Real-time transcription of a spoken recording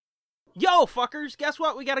Yo, fuckers, guess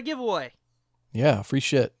what? We got a giveaway. Yeah, free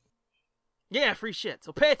shit. Yeah, free shit.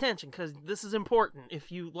 So pay attention, because this is important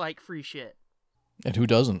if you like free shit. And who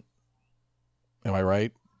doesn't? Am I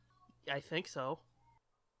right? I think so.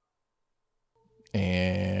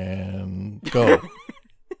 And go.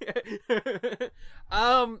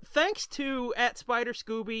 Thanks to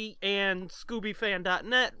 @SpiderScooby and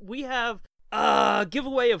ScoobyFan.net, we have a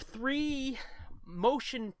giveaway of 3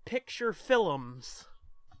 motion picture films.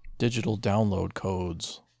 Digital download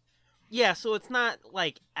codes. Yeah, so it's not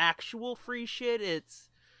like actual free shit, it's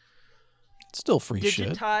Still free shit.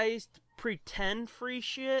 digitized pretend free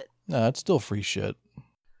shit. Nah, it's still free shit.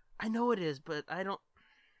 I know it is, but I don't...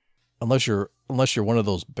 Unless you're one of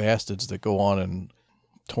those bastards that go on and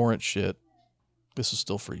torrent shit, this is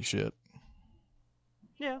still free shit.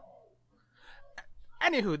 Yeah.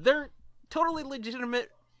 Anywho, they're totally legitimate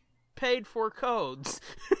paid for codes.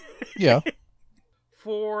 Yeah.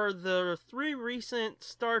 For the 3 recent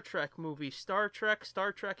Star Trek movies, Star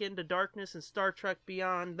Trek Into Darkness, and Star Trek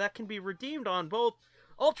Beyond, that can be redeemed on both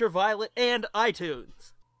Ultraviolet and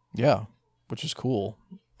iTunes. Yeah, which is cool.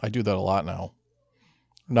 I do that a lot now.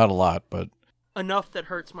 Not a lot, but... Enough that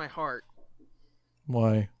hurts my heart.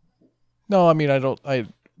 Why? No, I mean,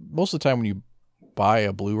 most of the time when you buy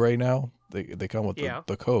a Blu-ray now, they come with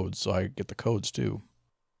the codes, so I get the codes too.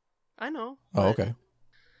 I know. Oh, okay.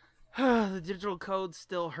 The digital codes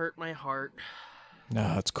still hurt my heart.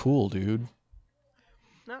 Nah, it's cool, dude.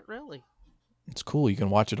 Not really. It's cool. You can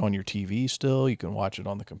watch it on your TV still. You can watch it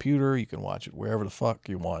on the computer. You can watch it wherever the fuck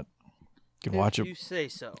you want. You can watch it. You say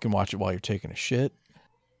so. You can watch it while you're taking a shit.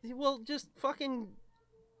 Well, just fucking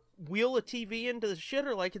wheel a TV into the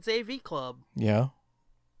shitter like it's AV Club. Yeah.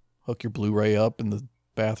 Hook your Blu-ray up in the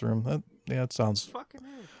bathroom. That sounds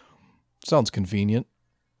convenient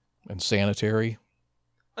and sanitary.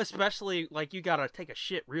 Especially, like, you gotta take a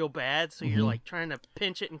shit real bad, so you're, like, trying to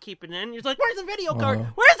pinch it and keep it in. You're like, where's the video cart?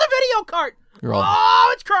 Where's the video cart? You're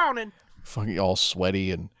all, it's crowning! Fucking all sweaty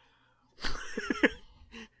and...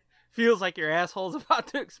 Feels like your asshole's about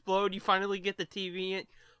to explode. You finally get the TV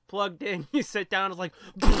plugged in. You sit down, it's like...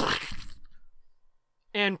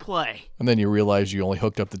 and play. And then you realize you only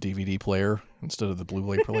hooked up the DVD player instead of the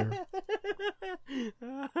Blu-ray player.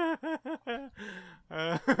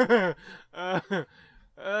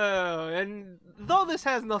 And though this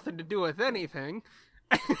has nothing to do with anything,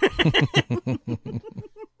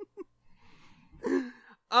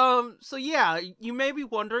 so yeah, you may be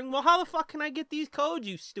wondering, well, how the fuck can I get these codes,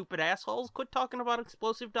 you stupid assholes? Quit talking about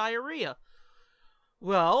explosive diarrhea.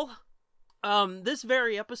 Well, this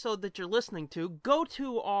very episode that you're listening to, go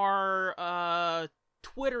to our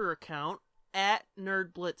Twitter account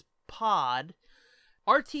 @NerdBlitzPod,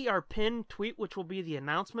 RT our pinned tweet, which will be the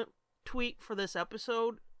announcement tweet for this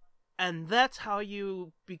episode, and that's how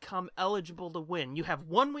you become eligible to win. You have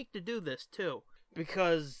 1 week to do this too,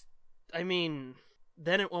 because I mean,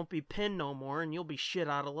 then it won't be pinned no more, and you'll be shit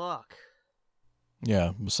out of luck.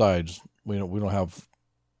 Yeah. Besides, we don't have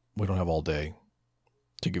all day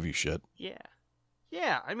to give you shit. Yeah.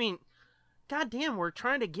 I mean, goddamn, we're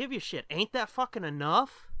trying to give you shit. Ain't that fucking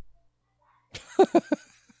enough?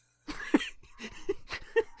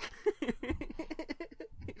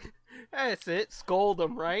 That's it. Scold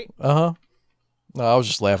them, right? Uh-huh. No, I was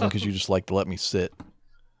just laughing because you just like to let me sit.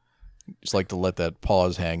 Just like to let that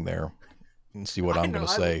pause hang there and see what I'm going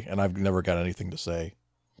to say. And I've never got anything to say.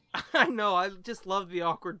 I know. I just love the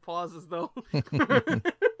awkward pauses, though.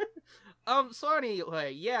 So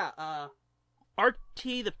anyway, yeah. RT,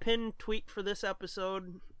 the pinned tweet for this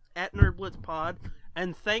episode, @NerdBlitzPod.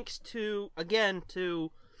 And thanks to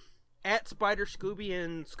 @SpiderScooby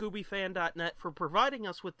and ScoobyFan.net for providing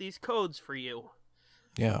us with these codes for you.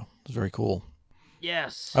 Yeah, it's very cool.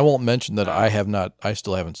 Yes. I won't mention that I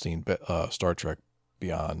still haven't seen Star Trek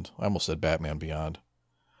Beyond. I almost said Batman Beyond.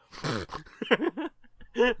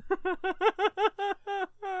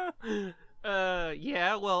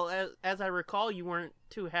 Yeah, well, as I recall, you weren't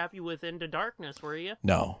too happy with Into Darkness, were you?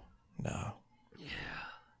 No. Yeah.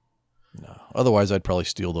 No. Otherwise, I'd probably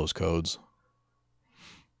steal those codes.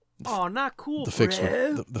 Oh, not cool, the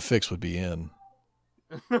fix would be in.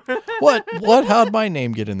 What? How'd my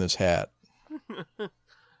name get in this hat? Oh,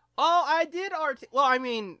 I did RT. Well, I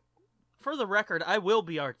mean, for the record, I will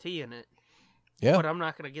be RT in it. Yeah. But I'm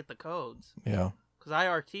not going to get the codes. Yeah. Because I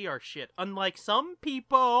RT our shit. Unlike some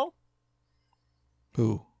people.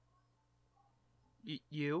 Who?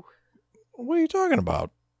 You. What are you talking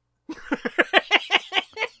about?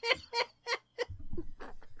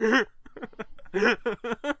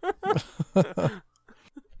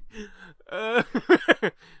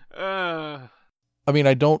 I mean,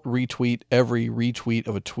 I don't retweet every retweet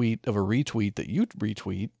of a retweet that you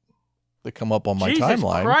retweet that come up on my Jesus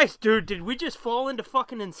timeline. Christ, dude, did we just fall into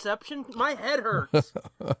fucking Inception? My head hurts.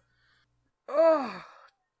 Oh,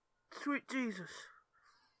 sweet Jesus.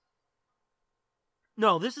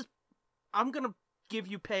 No, I'm gonna give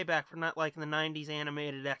you payback for not liking the 90s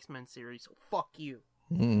animated X-Men series, so fuck you.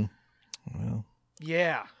 Well.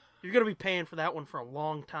 Yeah, you're gonna be paying for that one for a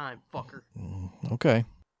long time, fucker. Okay.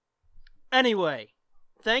 Anyway,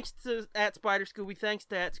 thanks to @SpiderScooby, thanks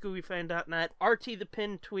to @ScoobyFan.net, RT the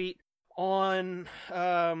Pin tweet on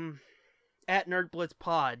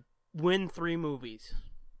 @NerdBlitzPod. Win 3 movies.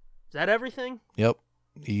 Is that everything? Yep.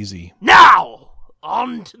 Easy. Now,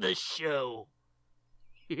 on to the show.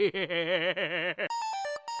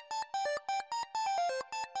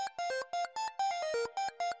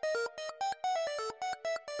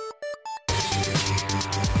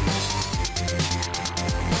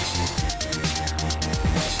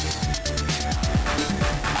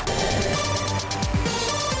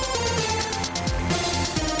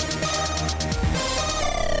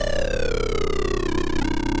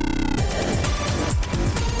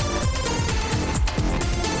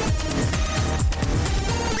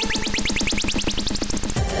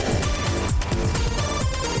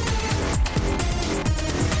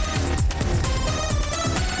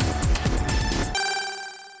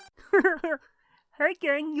 Hey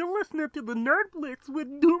gang, you're listening to the Nerd Blitz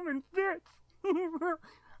with Doom and Fitz.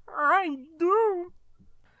 I'm Doom.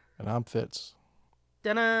 And I'm Fitz.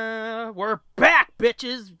 Ta-da! We're back,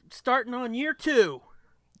 bitches! Starting on year 2.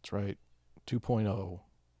 That's right. 2.0.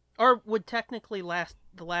 Or would technically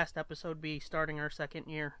the last episode be starting our second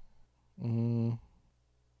year? I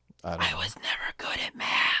was never good at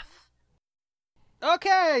math.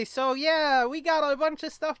 Okay, so yeah, we got a bunch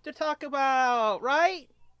of stuff to talk about, right?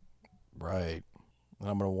 Right. And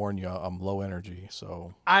I'm going to warn you, I'm low energy,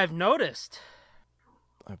 so... I've noticed.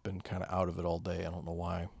 I've been kind of out of it all day. I don't know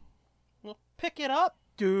why. Well, pick it up,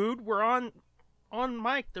 dude. We're on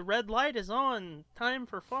mic. The red light is on. Time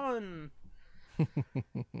for fun.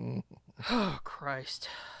 Oh, Christ.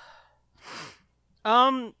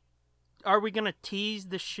 Are we going to tease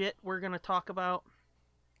the shit we're going to talk about?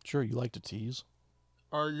 Sure, you like to tease.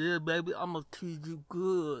 Oh, yeah, baby. I'm going to tease you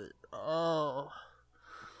good. Oh.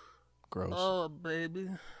 Gross. Oh, baby.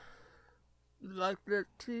 You like that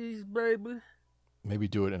tease, baby? Maybe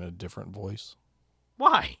do it in a different voice.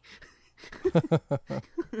 Why?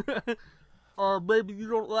 Oh, baby, you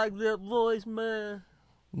don't like that voice, man?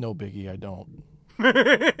 No, Biggie, I don't.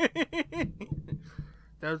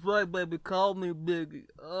 That's right, baby. Call me Biggie.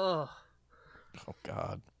 Oh,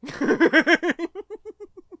 God.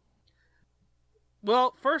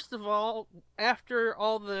 Well, first of all, after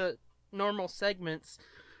all the normal segments...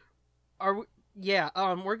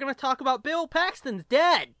 we're gonna talk about Bill Paxton's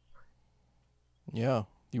dead. Yeah,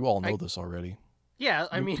 you all know this already. Yeah,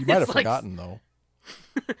 I mean, you might have forgotten though.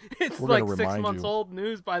 It's we're like gonna 6 remind months you. old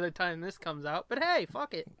news by the time this comes out. But hey,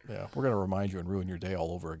 fuck it. Yeah, we're gonna remind you and ruin your day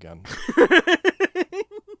all over again.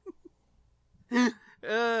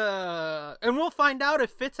 And we'll find out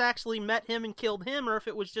if Fitz actually met him and killed him, or if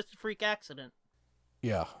it was just a freak accident.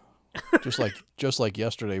 Yeah. Just like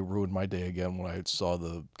yesterday ruined my day again when I saw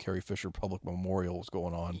the Carrie Fisher Public Memorial was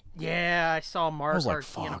going on. Yeah, I saw Mark like,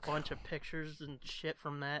 seeing a fuck. bunch of pictures and shit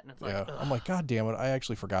from that, and it's like, Yeah, ugh. I'm like, God damn it! I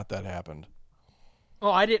actually forgot that happened.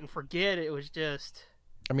 Oh, I didn't forget. It was just...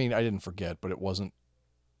 I mean, I didn't forget, but it wasn't.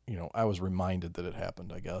 I was reminded that it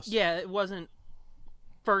happened. I guess. Yeah, it wasn't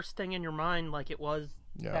first thing in your mind like it was.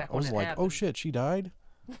 Yeah, back I was when it like, happened. oh shit, she died.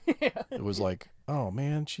 Yeah. It was like, oh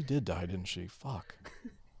man, she did die, didn't she? Fuck.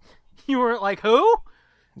 You weren't like, who?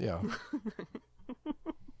 Yeah.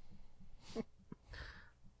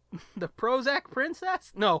 The Prozac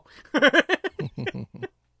princess? No.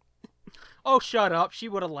 Oh, shut up. She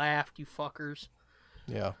would have laughed, you fuckers.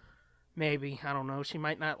 Yeah. Maybe. I don't know. She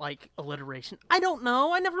might not like alliteration. I don't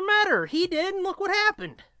know. I never met her. He did, and look what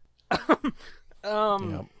happened.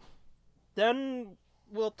 Yep. Then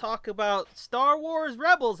we'll talk about Star Wars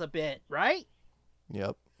Rebels a bit, right?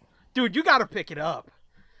 Yep. Dude, you gotta pick it up.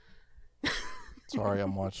 Sorry,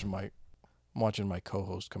 I'm watching my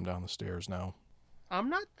co-host come down the stairs now. I'm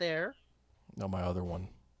not there. No, my other one.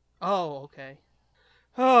 Oh, okay.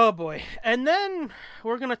 Oh, boy. And then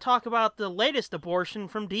we're going to talk about the latest abortion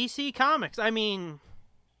from DC Comics. I mean...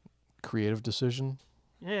 Creative decision?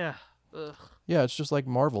 Yeah. Ugh. Yeah, it's just like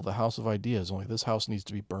Marvel, the House of Ideas, only this house needs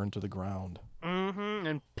to be burned to the ground. Mm-hmm.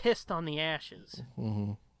 And pissed on the ashes.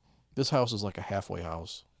 Mm-hmm. This house is like a halfway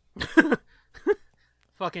house.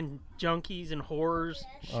 Fucking junkies and whores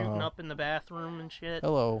shooting up in the bathroom and shit.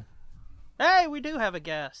 Hello. Hey, we do have a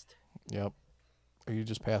guest. Yep. Are you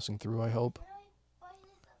just passing through, I hope?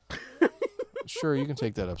 Sure, you can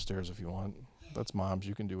take that upstairs if you want. That's Mom's.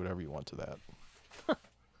 You can do whatever you want to that.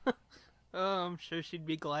 Oh, I'm sure she'd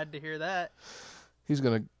be glad to hear that. He's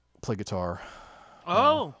going to play guitar.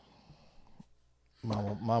 Oh.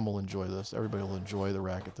 Mom will enjoy this. Everybody will enjoy the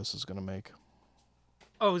racket this is going to make.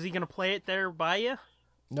 Oh, is he going to play it there by you?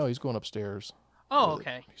 No, he's going upstairs. Oh,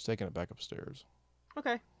 okay. He's taking it back upstairs.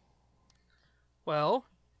 Okay. Well.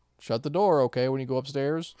 Shut the door, okay, when you go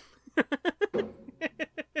upstairs?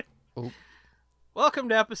 Oh. Welcome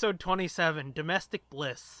to episode 27, Domestic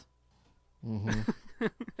Bliss. Mm-hmm.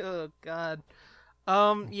 Oh, God.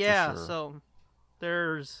 Sure. So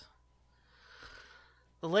there's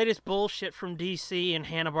the latest bullshit from DC and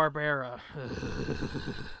Hanna-Barbera.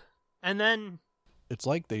 And then... It's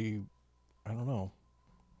like they... I don't know.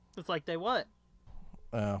 It's like they what?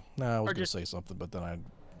 I was going to say something, but then I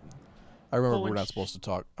remember we're not supposed to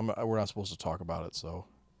talk. We're not supposed to talk about it, so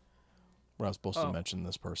we're not supposed to mention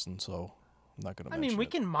this person, so I'm not going to mention it. I mean, we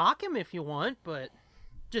can mock him if you want, but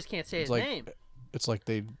just can't say his name. It's like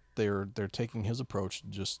they're taking his approach,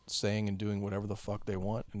 just saying and doing whatever the fuck they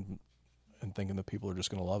want, and thinking that people are just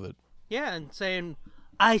going to love it. Yeah, and saying,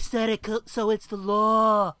 I said it, so it's the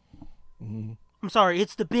law. Mm-hmm. I'm sorry,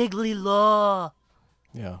 it's the Bigley law.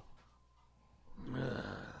 Yeah.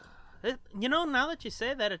 Now that you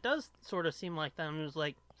say that, it does sort of seem like them. It was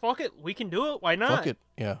like, fuck it, we can do it. Why not? Fuck it.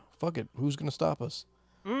 Yeah, fuck it. Who's going to stop us?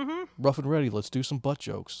 Mm-hmm. Rough and ready. Let's do some butt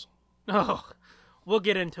jokes. Oh, we'll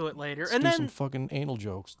get into it later. Let's do some fucking anal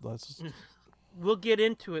jokes. We'll get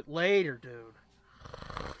into it later, dude.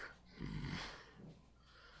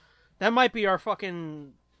 That might be our fuck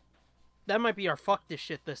this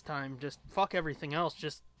shit this time. Just fuck everything else.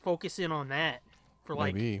 Just focus in on that for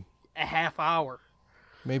Maybe. A half hour.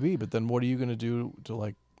 Maybe, but then what are you going to do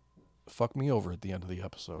to fuck me over at the end of the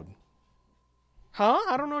episode? Huh?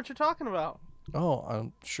 I don't know what you're talking about. Oh,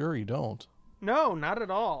 I'm sure you don't. No, not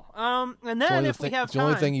at all. And then if we have time... The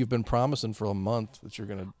only thing you've been promising for a month that you're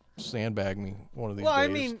going to sandbag me one of these days. Well, I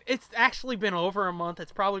mean, it's actually been over a month.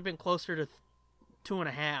 It's probably been closer to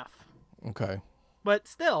 2.5. Okay. But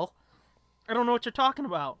still, I don't know what you're talking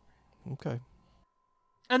about. Okay.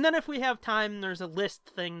 And then if we have time, there's a list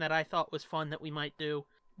thing that I thought was fun that we might do.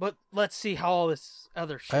 But let's see how all this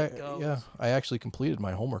other shit goes. Yeah, I actually completed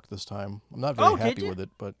my homework this time. I'm not very happy with it,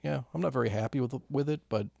 but yeah, I'm not very happy with it,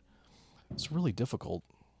 but it's really difficult.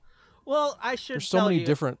 Well, I should There's so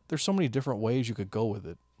many different ways you could go with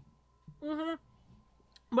it. Mm-hmm.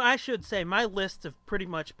 But I should say my lists have pretty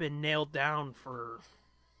much been nailed down for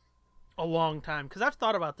a long time because I've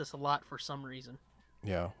thought about this a lot for some reason.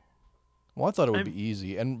 Yeah. Well, I thought it would be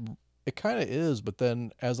easy, and it kind of is, but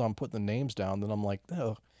then as I'm putting the names down, then I'm like,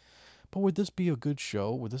 oh, but would this be a good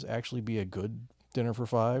show? Would this actually be a good Dinner for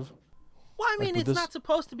Five? Well, I mean, it's not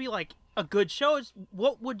supposed to be like a good show. It's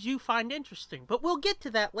what would you find interesting? But we'll get to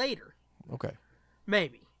that later. Okay.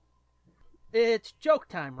 Maybe. It's joke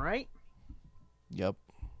time, right? Yep.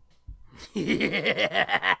 Maybe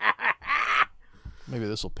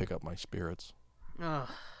this will pick up my spirits.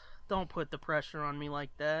 Don't put the pressure on me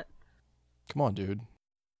like that. Come on, dude.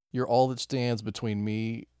 You're all that stands between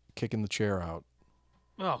me kicking the chair out.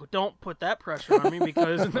 Oh, don't put that pressure on me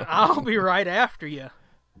because I'll be right after you.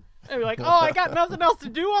 I'll be like, oh, I got nothing else to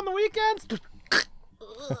do on the weekends?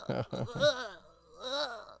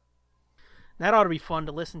 That ought to be fun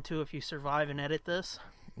to listen to if you survive and edit this.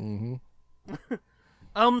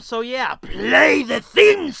 Mm-hmm. So yeah, play the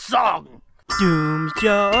theme song! Doom's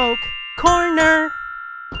Joke Corner!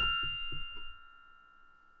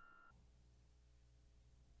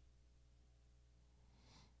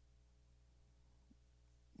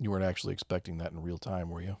 You weren't actually expecting that in real time,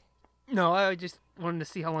 were you? No, I just wanted to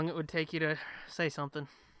see how long it would take you to say something.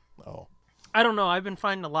 Oh. I don't know. I've been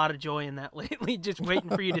finding a lot of joy in that lately, just waiting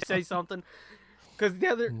for you to say something. Because the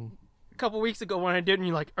other couple weeks ago when I did, and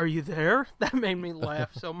you're like, are you there? That made me laugh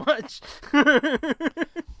so much. Yeah.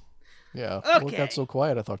 Okay. Well, it got so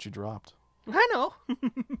quiet, I thought you dropped. I know.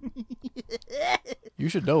 You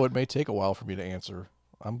should know it may take a while for me to answer.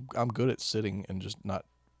 I'm good at sitting and just not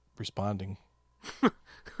responding.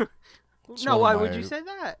 No, why would you say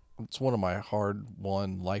that? It's one of my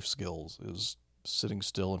hard-won life skills is sitting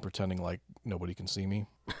still and pretending like nobody can see me.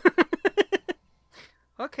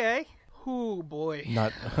 Okay. Ooh, boy.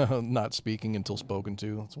 Not speaking until spoken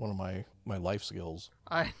to. It's one of my life skills.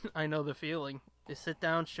 I know the feeling. Just sit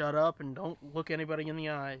down, shut up, and don't look anybody in the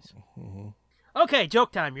eyes. Mm-hmm. Okay,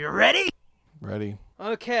 joke time. You ready? Ready.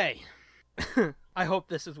 Okay. I hope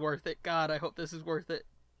this is worth it. God, I hope this is worth it.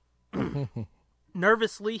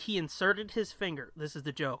 Nervously, he inserted his finger. This is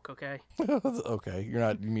the joke, okay? Okay,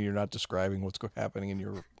 you mean you're not describing what's happening in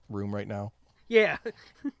your room right now? Yeah.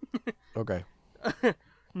 Okay.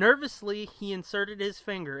 Nervously, he inserted his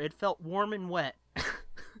finger. It felt warm and wet.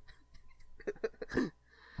 Should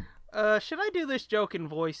I do this joke in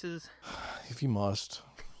voices? If you must.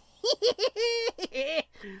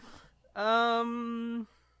 Oh,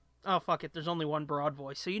 fuck it. There's only one broad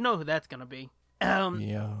voice, so you know who that's gonna be.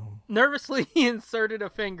 Yeah. Nervously, he inserted a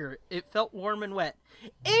finger. It felt warm and wet.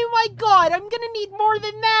 Oh my god, I'm gonna need more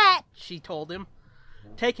than that, she told him.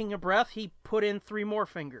 Taking a breath, he put in 3 more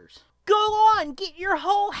fingers. Go on, get your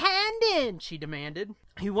whole hand in, she demanded.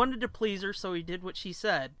 He wanted to please her, so he did what she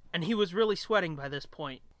said, and he was really sweating by this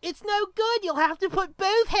point. It's no good, you'll have to put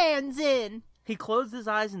both hands in. He closed his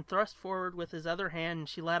eyes and thrust forward with his other hand, and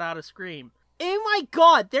she let out a scream. Oh my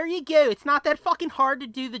god, there you go. It's not that fucking hard to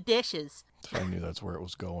do the dishes. I knew that's where it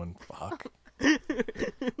was going. Fuck.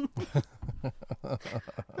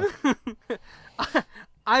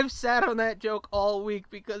 I've sat on that joke all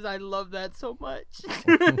week because I love that so much.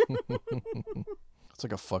 It's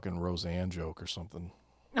like a fucking Roseanne joke or something.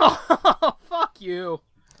 Oh, fuck you.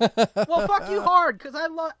 Well, fuck you hard, because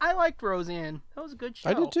I liked Roseanne. That was a good show.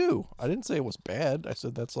 I did too. I didn't say it was bad. I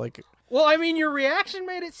said that's like... Well, I mean, your reaction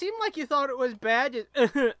made it seem like you thought it was bad. Just,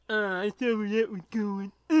 I saw where that was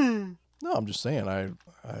going. No, I'm just saying. I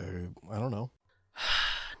don't know.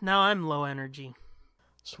 Now I'm low energy.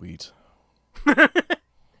 Sweet. No,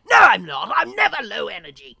 I'm not. I'm never low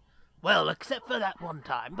energy. Well, except for that one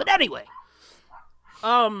time. But anyway.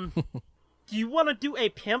 Do you want to do a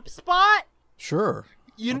pimp spot? Sure.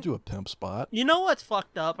 I'll do a pimp spot. You know what's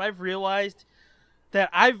fucked up? I've realized that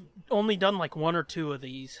I've only done like 1 or 2 of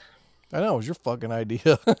these. I know, it was your fucking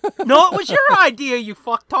idea. No, it was your idea, you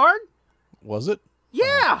fucktard. Was it?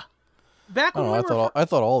 Yeah. Back when I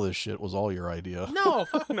thought all this shit was all your idea. No,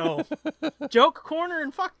 fuck no. Joke corner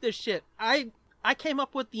and fuck this shit. I came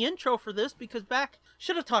up with the intro for this because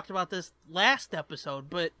should have talked about this last episode,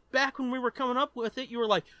 but back when we were coming up with it, you were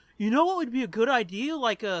like, you know what would be a good idea?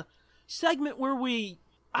 Like a segment where we,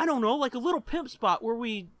 I don't know, like a little pimp spot where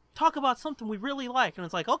we talk about something we really like. And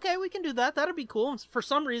it's like, okay, we can do that. That'd be cool. And for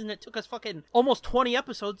some reason, it took us fucking almost 20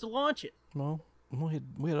 episodes to launch it. Well,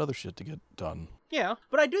 we had other shit to get done. Yeah,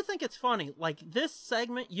 but I do think it's funny. Like, this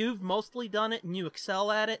segment, you've mostly done it and you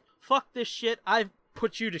excel at it. Fuck this shit. I've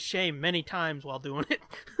put you to shame many times while doing it.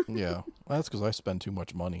 Yeah, well, that's because I spend too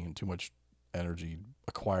much money and too much energy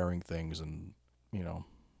acquiring things and, you know.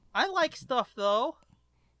 I like stuff, though.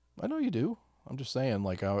 I know you do. I'm just saying,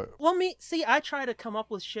 like, I try to come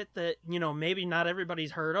up with shit that, you know, maybe not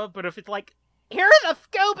everybody's heard of, but if it's like, here's a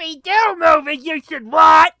Scooby-Doo movie you should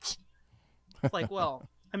watch! It's like, well,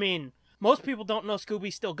 I mean, most people don't know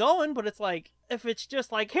Scooby's still going, but it's like, if it's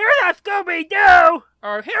just like, here's a Scooby-Doo!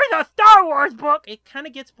 Or here's a Star Wars book! It kind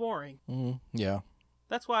of gets boring. Yeah.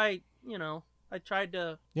 That's why, you know, I tried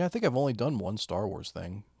to... Yeah, I think I've only done one Star Wars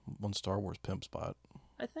thing. One Star Wars pimp spot.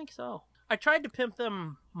 I think so. I tried to pimp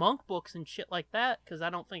them monk books and shit like that, because I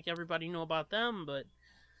don't think everybody knew about them, but...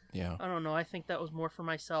 Yeah. I don't know, I think that was more for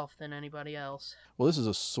myself than anybody else. Well, this is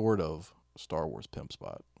a sort of Star Wars pimp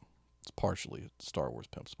spot. It's partially a Star Wars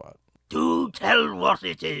pimp spot. Do tell what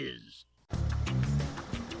it is.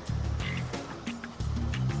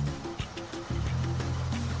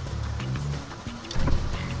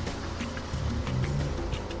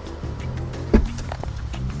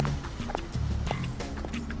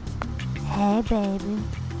 Hey, baby.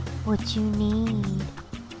 What you need?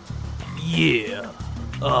 Yeah.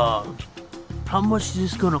 How much is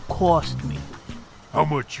this gonna cost me? How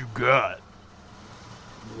much you got?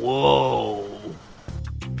 Whoa.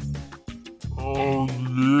 Oh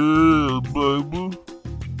yeah, baby.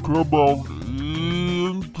 Come on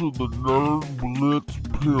into the Nerd Blitz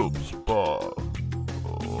Pimp Spot.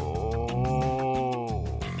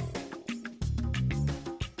 Oh.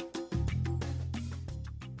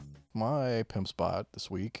 My pimp spot this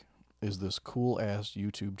week is this cool-ass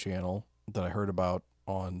YouTube channel that I heard about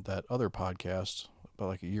on that other podcast about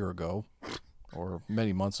like a year ago, or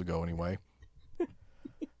many months ago anyway.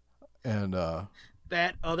 And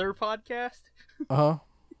That other podcast? Okay.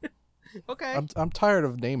 I'm tired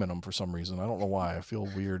of naming them for some reason. I don't know why. I feel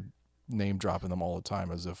weird name dropping them all the time,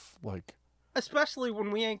 as if like. Especially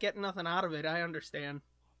when we ain't getting nothing out of it. I understand.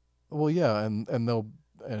 Well, yeah, and they'll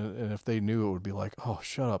and if they knew, it would be like, oh,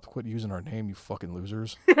 shut up, quit using our name, you fucking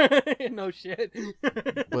losers. No shit.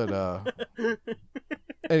 But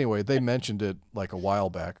anyway, they mentioned it like a while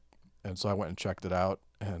back, and so I went and checked it out,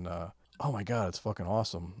 and oh my god, it's fucking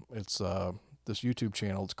awesome. It's this YouTube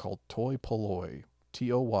channel. It's called Toy Polloi,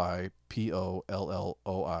 ToyPolloi,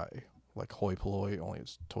 like hoi polloi, only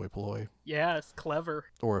it's toy polloi. Yeah, it's clever.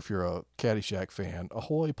 Or if you're a Caddyshack fan,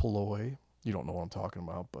 ahoy polloi. You don't know what I'm talking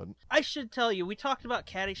about, but I should tell you, we talked about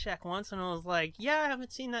Caddyshack once, and I was like, yeah, I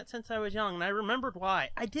haven't seen that since I was young, and I remembered why.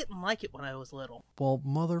 I didn't like it when I was little. well,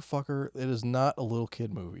 motherfucker, it is not a little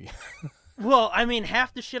kid movie. Well, I mean,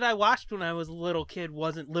 half the shit I watched when I was a little kid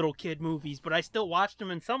wasn't little kid movies, but I still watched them,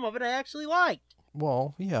 and some of it I actually liked.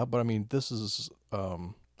 Well, yeah, but I mean, this is I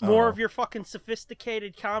don't More know. of your fucking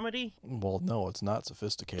sophisticated comedy? Well, no, it's not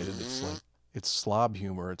sophisticated. It's like it's slob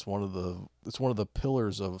humor. It's one of the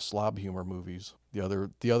pillars of slob humor movies.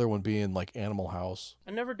 The other one being like Animal House.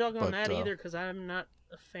 I never dug on But, that either, because I'm not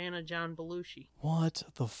a fan of John Belushi. What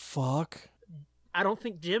the fuck? I don't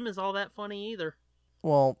think Jim is all that funny either.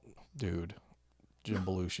 Well, dude, Jim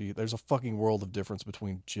Belushi. There's a fucking world of difference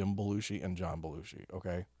between Jim Belushi and John Belushi,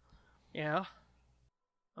 okay? Yeah.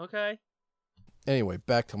 Okay. Anyway,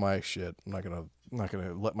 back to my shit. I'm not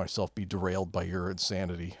gonna let myself be derailed by your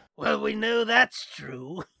insanity. Well, we know that's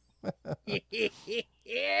true.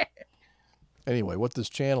 Anyway, what this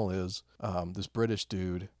channel is, this British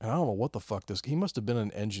dude, and I don't know what the fuck he must have been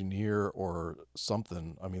an engineer or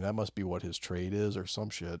something. I mean, that must be what his trade is or some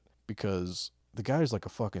shit, because the guy's like a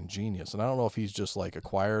fucking genius. And I don't know if he's just like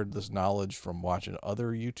acquired this knowledge from watching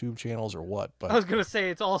other YouTube channels or what, but I was going to say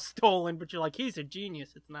it's all stolen, but you're like, he's a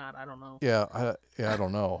genius. It's not. I don't know. yeah, I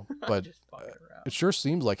don't know, but Just fucking around. it sure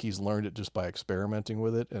seems like he's learned it just by experimenting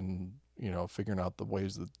with it and, figuring out the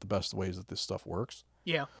best ways that this stuff works.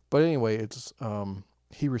 Yeah. But anyway, it's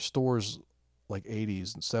he restores like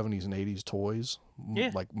 80s and 70s and 80s toys,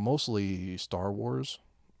 Yeah. like mostly Star Wars,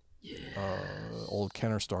 old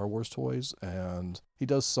Kenner Star Wars toys, and he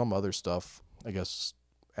does some other stuff. I guess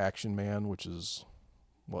Action Man, which is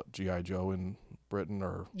what G.I. Joe in Britain,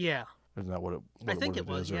 or Yeah. isn't that what I think it is?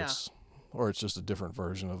 was, yeah. Or it's just a different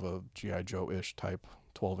version of a G.I. Joe-ish type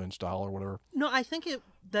 12-inch doll or whatever. No, I think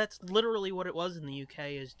that's literally what it was in the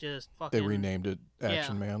UK, is just fucking... They renamed it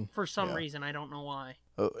Action Man. For some Yeah. reason, I don't know why.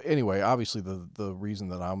 Anyway, obviously the reason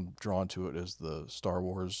that I'm drawn to it is the Star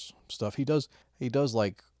Wars stuff. He does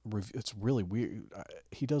like it's really weird.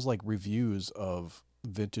 He does like reviews of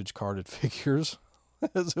vintage carded figures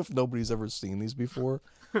as if nobody's ever seen these before.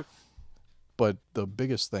 But the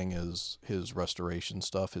biggest thing is his restoration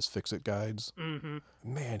stuff, his fix-it guides. Mm-hmm.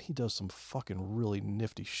 Man, he does some fucking really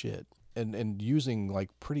nifty shit. And using like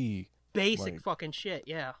pretty Basic like, fucking shit,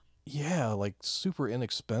 yeah. yeah, like super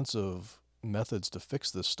inexpensive methods to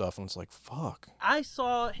fix this stuff, and it's like, fuck. I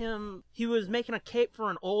saw him, he was making a cape for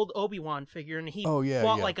an old Obi-Wan figure, and he bought yeah.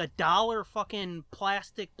 like $1 fucking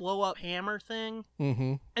plastic blow-up hammer thing,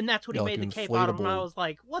 Mm-hmm. and that's what Yeah, he like made the cape out of, and I inflatable. was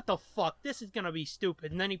like, what the fuck, this is gonna be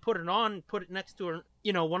stupid. And then he put it on, put it next to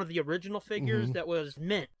one of the original figures Mhm. that was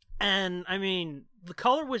mint. And, I mean, the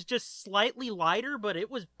color was just slightly lighter, but it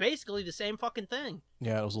was basically the same fucking thing.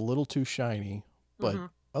 Yeah, it was a little too shiny, but Mhm.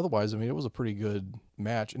 otherwise, I mean, it was a pretty good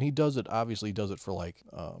match. And he does it for like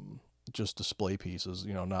just display pieces,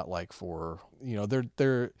 not like for,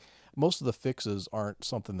 they're most of the fixes aren't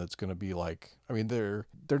something that's going to be like, I mean, they're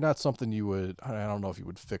not something you would, I don't know if you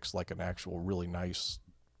would fix like an actual really nice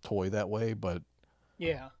toy that way, but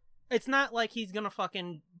Yeah. It's not like he's gonna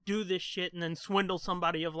fucking do this shit and then swindle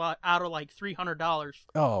somebody out of like $300.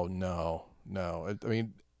 oh no. I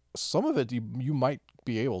mean, some of it you might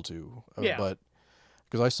be able to, Yeah. but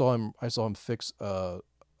because I saw him fix 3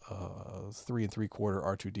 3/4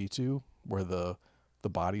 R2D2 where the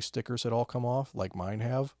body stickers had all come off like mine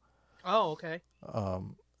have. Oh, okay.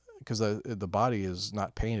 Because the body is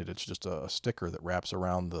not painted; it's just a sticker that wraps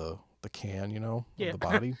around the can, of Yeah. the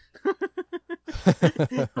body.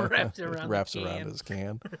 Wraps It around the wraps can. around his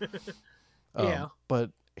can. Yeah.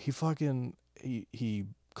 But he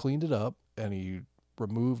cleaned it up and he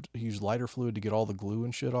used lighter fluid to get all the glue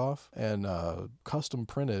and shit off, and custom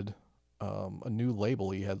printed a new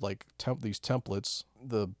label. He had like these templates.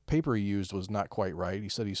 The paper he used was not quite right. He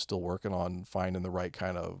said he's still working on finding the right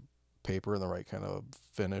kind of paper and the right kind of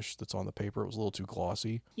finish that's on the paper. It was a little too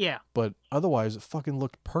glossy, Yeah. but otherwise it fucking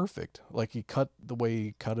looked perfect. Like he cut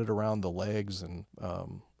it around the legs, and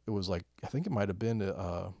it was like, I think it might have been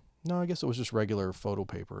no, I guess it was just regular photo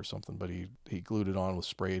paper or something, but he glued it on with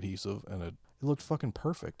spray adhesive, and it looked fucking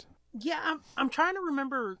perfect. Yeah, I'm trying to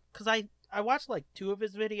remember, because I watched like 2 of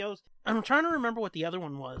his videos. I'm trying to remember what the other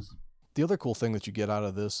one was. The other cool thing that you get out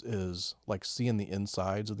of this is like seeing the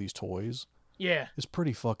insides of these toys. Yeah. Is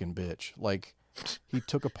pretty fucking bitch. Like he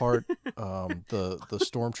took apart the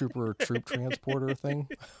stormtrooper troop transporter thing.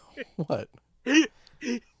 What?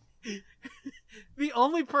 The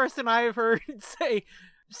only person I have heard say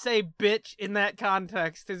say bitch in that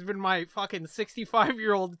context has been my fucking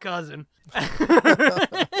 65-year-old cousin.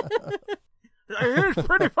 Here's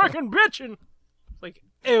pretty fucking bitchin'. Like,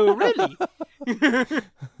 oh, really?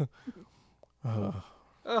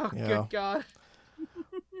 Oh, yeah. good God.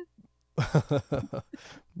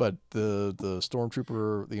 But the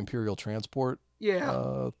stormtrooper, the Imperial transport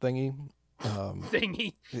thingy,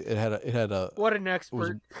 Thingy. it had a What an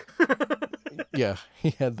expert. yeah,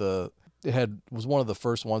 was one of the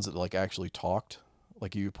first ones that like actually talked.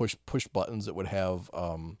 Like you push buttons that would have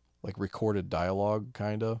like recorded dialogue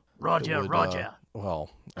kinda. Roger, would, Roger.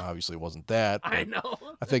 Well, obviously it wasn't that. I know.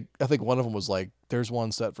 I think one of them was like, there's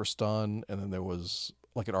one set for stun, and then there was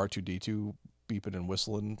like an R2D2 beeping and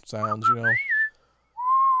whistling sounds, you know.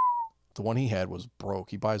 The one he had was broke.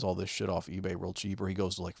 He buys all this shit off eBay real cheap, or he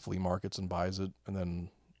goes to like flea markets and buys it and then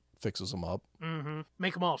fixes them up. Mm-hmm.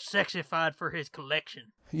 Make them all sexified for his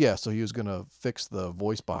collection. Yeah, so he was gonna fix the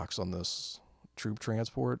voice box on this troop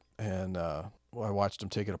transport, and I watched him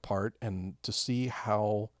take it apart, and to see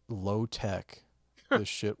how low tech this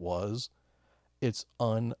shit was, it's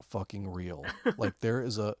unfucking real. Like there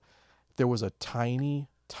was a tiny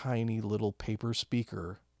little paper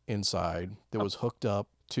speaker inside that was hooked up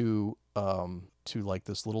to like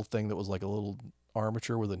this little thing that was like a little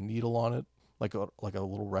armature with a needle on it, like a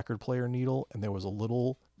little record player needle, and there was a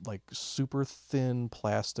little like super thin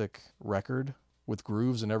plastic record with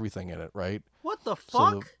grooves and everything in it, right? What the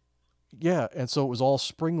fuck? Yeah, and so it was all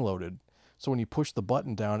spring loaded. So when you push the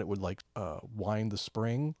button down, it would like wind the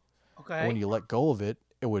spring. Okay. And when you let go of it,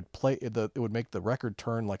 it would play it would make the record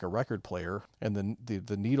turn like a record player, and then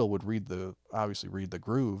the needle would read the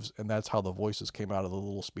grooves, and that's how the voices came out of the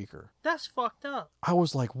little speaker. That's fucked up. I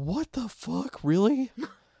was like, what the fuck, really?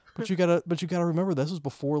 But you gotta remember, this was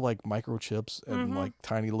before like microchips and like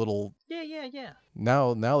tiny little. Yeah.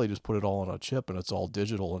 Now they just put it all on a chip and it's all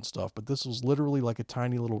digital and stuff. But this was literally like a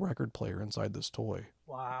tiny little record player inside this toy.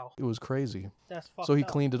 Wow. It was crazy. That's fucked So he up.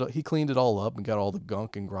 cleaned it all up and got all the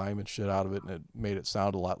gunk and grime and shit out of it, and it made it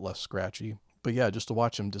sound a lot less scratchy. But yeah, just to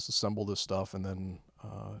watch him disassemble this stuff, and then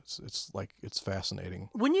it's fascinating.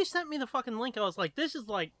 When you sent me the fucking link, I was like, this is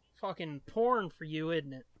like fucking porn for you,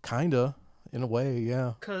 isn't it? Kinda, in a way,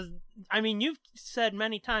 yeah. Because, I mean, you've said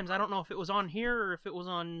many times, I don't know if it was on here or if it was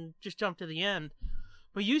on Just Jump to the End,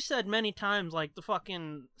 but you said many times, like, the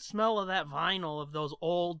fucking smell of that vinyl of those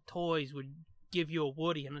old toys would give you a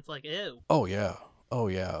Woody, and it's like, ew. Oh yeah,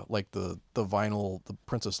 like the vinyl, the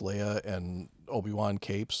Princess Leia and Obi-Wan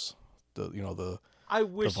capes, I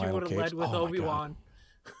wish you vinyl would have capes. led with Oh, my Obi-Wan.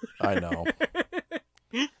 I know.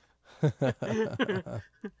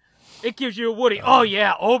 It gives you a Woody. Oh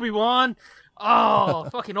yeah, Obi-Wan. Oh,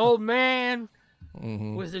 fucking old man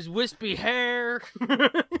with his wispy hair.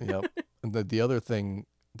 Yep. And the other thing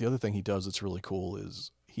he does that's really cool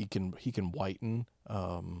is he can whiten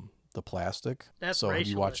the plastic. That's so have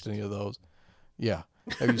you watched any of those? Yeah.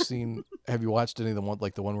 Have you watched any of the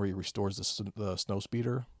one where he restores the snow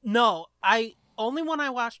speeder? No, only one I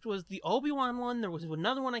watched was the Obi-Wan one. There was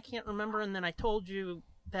another one I can't remember, and then I told you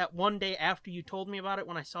that one day after you told me about it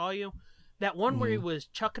when I saw you. That one where he was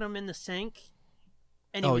chucking them in the sink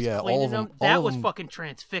and he was cleaning them. That was fucking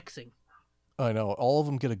transfixing. I know. All of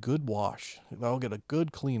them get a good wash. They all get a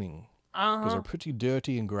good cleaning. Because they're pretty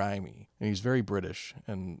dirty and grimy. And he's very British.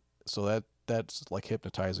 And so that's like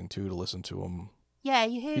hypnotizing too, to listen to him. Yeah,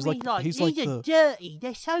 you hear He's me like- like, he's these like are the- dirty,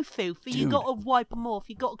 they're so filthy, you Dude. gotta wipe them off,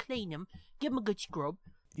 you gotta clean them, give them a good scrub.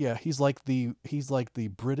 Yeah, he's like the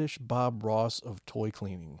British Bob Ross of toy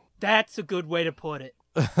cleaning. That's a good way to put it.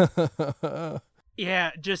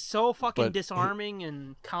 Yeah, just so fucking But disarming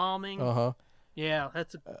and calming. Uh-huh. Yeah,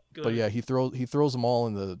 that's a good. But yeah, he throws them all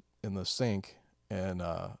in the sink, and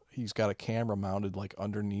he's got a camera mounted like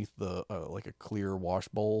underneath the like a clear wash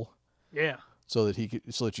bowl, Yeah. so that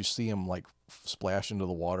you see him like splash into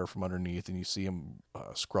the water from underneath, and you see him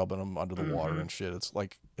scrubbing them under the water and shit.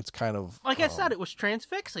 It's kind of Like I said, it was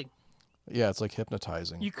transfixing. yeah, it's like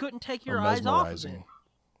hypnotizing. You couldn't take or your eyes off of it. mesmerizing.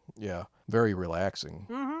 Yeah, very relaxing.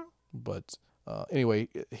 Mm-hmm. But anyway,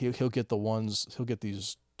 he'll get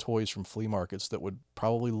these toys from flea markets that would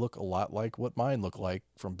probably look a lot like what mine look like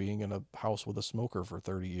from being in a house with a smoker for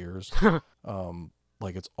 30 years.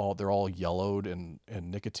 Like they're all yellowed and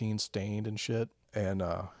nicotine stained and shit. And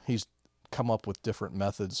he's come up with different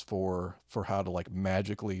methods for how to like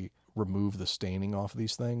magically remove the staining off of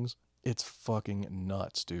these things. It's fucking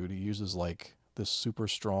nuts, dude. He uses like this super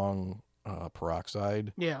strong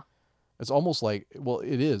peroxide. Yeah. It's almost like, well,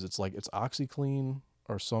 it is. It's like it's OxyClean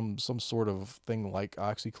or some sort of thing like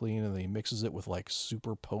OxyClean, and then he mixes it with like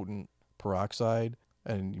super potent peroxide,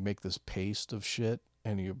 and you make this paste of shit,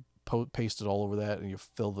 and you paste it all over that, and you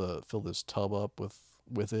fill this tub up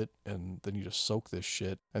with it, and then you just soak this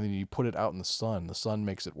shit, and then you put it out in the sun. The sun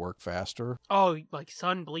makes it work faster. Oh, like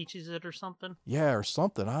sun bleaches it or something? Yeah, or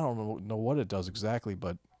something. I don't know what it does exactly,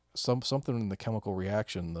 but something in the chemical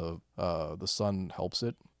reaction, the sun helps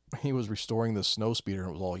it. He was restoring this snow speeder, and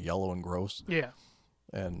it was all yellow and gross. Yeah.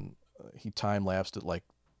 And he time-lapsed it like,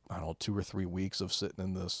 I don't know, 2 or 3 weeks of sitting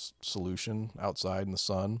in this solution outside in the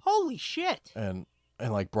sun. Holy shit! And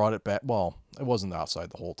like brought it back. Well, it wasn't outside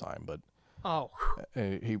the whole time, but oh,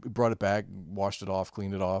 he brought it back, washed it off,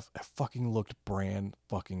 cleaned it off. It fucking looked brand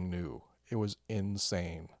fucking new. It was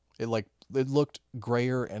insane. It looked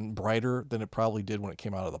grayer and brighter than it probably did when it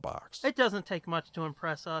came out of the box. it doesn't take much to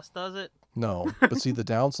impress us, does it? No, but see, the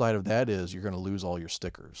downside of that is you're going to lose all your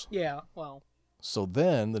stickers. Yeah, well. So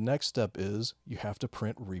then the next step is you have to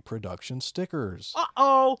print reproduction stickers.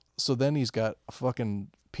 Uh-oh! So then he's got fucking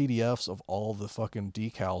PDFs of all the fucking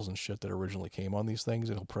decals and shit that originally came on these things,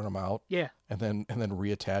 and he'll print them out. Yeah. And then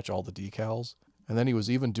reattach all the decals. And then he was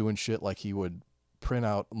even doing shit like he would print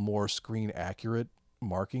out more screen accurate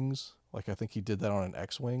markings. Like I think he did that on an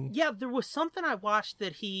X-Wing. Yeah, there was something I watched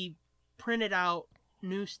that he printed out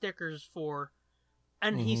new stickers for,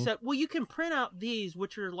 and he said, well, you can print out these,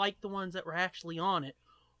 which are like the ones that were actually on it,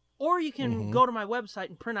 or you can go to my website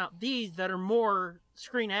and print out these that are more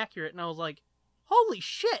screen accurate. And I was like, holy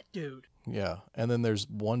shit, dude. Yeah. And then there's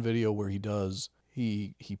one video where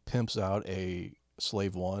he pimps out a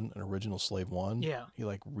Slave One, an original Slave One. Yeah. He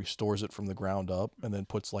like restores it from the ground up and then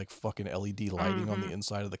puts like fucking LED lighting on the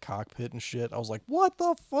inside of the cockpit and shit. I was like, what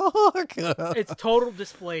the fuck? It's total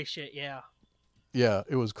display shit, yeah. Yeah,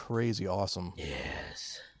 it was crazy awesome.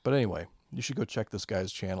 Yes. But anyway, you should go check this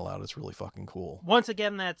guy's channel out. It's really fucking cool. Once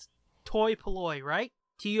again, that's Toy Polloi, right?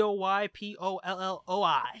 TOYPOLLOI.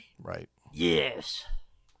 Right. Yes.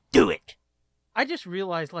 Do it. I just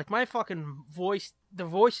realized, like, my fucking voice, the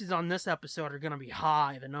voices on this episode are gonna be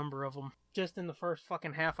high, the number of them, just in the first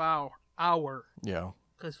fucking half hour. Yeah.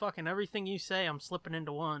 Because fucking everything you say, I'm slipping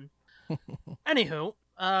into one. Anywho,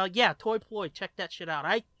 yeah, Toy Polloi, check that shit out.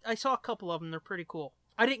 I saw a couple of them, they're pretty cool.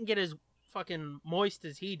 I didn't get as fucking moist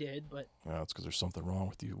as he did, but... Yeah, it's because there's something wrong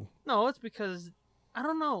with you. No, it's because, I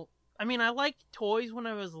don't know. I mean, I liked toys when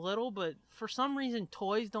I was little, but for some reason,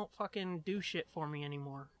 toys don't fucking do shit for me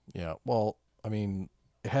anymore. Yeah, well, I mean,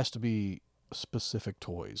 it has to be specific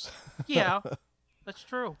toys. Yeah, that's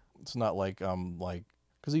true. It's not like,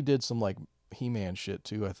 because he did some, like, He-Man shit,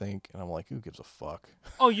 too, I think, and I'm like, who gives a fuck?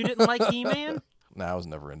 Oh, you didn't like He-Man? Nah, I was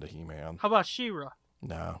never into He-Man. How about She-Ra?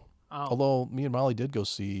 Nah. Oh. Although, me and Molly did go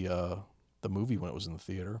see the movie when it was in the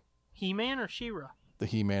theater. He-Man or She-Ra? The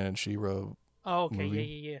He-Man and She-Ra Oh, okay,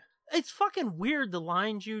 movie. yeah. It's fucking weird, the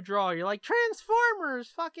lines you draw. You're like, Transformers,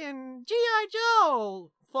 fucking G.I.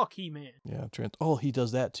 Joe. Fuck He-Man. Yeah, he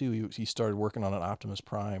does that too. He started working on an Optimus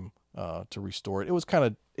Prime to restore it. It was kind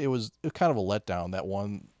of a letdown, that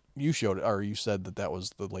one. You showed it, or you said that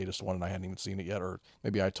was the latest one, and I hadn't even seen it yet, or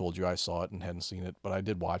maybe I told you I saw it and hadn't seen it, but I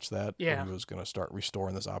did watch that. Yeah. When he was going to start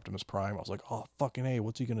restoring this Optimus Prime. I was like, oh, fucking A,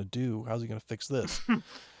 what's he going to do? How's he going to fix this?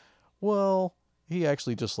 Well, he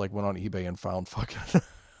actually just like went on eBay and found fucking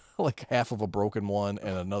like half of a broken one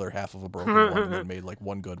and another half of a broken one, and then made like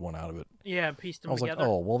one good one out of it. Yeah, pieced them I was together. like,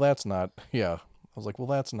 oh, well, that's not, yeah. I was like, well,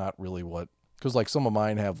 that's not really what, because like some of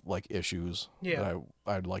mine have like issues that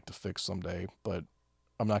I'd like to fix someday, but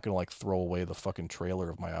I'm not going to like throw away the fucking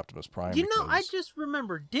trailer of my Optimus Prime. You know, I just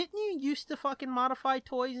remembered, didn't you used to fucking modify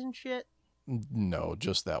toys and shit? No,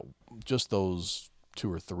 just those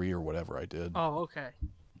 2 or 3 or whatever I did. Oh, okay.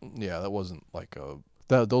 Yeah, that wasn't like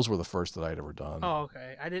those were the first that I'd ever done. Oh,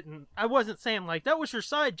 okay. I wasn't saying like, that was your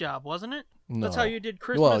side job, wasn't it? No. That's how you did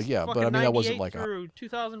Christmas. Well, yeah, but I mean, that wasn't 98 like through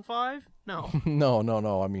 2005? No.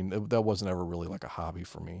 No. I mean, that wasn't ever really like a hobby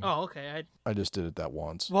for me. Oh, okay. I just did it that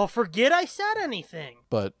once. Well, forget I said anything.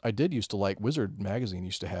 But I did used to like Wizard Magazine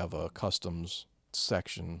used to have a customs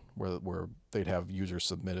section where they'd have user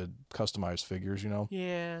submitted customized figures, you know?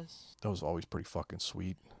 Yes. That was always pretty fucking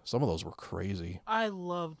sweet. Some of those were crazy. I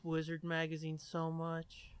loved Wizard Magazine so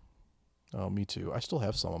much. Oh, me too. I still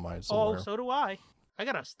have some of mine somewhere. Oh, so do I. I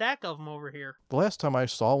got a stack of them over here. The last time I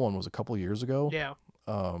saw one was a couple years ago. Yeah.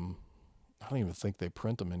 I don't even think they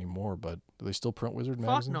print them anymore, but do they still print Wizard Fuck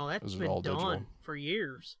Magazine? no, that's Is it been all done digital? for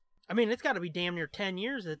years. I mean, it's got to be damn near 10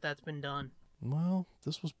 years that's been done. Well,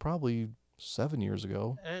 this was probably 7 years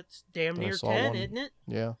ago. It's damn that I near saw 10, one. isn't it?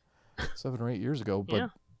 Yeah, 7 or 8 years ago. But Yeah.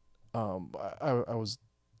 I was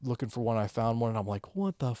looking for one. I found one, and I'm like,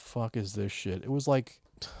 what the fuck is this shit? It was like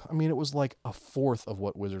a fourth of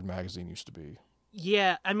what Wizard Magazine used to be.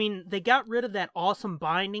 Yeah, I mean, they got rid of that awesome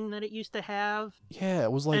binding that it used to have. Yeah,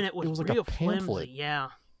 it was like and it was like real a pamphlet. flimsy, yeah.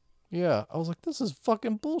 Yeah, I was like, this is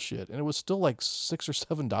fucking bullshit. And it was still like $6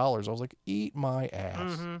 or $7. I was like, eat my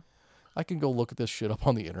ass. Mm-hmm. I can go look at this shit up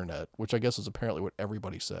on the internet, which I guess is apparently what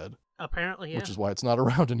everybody said, Apparently, yeah. which is why it's not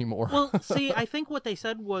around anymore. Well, see, I think what they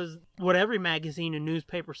said was what every magazine and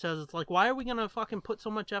newspaper says. It's like, why are we going to fucking put so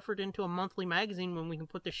much effort into a monthly magazine when we can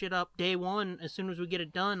put the shit up day one as soon as we get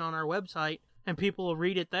it done on our website and people will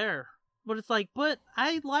read it there? But it's like, but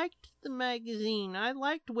I liked the magazine. I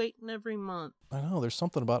liked waiting every month. I know, there's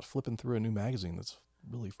something about flipping through a new magazine that's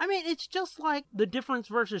really... I mean, it's just like the difference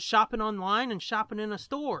versus shopping online and shopping in a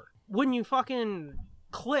store. When you fucking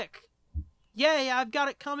click, yay, I've got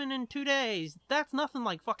it coming in 2 days. That's nothing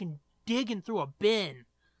like fucking digging through a bin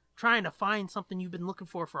trying to find something you've been looking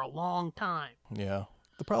for a long time. Yeah.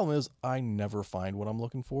 The problem is I never find what I'm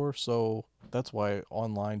looking for, so that's why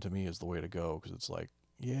online to me is the way to go, because it's like,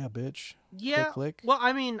 yeah, bitch. Yeah. Click. Well,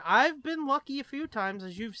 I mean, I've been lucky a few times,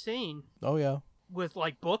 as you've seen, Oh, yeah. with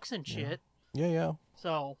like books and shit. Yeah.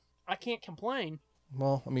 So I can't complain.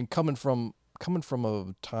 Well, I mean, coming from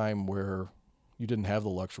a time where you didn't have the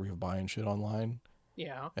luxury of buying shit online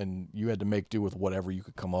Yeah. and you had to make do with whatever you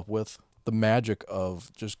could come up with, the magic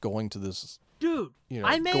of just going to this, Dude, you know,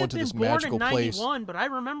 I may going have to been this born in magical place. 91, but I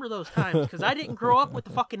remember those times because I didn't grow up with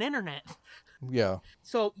the fucking internet. Yeah.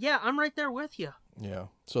 So, yeah, I'm right there with you. Yeah.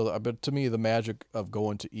 So, but to me, the magic of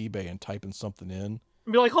going to eBay and typing something in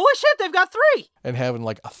And be like, holy shit, they've got 3! and having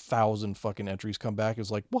like 1,000 fucking entries come back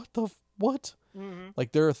is like, what? Mm-hmm.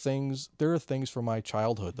 Like there are things from my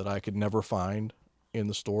childhood that I could never find in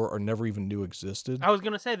the store or never even knew existed. I was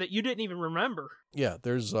going to say that you didn't even remember. Yeah,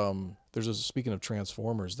 there's this, speaking of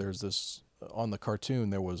Transformers, there's this on the cartoon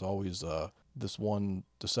there was always this one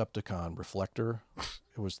Decepticon Reflector.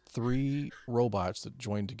 It was 3 robots that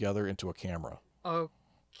joined together into a camera.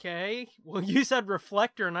 Okay. Well, you said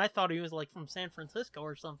Reflector, and I thought he was like from San Francisco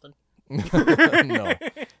or something. No.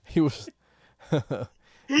 He was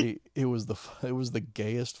it was the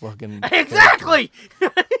gayest fucking Exactly.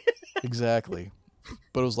 Exactly.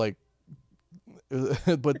 But it was like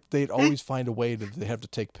but they'd always find a way they have to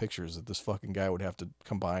take pictures that this fucking guy would have to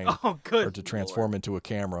combine Oh, good. or to transform into a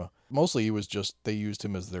camera. Mostly he was just, they used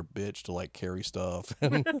him as their bitch to like carry stuff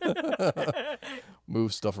and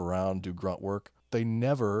move stuff around, do grunt work. They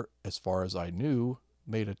never, as far as I knew,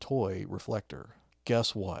 made a toy Reflector.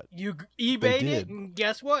 Guess what? You eBayed did. it, and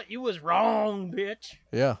guess what? You was wrong, bitch.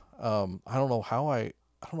 Yeah. I don't know how I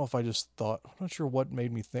don't know if I just thought, I'm not sure what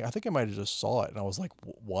made me think. I think I might have just saw it and I was like,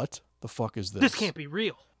 what the fuck is this? This can't be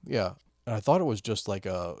real. Yeah. And I thought it was just like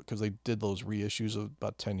because they did those reissues of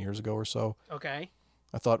about 10 years ago or so. Okay.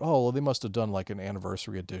 I thought, oh, well, they must have done like an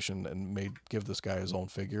anniversary edition and give this guy his own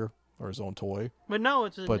figure or his own toy. But no,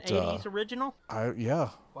 it's an But, 80s original. Yeah.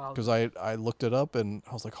 Wow. Because I looked it up and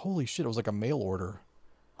I was like, holy shit, it was like a mail order.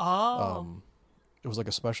 Oh. It was like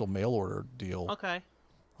a special mail order deal. Okay.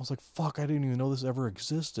 I was like, fuck, I didn't even know this ever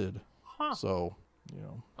existed. Huh. So, you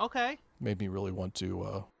know, Okay. made me really want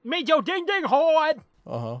to, Made your ding ding hard.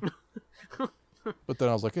 But then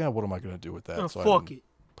I was like, yeah, what am I going to do with that? Oh, So I fuck didn't it.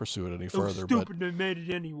 pursue it any It was further. stupid they made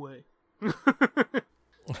it anyway.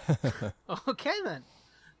 Okay, then.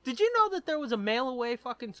 Did you know that there was a mail-away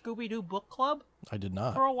fucking Scooby-Doo book club But I did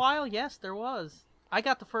not. for a while? Yes, there was. I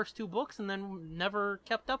got the first 2 books and then never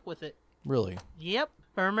kept up with it. Really? Yep.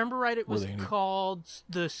 If I remember right, it Were was they any- called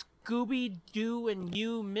the Scooby-Doo and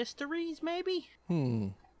You Mysteries, maybe?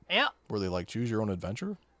 Yep. Were they like choose your own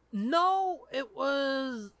adventure? No, it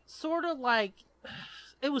was sort of like...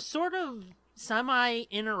 It was sort of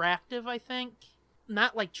semi-interactive, I think.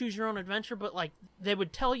 Not like choose your own adventure, but like they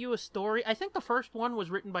would tell you a story. I think the first one was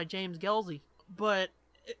written by James Gelsey, but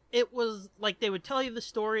it was like they would tell you the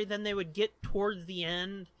story, then they would get towards the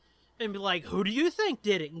end and be like, who do you think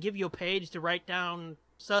did it? And give you a page to write down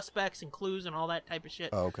suspects and clues and all that type of shit.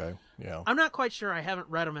 Oh, okay. Yeah. I'm not quite sure. I haven't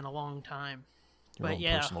read them in a long time. Your but own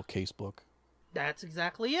yeah, personal case book. that's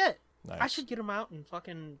exactly it. Nice. I should get them out and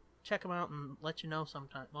fucking check them out and let you know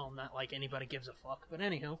sometime. Well, not like anybody gives a fuck, but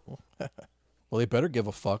anywho. Well, they better give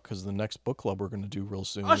a fuck because the next book club we're going to do real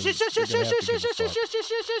soon. Oh, is- shush, they're gonna have to give a fuck.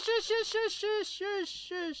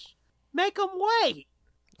 Make them wait.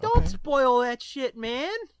 Don't Okay. spoil that shit,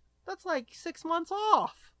 man. That's like 6 months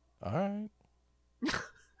off. All right.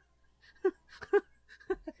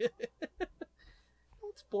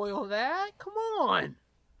 Don't spoil that. Come on.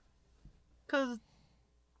 Because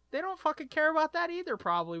they don't fucking care about that either,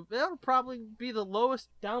 probably. That'll probably be the lowest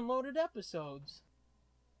downloaded episodes.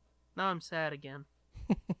 Now I'm sad again.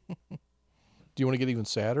 Do you want to get even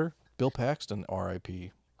sadder? Bill Paxton,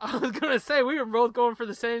 R.I.P. I was going to say, we were both going for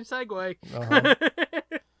the same segue. Uh-huh.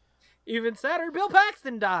 Even sadder, Bill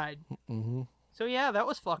Paxton died. Mm-hmm. So yeah, that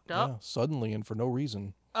was fucked up. Yeah, suddenly and for no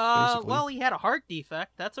reason. Basically. Well, he had a heart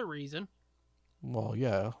defect. That's a reason. Well,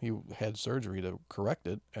 yeah, he had surgery to correct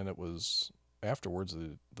it, and it was afterwards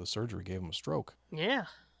the surgery gave him a stroke. Yeah.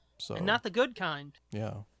 So And not the good kind.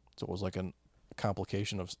 yeah, so it was like a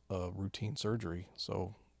complication of routine surgery.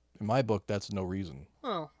 So in my book, that's no reason.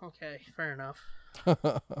 Oh, okay. Fair enough.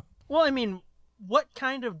 Well, I mean, what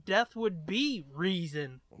kind of death would be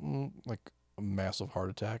reason? Like a massive heart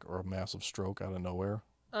attack or a massive stroke out of nowhere.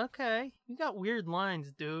 Okay. You got weird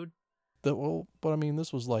lines, dude. But I mean,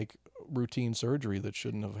 this was like routine surgery that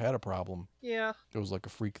shouldn't have had a problem. Yeah. It was like a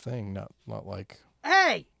freak thing, not like.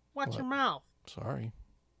 Hey! Watch What? your mouth. Sorry,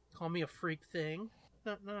 Call me a freak thing.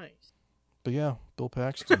 Not nice. but yeah, Bill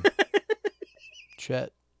Paxton,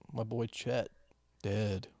 Chet, my boy Chet,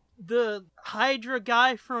 dead. The Hydra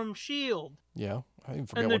guy from S.H.I.E.L.D. Yeah, I even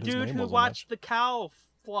forgot And the what his dude name who was. watched the cow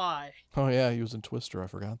fly. Oh yeah, he was in Twister. I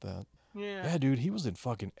forgot that. Yeah. Yeah, dude, he was in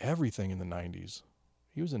fucking everything in the 90s.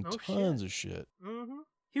 He was in Oh, tons of shit. Mm-hmm.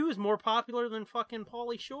 He was more popular than fucking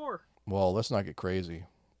Pauly Shore. Well, let's not get crazy.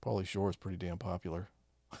 Pauly Shore is pretty damn popular.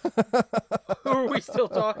 Who are we still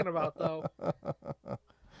talking about, though?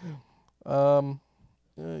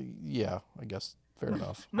 Yeah, I guess fair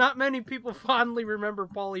enough. Not many people fondly remember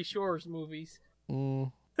Pauly Shore's movies.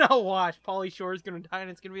 Mm, Now watch, Pauly Shore's gonna die and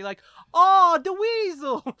it's gonna be like, oh, the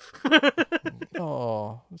weasel!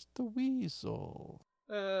 oh, it's the weasel.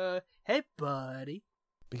 Hey, buddy.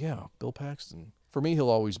 But yeah, Bill Paxton. For me, he'll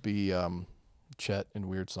always be Chet in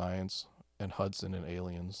Weird Science and Hudson in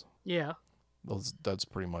Aliens. Yeah. That's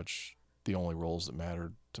pretty much the only roles that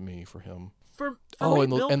mattered to me for him. For Oh, me,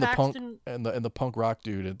 and the Bill and the Paxton... punk and the punk rock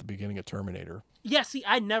dude at the beginning of Terminator. Yeah, see,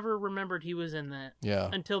 I never remembered he was in that. Yeah.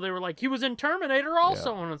 Until they were like, he was in Terminator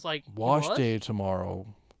also, and it's like, Wash what? day tomorrow.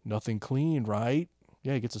 Nothing clean, right?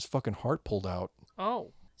 Yeah, he gets his fucking heart pulled out.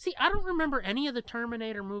 Oh. See, I don't remember any of the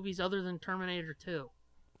Terminator movies other than Terminator 2.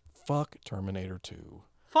 Fuck Terminator 2.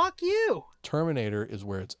 Fuck you! Terminator is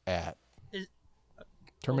where it's at. Is-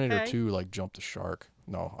 Terminator okay. 2 like jumped the shark.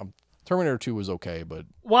 No, Terminator 2 was okay, but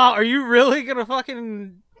Wow, are you really gonna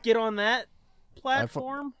fucking get on that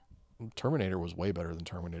platform? Terminator was way better than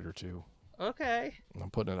Terminator 2. Okay. I'm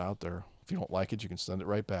putting it out there. If you don't like it, you can send it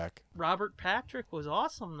right back. Robert Patrick was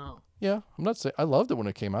awesome, though. Yeah, I'm not saying I loved it when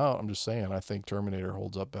it came out. I'm just saying I think Terminator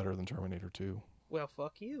holds up better than Terminator 2. Well,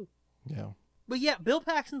 fuck you. Yeah. But yeah, Bill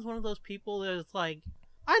Paxton's one of those people that's like,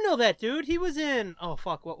 I know that dude. He was in... Oh,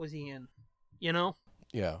 fuck, what was he in? You know?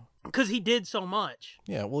 Yeah. Because he did so much.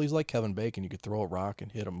 Yeah, well, he's like Kevin Bacon. You could throw a rock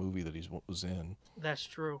and hit a movie that he was in. That's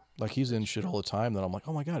true. Like, he's in shit all the time that I'm like,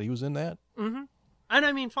 oh my God, he was in that? Mm-hmm. And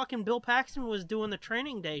I mean, fucking Bill Paxton was doing the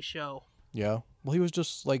Training Day show. Yeah. Well, he was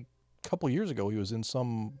just like a couple years ago, he was in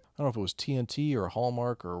some, I don't know if it was TNT or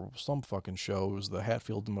Hallmark or some fucking show. It was the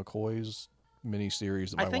Hatfield and McCoy's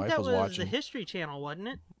miniseries that my I think wife that was was watching. the History Channel, wasn't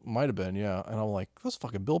it? Might have been, yeah. And I'm like, there's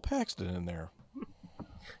fucking Bill Paxton in there.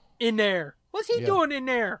 In there. What's he Yeah. doing in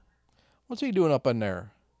there? What's he doing up in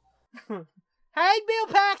there? Hey, Bill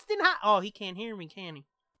Paxton. Hi. Oh, he can't hear me, can he?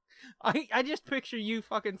 I just picture you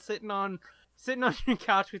fucking sitting on your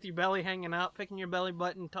couch with your belly hanging out, picking your belly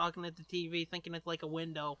button, talking at the TV, thinking it's like a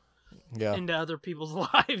window Yeah. into other people's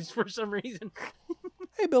lives for some reason.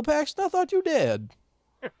 Hey, Bill Paxton, I thought you dead.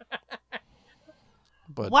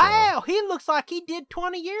 But Wow, he looks like he did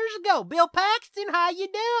 20 years ago. Bill Paxton, how you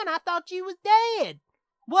doing? I thought you was dead.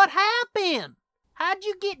 What happened? How'd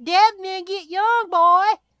you get dead and then get young, boy?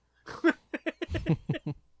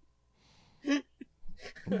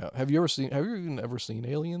 yeah. Have you even ever seen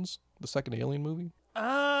Aliens? The second Alien movie?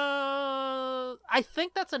 I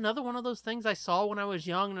think that's another one of those things I saw when I was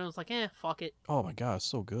young, and I was like, fuck it. Oh my God, it's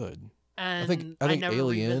so good. And I think never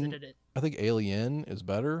Alien- revisited it. I think Alien is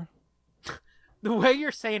better. The way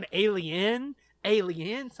you're saying alien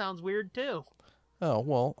sounds weird too. Oh,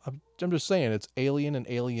 well, I'm just saying it's Alien and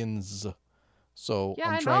Aliens. So Yeah,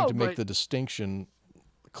 I'm I trying know, to make but- the distinction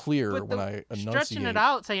clear But when the- I enunciate. Stretching it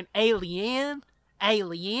out, saying alien.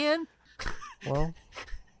 Well,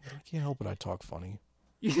 I can't help it. I talk funny.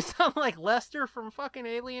 You sound like Lester from fucking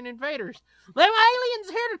Alien Invaders. Them aliens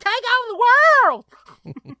here to take over the world!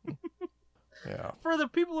 Yeah. For the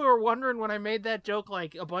people who are wondering when I made that joke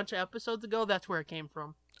like a bunch of episodes ago, that's where it came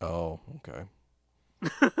from. Oh, okay.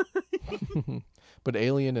 But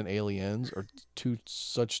Alien and Aliens are two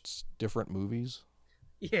such different movies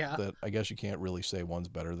Yeah. that I guess you can't really say one's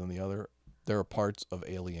better than the other. There are parts of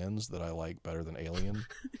Aliens that I like better than Alien.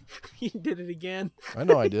 You did it again. I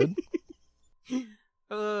know I did.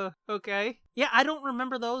 Okay. Yeah, I don't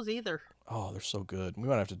remember those either. Oh, they're so good. We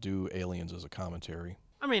might have to do Aliens as a commentary.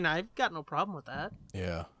 I mean, I've got no problem with that.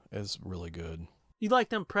 Yeah, it's really good. You like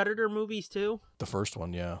them Predator movies too? The first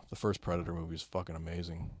one, yeah. The first Predator movie is fucking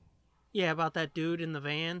amazing. Yeah, about that dude in the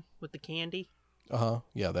van with the candy.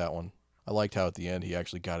 Yeah, that one. I liked how at the end he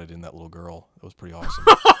actually got it in that little girl. It was pretty awesome.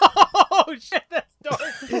 Oh shit, that's dark.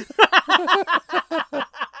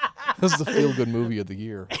 This is the feel-good movie of the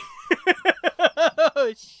year.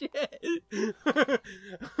 Oh shit.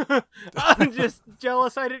 I'm just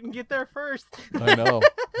jealous I didn't get there first. I know.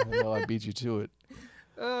 I beat you to it.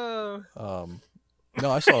 Oh. No,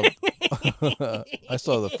 I saw I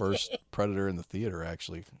saw the first Predator in the theater,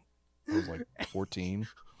 actually. I was like 14.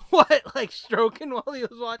 What, like stroking while he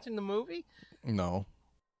was watching the movie? No.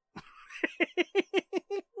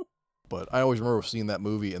 But I always remember seeing that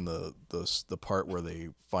movie in the part where they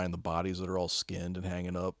find the bodies that are all skinned and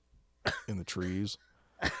hanging up in the trees.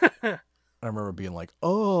 I remember being like,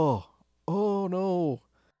 oh no.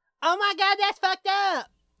 Oh my god, that's fucked up.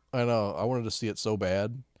 I know. I wanted to see it so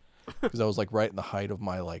bad because I was like right in the height of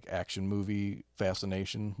my like action movie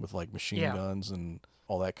fascination with like machine guns and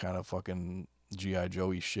all that kind of fucking G.I.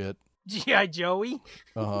 Joey shit. G.I. Joey?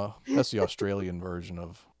 That's the Australian version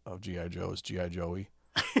of G.I. Joe is G.I. Joey.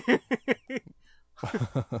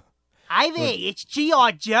 Hi there, it's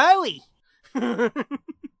G.I. Joey.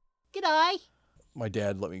 G'day. My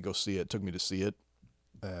dad let me go see it, took me to see it.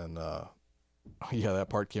 And yeah, that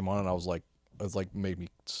part came on and I was like made me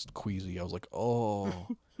queasy. I was like, oh.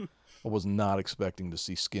 I was not expecting to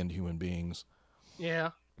see skinned human beings. Yeah.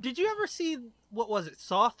 Did you ever see, what was it,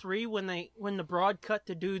 Saw 3 when the broad cut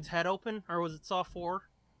the dude's head open? Or was it Saw 4?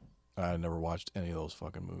 I never watched any of those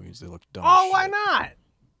fucking movies. They look dumb Oh, as why shit. not?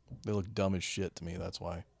 They look dumb as shit to me, that's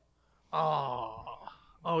why.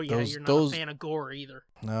 Oh yeah, Those- you're not those- a fan of gore either.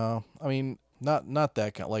 No, I mean, not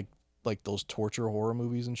that kind, like those torture horror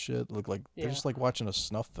movies and shit. Look like they're Yeah. just like watching a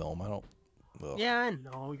snuff film. I don't. Ugh. Yeah, I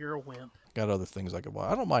know, you're a wimp. Got other things I could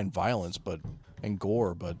watch. I don't mind violence, and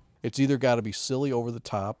gore, but it's either got to be silly over the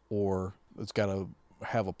top or it's got to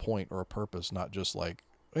have a point or a purpose, not just like,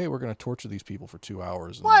 hey, we're gonna torture these people for 2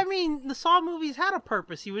 hours. And, Well, I mean, the Saw movies had a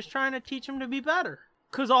purpose. He was trying to teach them to be better.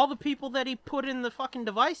 Because all the people that he put in the fucking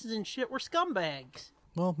devices and shit were scumbags.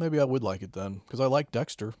 well, maybe I would like it then because I like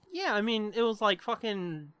Dexter. Yeah, I mean, it was like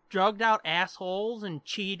fucking drugged out assholes and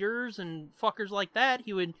cheaters and fuckers like that.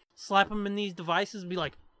 He would slap them in these devices and be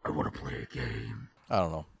like, I want to play a game. I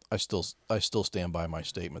don't know. I still stand by my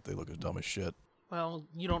statement. They look as dumb as shit. well,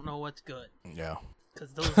 you don't know what's good. Yeah.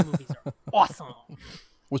 Because those movies are awesome.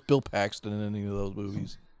 Was Bill Paxton in any of those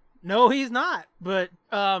movies? No, he's not. But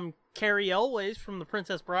Carrie Elways from The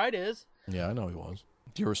Princess Bride is. Yeah, I know he was.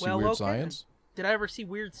 Did you ever see Well, Weird okay. Science? Did I ever see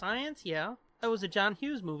Weird Science? Yeah. That was a John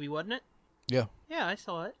Hughes movie, wasn't it? Yeah. Yeah, I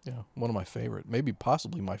saw it. Yeah, one of my favorite, maybe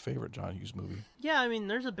possibly my favorite John Hughes movie. Yeah, I mean,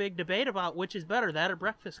 there's a big debate about which is better, that or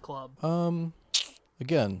Breakfast Club.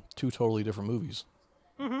 Again, two totally different movies.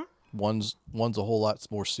 Mm-hmm. One's a whole lot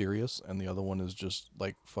more serious, and the other one is just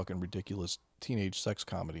like fucking ridiculous teenage sex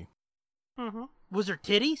comedy. Mm-hmm. Was there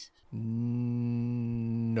titties?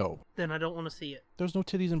 No, Then I don't want to see it. there's no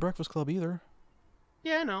titties in Breakfast Club either.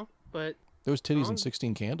 Yeah, I know, but... There was titties Oh. in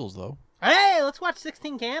 16 Candles, though. Hey, let's watch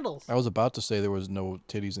 16 Candles. I was about to say there was no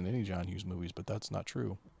titties in any John Hughes movies, but that's not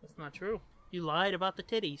true. That's not true. You lied about the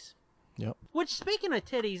titties. Yep. Which, speaking of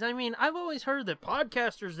titties, I mean, I've always heard that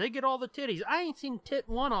podcasters, they get all the titties. I ain't seen tit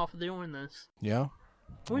one off of doing this. Yeah.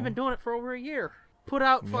 We've been doing it for over a year. Put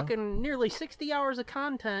out Yeah. fucking nearly 60 hours of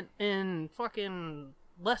content in fucking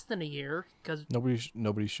less than a year, because,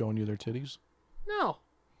 Nobody's showing you their titties. no.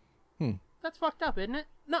 Hmm. That's fucked up, isn't it?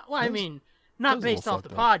 Not, well, I That's- mean, not that's a little based off the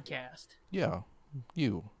fucked podcast. Yeah.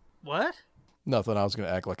 You. What? Nothing. I was gonna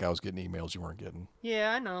act like I was getting emails you weren't getting.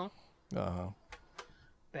 Yeah, I know. Uh-huh.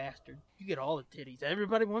 Bastard. You get all the titties.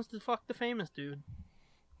 Everybody wants to fuck the famous dude.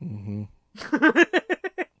 Mm-hmm.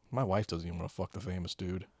 My wife doesn't even want to fuck the famous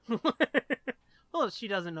dude. Well, she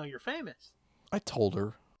doesn't know you're famous. I told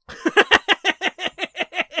her.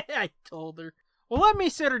 I told her. Well, let me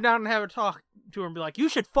sit her down and have a talk to her and be like, you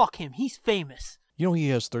should fuck him. He's famous. You know he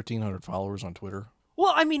has 1,300 followers on Twitter?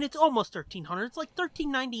 Well, I mean, it's almost 1,300. It's like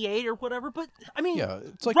 1,398 or whatever, but, I mean... Yeah,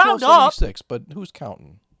 it's like round up. 1276, but who's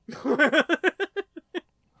counting?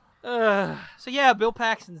 So yeah, Bill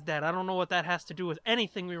Paxton's dead. I don't know what that has to do with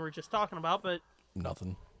anything we were just talking about, but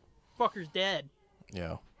Nothing. fucker's dead.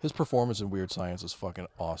 Yeah. His performance in Weird Science is fucking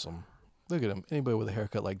awesome. Look at him. Anybody with a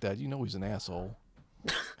haircut like that, you know he's an asshole.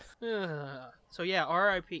 So yeah,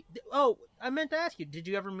 R.I.P. Oh, I meant to ask you, did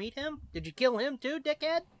you ever meet him? Did you kill him too,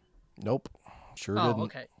 dickhead? Nope. Sure Oh, didn't.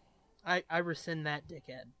 okay. I rescind that,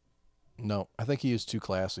 dickhead. No, I think he is too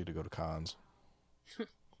classy to go to cons.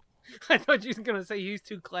 I thought you was gonna say he's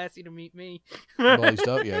too classy to meet me. Well,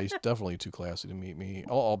 he's definitely too classy to meet me.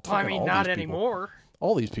 I mean, not anymore.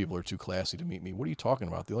 All these people are too classy to meet me. What are you talking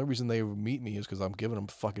about? The only reason they meet me is because I'm giving them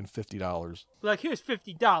fucking $50 Like, here's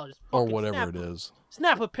 $50. or whatever it is.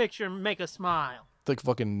 Snap a picture and make a smile. Think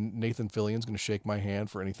fucking Nathan Fillion's gonna shake my hand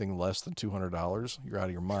for anything less than $200? You're out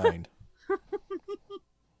of your mind.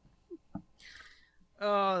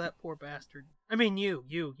 Oh, that poor bastard. I mean, you.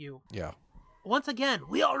 Yeah. Once again,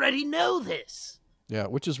 we already know this. Yeah,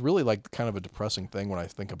 which is really like kind of a depressing thing when I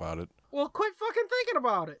think about it. Well, quit fucking thinking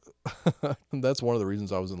about it. And that's one of the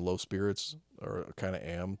reasons I was in low spirits, or kind of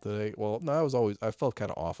am today. Well, no, I felt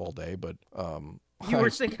kind of off all day, but You were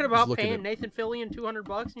thinking about paying at, Nathan Fillion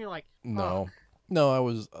 $200, and you're like, no, fuck. no, I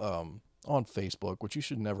was on Facebook, which you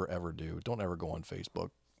should never ever do. Don't ever go on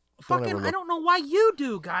Facebook. Fucking, I don't know why you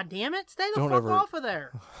do. God damn it, stay the fuck off of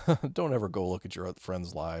there. Don't ever go look at your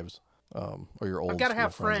friends' lives, or your old. I've got to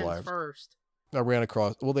have friends lives. first. I ran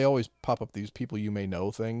across. Well, they always pop up these people you may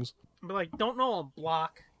know things. But like, don't know them,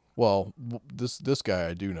 block. Well, this guy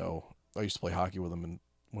I do know. I used to play hockey with him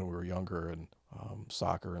when we were younger, and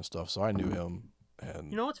soccer and stuff. So I knew him.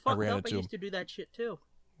 And you know what's fucked up? I used to do that shit too.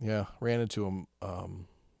 Yeah, ran into him. I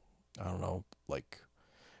don't know, like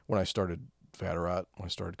when I started Vatterott, when I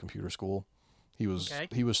started computer school, he was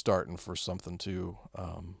starting for something too.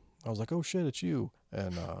 I was like, oh shit, it's you.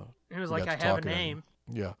 And he was like, I have a name.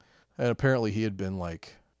 Yeah. And apparently he had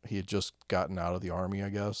just gotten out of the Army, I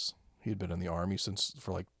guess. He had been in the Army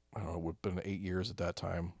for like, I don't know, it would have been 8 years at that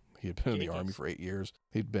time. He had been in the Army for 8 years.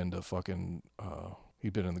 He'd been to fucking,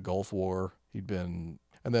 he'd been in the Gulf War.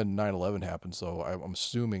 And then 9/11 happened, so I'm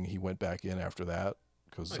assuming he went back in after that,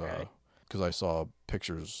 because I saw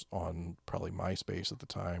pictures on probably MySpace at the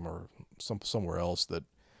time or somewhere else that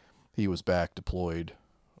he was back deployed,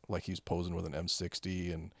 like he's posing with an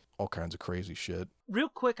M60 and all kinds of crazy shit. Real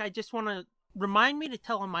quick, I just want to remind me to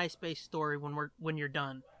tell a MySpace story when you're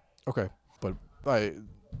done. Okay, but I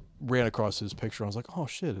ran across his picture and I was like, oh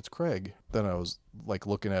shit, it's Craig. Then I was like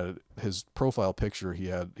looking at it, his profile picture.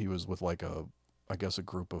 He was with like I guess a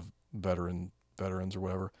group of veterans or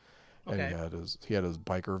whatever. Okay. And he had his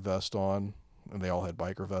biker vest on, and they all had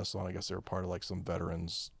biker vests on. I guess they were part of like some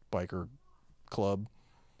veterans biker club.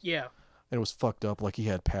 Yeah. And it was fucked up. Like he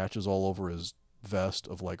had patches all over his vest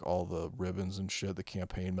of like all the ribbons and shit, the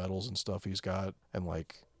campaign medals and stuff he's got, and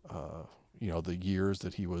like the years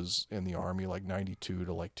that he was in the Army, like 92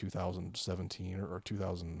 to like 2017 or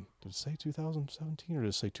 2000. Did it say 2017 or did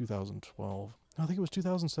it say 2012? No, I think it was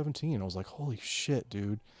 2017. I was like, holy shit,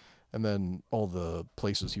 dude. And then all the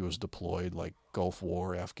places he was deployed, like Gulf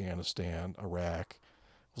War, Afghanistan, Iraq.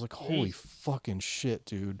 I was like, holy fucking shit,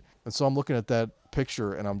 dude. And so I'm looking at that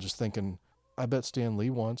picture and I'm just thinking, I bet Stan Lee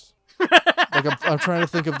once. Like I'm trying to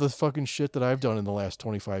think of the fucking shit that I've done in the last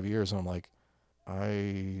 25 years. And I'm like,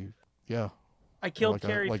 I killed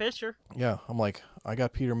Carrie Fisher. Yeah. I'm like, I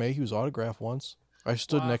got Peter Mayhew's autograph once. I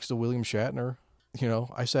stood next to William Shatner.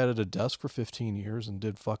 I sat at a desk for 15 years and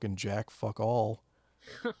did fucking jack fuck all.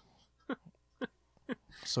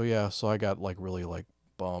 So I got like really like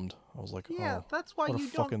bummed. I was like, that's why you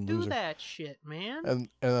don't do that shit, man. And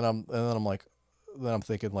then I'm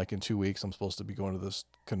thinking like in 2 weeks I'm supposed to be going to this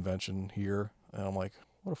convention here, and I'm like,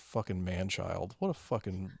 what a fucking man child. What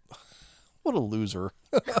a loser.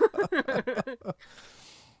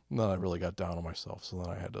 And then I really got down on myself, so then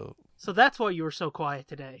I had to. So that's why you were so quiet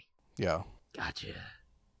today. Yeah. Gotcha.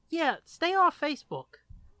 Yeah, stay off Facebook.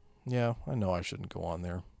 Yeah, I know I shouldn't go on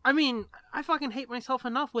there. I mean, I fucking hate myself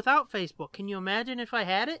enough without Facebook. Can you imagine if I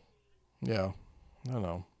had it? Yeah, I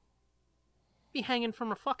know. Be hanging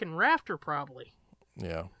from a fucking rafter, probably.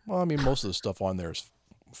 Yeah. Well, I mean, most of the stuff on there is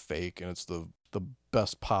fake, and it's the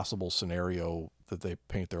best possible scenario that they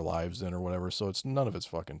paint their lives in or whatever, so none of it's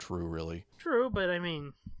fucking true, really. True, but I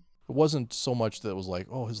mean... It wasn't so much that it was like,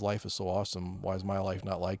 oh, his life is so awesome. Why is my life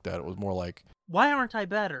not like that? It was more like... Why aren't I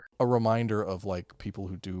better? A reminder of, like, people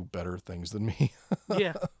who do better things than me.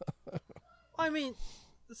 Yeah. I mean,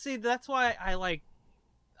 see, that's why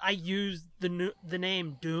I use the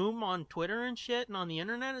name Doom on Twitter and shit and on the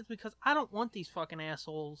internet, is because I don't want these fucking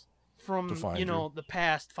assholes from, the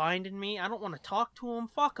past finding me. I don't want to talk to them.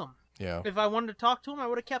 Fuck them. Yeah. If I wanted to talk to them, I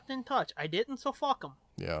would have kept in touch. I didn't, so fuck them.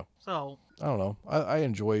 Yeah. So. I don't know. I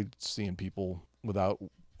enjoyed seeing people with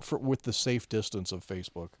the safe distance of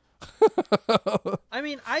Facebook. I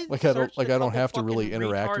mean, I don't have to really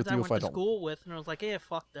interact with you if I don't. School with, and I was like, yeah,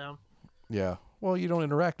 fuck them. Yeah. Well, you don't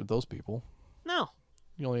interact with those people. No.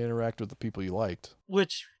 You only interact with the people you liked.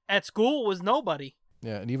 Which at school was nobody.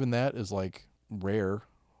 Yeah, and even that is like rare.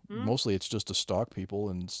 Mostly it's just to stalk people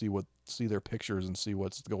and see their pictures and see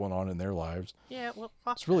what's going on in their lives. Yeah, well,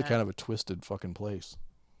 fuck It's really that. kind of a twisted fucking place.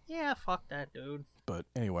 Yeah, fuck that, dude. But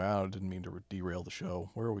anyway, I didn't mean to derail the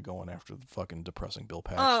show. Where are we going after the fucking depressing Bill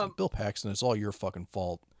Paxton? Bill Paxton, it's all your fucking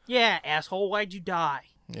fault. Yeah, asshole, why'd you die?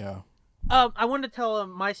 Yeah. I wanted to tell a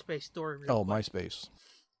MySpace story real quick. MySpace.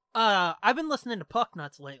 I've been listening to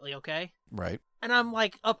Pucknuts lately, okay? Right. And I'm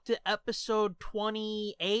like up to episode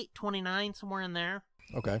 28, 29, somewhere in there.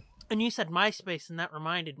 Okay. And you said MySpace, and that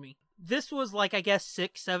reminded me. This was like, I guess,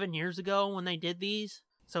 6-7 years ago when they did these.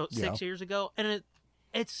 So 6 years ago. And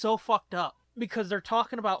it's so fucked up because they're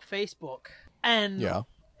talking about Facebook. And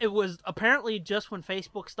it was apparently just when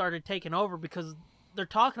Facebook started taking over because they're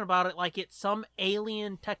talking about it like it's some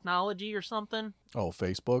alien technology or something. Oh,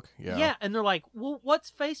 Facebook? Yeah. Yeah, and they're like, well, what's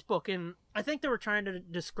Facebook? And I think they were trying to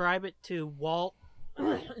describe it to Walt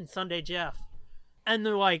and Sunday Jeff. And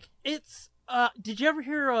they're like, it's, did you ever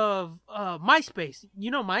hear of MySpace? You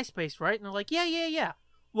know MySpace, right? And they're like, yeah.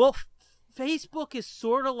 Well, Facebook is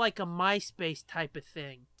sort of like a MySpace type of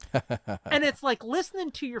thing. And it's like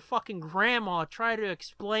listening to your fucking grandma try to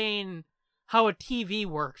explain how a TV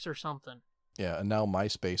works or something. Yeah, and now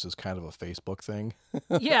MySpace is kind of a Facebook thing.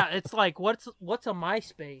 Yeah, it's like, what's a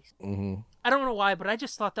MySpace? Mm-hmm. I don't know why, but I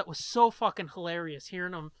just thought that was so fucking hilarious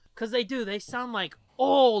hearing them. Because they sound like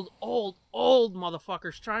old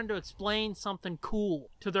motherfuckers trying to explain something cool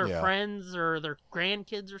to their friends or their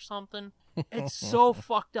grandkids or something. It's so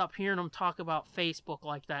fucked up hearing them talk about Facebook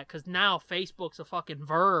like that, because now Facebook's a fucking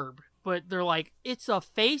verb. But they're like, it's a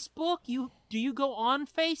Facebook? Do you go on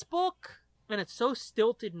Facebook? And it's so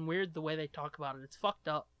stilted and weird the way they talk about it. It's fucked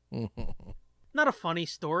up. Not a funny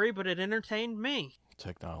story, but it entertained me.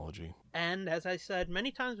 Technology. And as I said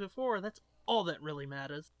many times before, that's all that really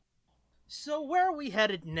matters. So where are we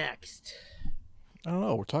headed next? I don't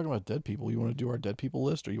know. We're talking about dead people. You want to do our dead people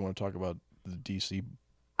list, or you want to talk about the DC?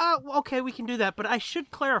 Okay, we can do that, but I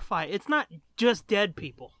should clarify. It's not just dead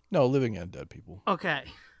people. No, living and dead people. Okay.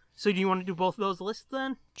 So do you want to do both of those lists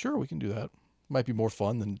then? Sure, we can do that. Might be more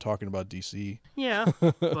fun than talking about DC. Yeah,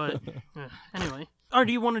 but anyway. Or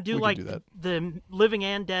do you want to do the living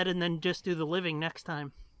and dead and then just do the living next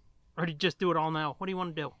time? Or do you just do it all now? What do you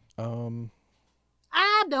want to do?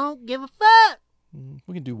 I don't give a fuck.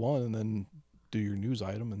 We can do one and then do your news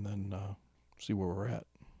item and then see where we're at.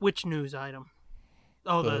 Which news item?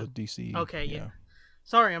 Oh, the DC. Okay, yeah.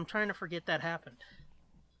 Sorry, I'm trying to forget that happened.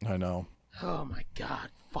 I know. Oh my God,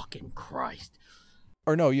 fucking Christ.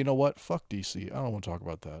 Or no, you know what? Fuck DC. I don't want to talk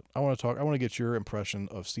about that. I want to get your impression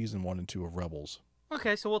of season 1 and 2 of Rebels.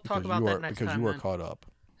 Okay, so we'll talk about that next time. Because you are caught up.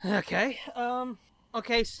 Okay.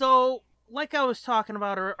 Okay, so like I was talking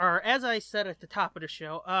about, or as I said at the top of the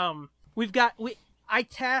show, I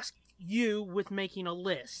tasked you with making a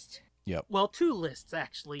list. Yep. Well, 2 lists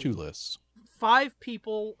actually. 2 lists. 5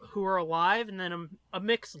 people who are alive, and then a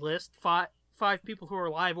mixed list. 5 people who are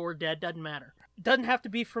alive or dead, doesn't matter. It doesn't have to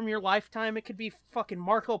be from your lifetime. It could be fucking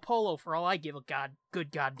Marco Polo for all I give a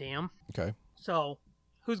good goddamn. Okay. So,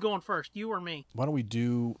 who's going first, you or me? Why don't we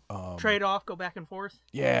do trade off, go back and forth?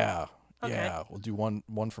 Yeah. Okay. Yeah, we'll do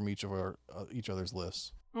one from each of our each other's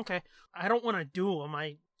lists. Okay. I don't want to duel them.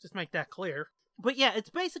 I just make that clear. But yeah, it's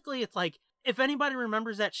like, if anybody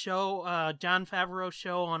remembers that show, Jon Favreau's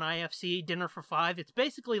show on IFC, Dinner for Five, it's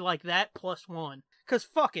basically like that plus 1. Because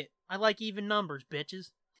fuck it. I like even numbers,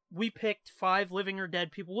 bitches. We picked 5 living or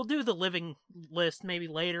dead people. We'll do the living list maybe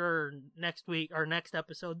later or next week or next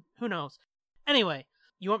episode. Who knows? Anyway,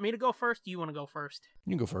 you want me to go first? Do you want to go first?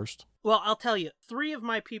 You can go first. Well, I'll tell you. 3 of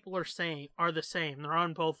my people are the same. They're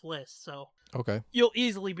on both lists, so okay. You'll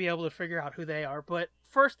easily be able to figure out who they are. But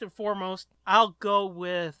first and foremost, I'll go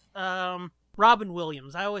with Robin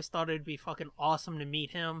Williams. I always thought it'd be fucking awesome to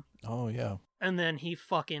meet him. Oh, yeah. And then he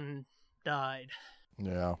fucking died.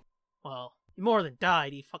 Yeah. Well, he more than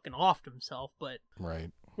died. He fucking offed himself, but...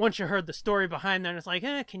 Right. Once you heard the story behind that, it's like,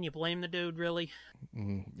 can you blame the dude, really?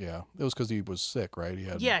 Yeah. It was because he was sick, right?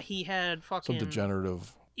 He had fucking... Some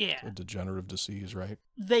degenerative... Yeah. A degenerative disease, right?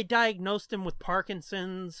 They diagnosed him with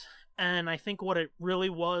Parkinson's, and I think what it really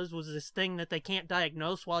was this thing that they can't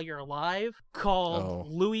diagnose while you're alive, called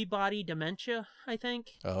Lewy body dementia, I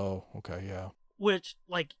think. Oh, okay, yeah. Which,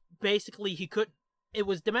 like, basically it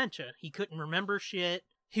was dementia. He couldn't remember shit.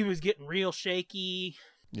 He was getting real shaky.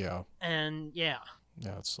 Yeah. And, yeah.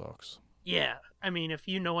 Yeah, it sucks. Yeah. I mean, if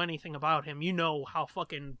you know anything about him, you know how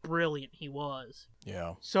fucking brilliant he was.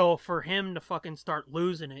 Yeah. So for him to fucking start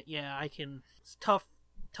losing it, it's tough.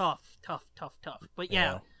 But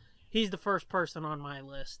yeah, he's the first person on my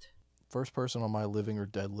list. First person on my living or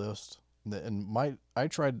dead list. And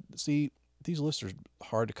these lists are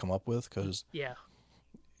hard to come up with because... Yeah.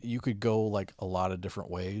 you could go like a lot of different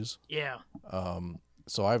ways. Yeah.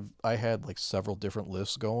 So I had like several different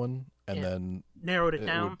lists going, and then narrowed it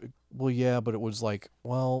down. Well, yeah, but it was like,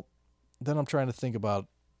 well, then I'm trying to think about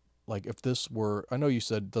like if this were. I know you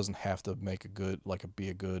said it doesn't have to make a good be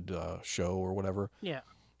a good show or whatever. Yeah.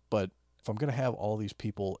 But if I'm gonna have all these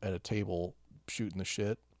people at a table shooting the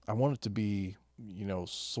shit, I want it to be,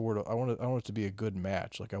 sort of. I want it to be a good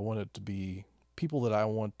match. Like I want it to be people that I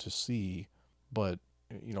want to see, but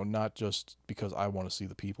not just because I want to see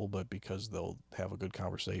the people, but because they'll have a good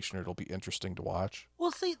conversation or it'll be interesting to watch.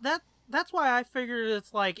 Well, see, that's why I figured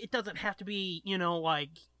it's like it doesn't have to be, like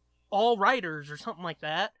all writers or something like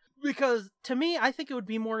that. Because to me, I think it would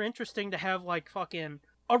be more interesting to have like fucking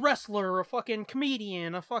a wrestler, a fucking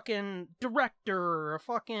comedian, a fucking director, a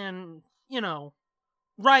fucking,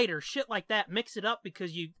 writer, shit like that. Mix it up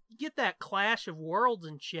because you get that clash of worlds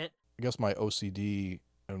and shit. I guess my OCD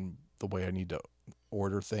and the way I need to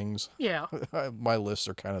order things. Yeah. My lists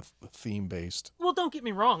are kind of theme based. Well, don't get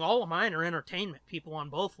me wrong. All of mine are entertainment people on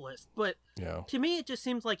both lists. But yeah, to me, it just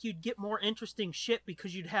seems like you'd get more interesting shit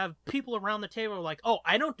because you'd have people around the table like, oh,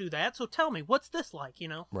 I don't do that. So tell me, what's this like,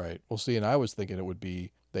 Right. Well, see, and I was thinking it would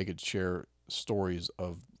be they could share stories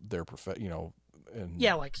of their and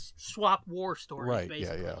yeah, like swap war stories. Right.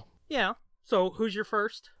 Basically. Yeah. Yeah. So who's your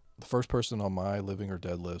first? The first person on my living or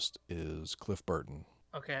dead list is Cliff Burton.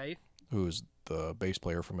 Okay. Who is the bass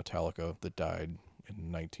player for Metallica that died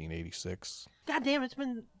in 1986. God damn, it's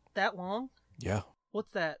been that long? Yeah.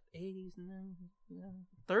 What's that? 80s and then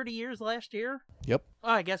 30 years last year? Yep.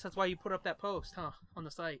 Oh, I guess that's why you put up that post, huh? On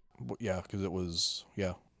the site. Yeah, because it was,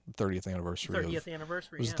 the 30th anniversary. 30th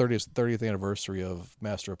anniversary, It was the 30th anniversary of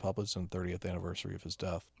Master of Puppets and 30th anniversary of his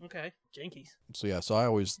death. Okay. Jinkies. So I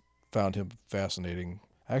always found him fascinating.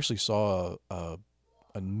 I actually saw a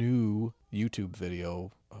new YouTube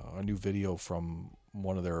video, a new video from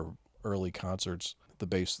one of their early concerts,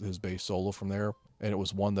 his bass solo from there, and it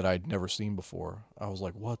was one that I'd never seen before. I was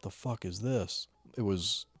like, what the fuck is this?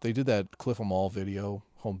 They did that Cliff 'Em All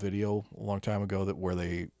home video a long time ago where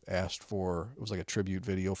they asked for, it was like a tribute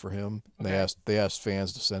video for him. Okay. They asked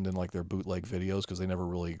fans to send in like their bootleg videos because they never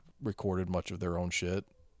really recorded much of their own shit.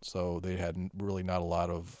 So they had really not a lot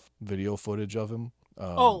of video footage of him.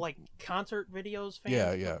 Like concert videos,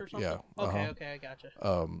 fans yeah, or something? Yeah. Okay, I gotcha.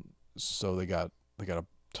 So they got a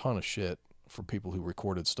ton of shit from people who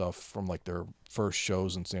recorded stuff from like their first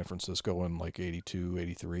shows in San Francisco in like 82,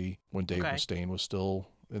 83 when Dave Mustaine was still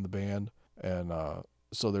in the band. And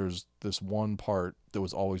so there's this one part that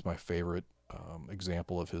was always my favorite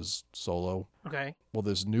example of his solo. Okay. Well,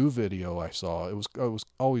 this new video I saw, it was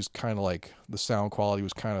always kind of like the sound quality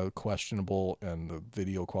was kind of questionable and the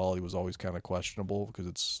video quality was always kind of questionable because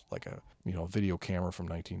it's like a video camera from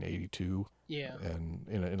 1982. Yeah. And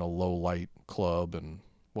in a low light club. And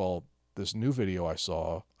well, this new video I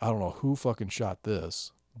saw, I don't know who fucking shot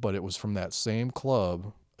this, but it was from that same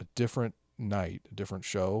club, a different night, a different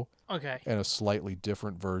show. Okay. And a slightly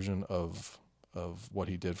different version of what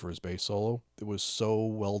he did for his bass solo. It was so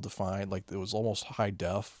well defined, like it was almost high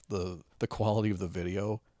def, the quality of the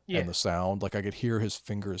video and the sound. Like I could hear his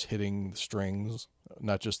fingers hitting the strings,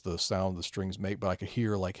 not just the sound the strings make, but I could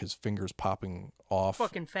hear like his fingers popping off.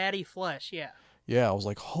 Fucking fatty flesh, yeah. Yeah, I was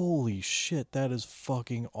like, holy shit, that is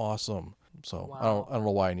fucking awesome. So wow. I don't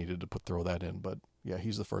know why I needed to throw that in, but yeah,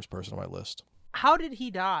 he's the first person on my list. How did he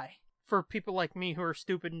die? For people like me who are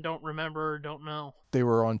stupid and don't remember or don't know. They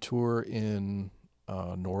were on tour in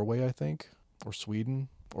Norway, I think, or Sweden,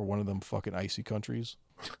 or one of them fucking icy countries.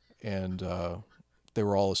 And they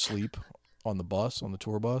were all asleep on the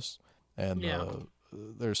tour bus. And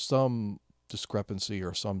there's some discrepancy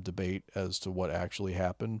or some debate as to what actually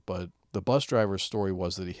happened. But the bus driver's story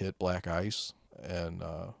was that he hit black ice. And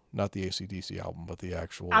not the AC/DC album, but the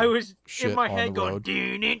actual I was shit in my on head the going road.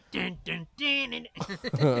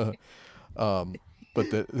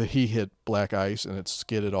 But he hit black ice and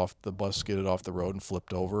the bus skidded off the road and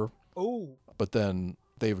flipped over. Oh. But then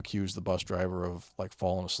they've accused the bus driver of like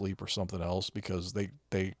falling asleep or something else because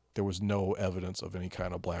there was no evidence of any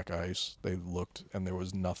kind of black ice. They looked and there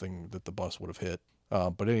was nothing that the bus would have hit.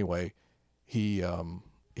 But anyway, he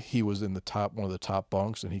was in one of the top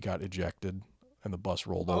bunks and he got ejected. And the bus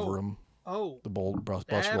rolled over him. Oh. The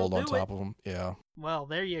bus rolled on top of him. Yeah. Well,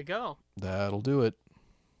 there you go. That'll do it.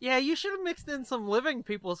 Yeah, you should have mixed in some living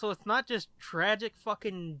people so it's not just tragic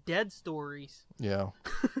fucking dead stories. Yeah.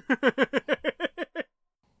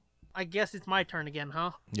 I guess it's my turn again,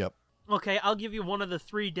 huh? Yep. Okay, I'll give you one of the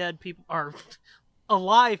 3 dead people, or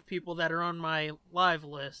alive people that are on my live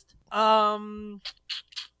list. Trying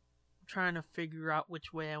to figure out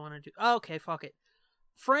which way I want to do. Okay, fuck it.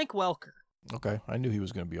 Frank Welker. Okay, I knew he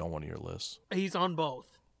was going to be on one of your lists. He's on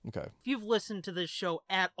both. Okay. If you've listened to this show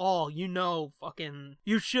at all, you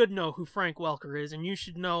should know who Frank Welker is, and you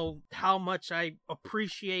should know how much I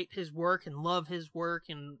appreciate his work and love his work,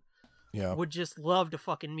 and would just love to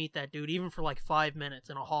fucking meet that dude, even for like 5 minutes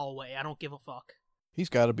in a hallway. I don't give a fuck. He's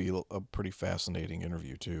got to be a pretty fascinating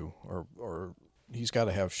interview too, or he's got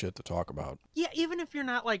to have shit to talk about. Yeah, even if you're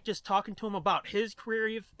not like just talking to him about his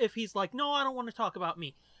career, if he's like, no, I don't want to talk about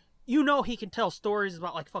me, he can tell stories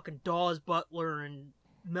about like fucking Dawes Butler and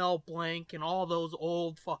Mel Blanc and all those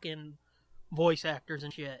old fucking voice actors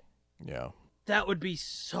and shit. Yeah. That would be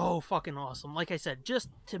so fucking awesome. Like I said, just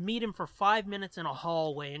to meet him for 5 minutes in a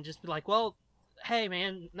hallway and just be like, well, hey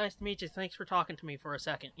man, nice to meet you. Thanks for talking to me for a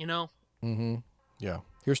second, you know? Mm-hmm. Yeah.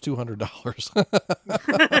 Here's $200.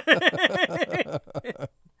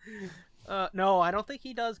 No, I don't think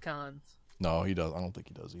he does cons. No, he does. I don't think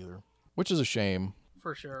he does either. Which is a shame.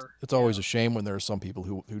 For sure. It's always a shame when there are some people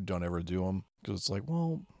who don't ever do them. Because it's like,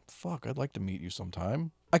 well, fuck, I'd like to meet you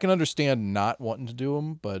sometime. I can understand not wanting to do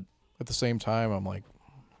them, but at the same time, I'm like,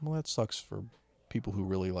 well, that sucks for people who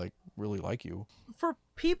really like you. For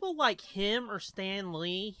people like him or Stan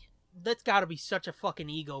Lee, that's got to be such a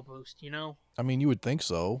fucking ego boost, you know? I mean, you would think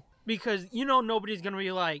so. Because, nobody's going to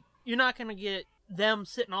be like, you're not going to get them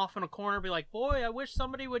sitting off in a corner and be like, boy, I wish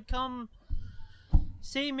somebody would come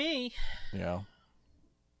see me. Yeah.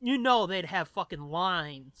 They'd have fucking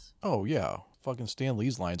lines. Oh, yeah. Fucking Stan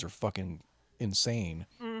Lee's lines are fucking insane.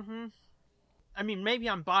 Mm-hmm. I mean, maybe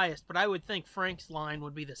I'm biased, but I would think Frank's line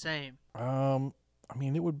would be the same. I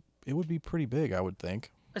mean, it would be pretty big, I would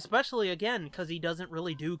think. Especially, again, because he doesn't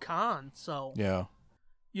really do cons, so... Yeah.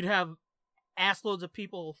 You'd have assloads of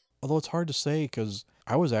people... Although it's hard to say, because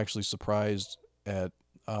I was actually surprised at...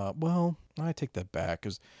 well, I take that back,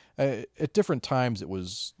 because at different times it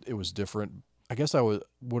was different. I guess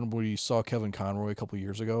when we saw Kevin Conroy a couple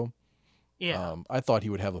years ago, yeah, I thought he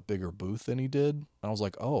would have a bigger booth than he did. And I was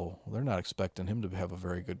like, oh, they're not expecting him to have a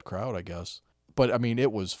very good crowd, I guess. But, I mean,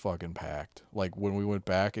 it was fucking packed. Like, when we went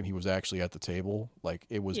back and he was actually at the table, like,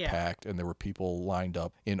 it was packed, and there were people lined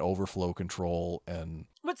up in overflow control, and...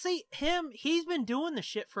 But see, he's been doing the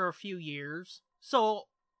shit for a few years, so...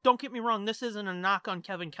 Don't get me wrong, this isn't a knock on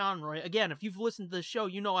Kevin Conroy. Again, if you've listened to this show,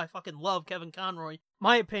 you know I fucking love Kevin Conroy.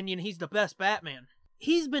 My opinion, he's the best Batman.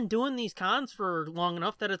 He's been doing these cons for long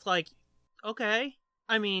enough that it's like, okay.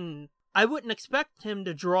 I mean, I wouldn't expect him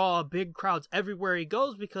to draw big crowds everywhere he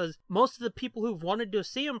goes because most of the people who've wanted to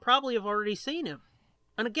see him probably have already seen him.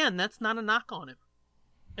 And again, that's not a knock on him.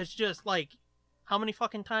 It's just like, how many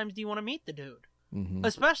fucking times do you want to meet the dude? Mm-hmm.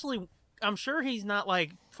 Especially... I'm sure he's not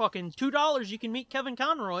like fucking $2 you can meet Kevin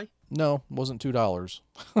Conroy. No, it wasn't $2.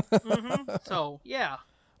 Mm-hmm. So, yeah.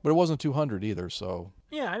 But it wasn't $200 either, so...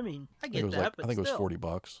 Yeah, I mean, I get that, like, but I think still. it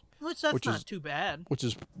was $40. Which not too bad. Which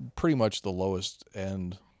is pretty much the lowest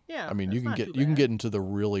end. Yeah, I mean, you can get into the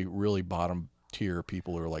really, really bottom tier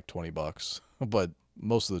people who are like $20, but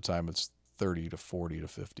most of the time it's 30 to 40 to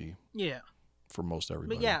 50. Yeah. For most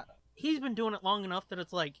everybody. But yeah, he's been doing it long enough that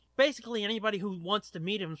it's like basically anybody who wants to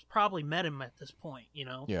meet him's probably met him at this point, you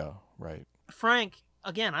know? Yeah, right. Frank,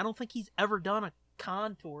 again, I don't think he's ever done a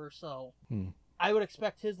con tour, so I would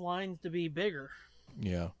expect his lines to be bigger.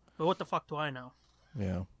 Yeah. But what the fuck do I know?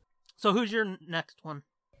 Yeah. So who's your next one?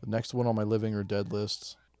 The next one on my living or dead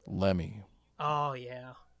list, Lemmy. Oh,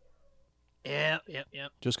 yeah. Yep.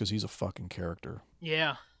 Just because he's a fucking character.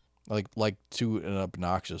 Yeah. Like to an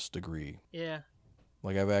obnoxious degree. Yeah.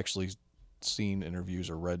 Like, I've actually seen interviews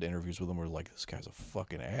or read interviews with him where, like, this guy's a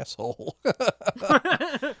fucking asshole.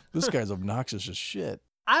 This guy's obnoxious as shit.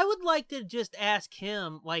 I would like to just ask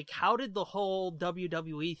him, like, how did the whole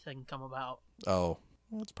WWE thing come about? Oh,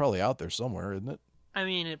 well, it's probably out there somewhere, isn't it? I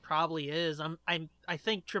mean, it probably is. I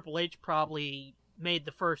think Triple H probably made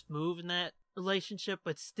the first move in that relationship,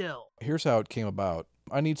 but still. Here's how it came about.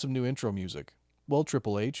 I need some new intro music. Well,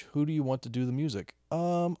 Triple H, who do you want to do the music?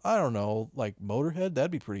 I don't know, like Motorhead?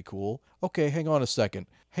 That'd be pretty cool. Okay, hang on a second.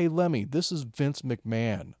 Hey, Lemmy, this is Vince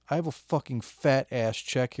McMahon. I have a fucking fat-ass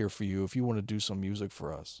check here for you if you want to do some music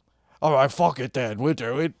for us. All right, fuck it then. We'll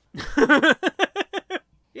do it.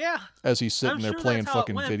 Yeah. As he's sitting there playing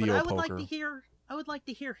fucking video I would poker. I would like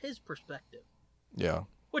to hear his perspective. Yeah.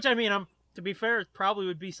 Which, I mean, to be fair, it probably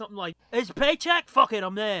would be something like, it's a paycheck? Fuck it,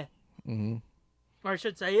 I'm there. Mm-hmm. Or I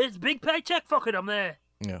should say, it's a big paycheck? Fuck it, I'm there.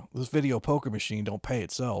 Yeah, this video poker machine don't pay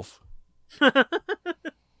itself. Oh,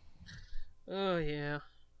 yeah.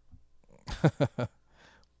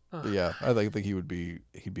 Yeah, I think he'd be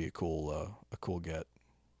a cool get.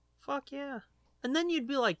 Fuck yeah. And then you'd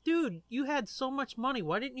be like, dude, you had so much money.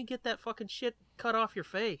 Why didn't you get that fucking shit cut off your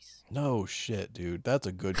face? No shit, dude. That's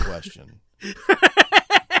a good question.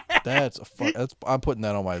 That's a fun. I'm putting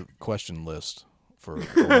that on my question list for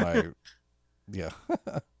when I. Yeah.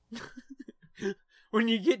 When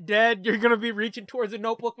you get dead, you're gonna be reaching towards a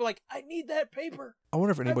notebook, like, I need that paper. I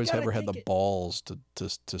wonder if anybody's gotta ever had the take it. balls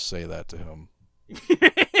to say that to him.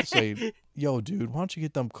 Say, yo, dude, why don't you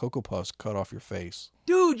get them Cocoa Puffs cut off your face?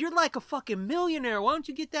 Dude, you're like a fucking millionaire. Why don't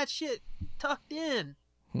you get that shit tucked in?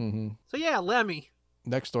 Mm-hmm. So yeah, Lemmy.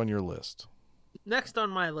 Next on your list. Next on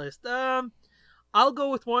my list, I'll go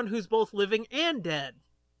with one who's both living and dead.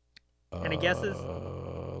 Any guesses?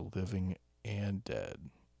 Living and dead.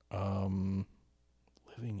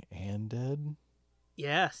 Living and dead?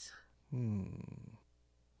 Yes.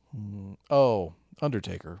 Oh,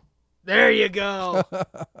 Undertaker. There you go.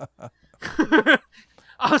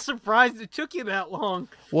 I was surprised it took you that long.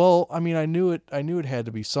 Well, I mean, I knew it had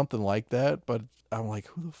to be something like that, but I'm like,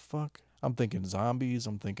 who the fuck? I'm thinking zombies.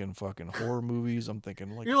 I'm thinking fucking horror movies. I'm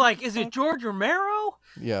thinking like. You're like, is it George Romero?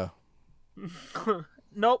 Yeah.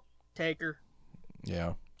 Nope. Taker.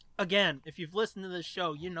 Yeah. Again, if you've listened to this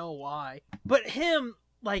show, you know why. But him,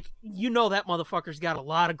 like, you know that motherfucker's got a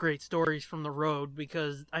lot of great stories from the road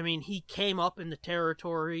because, I mean, he came up in the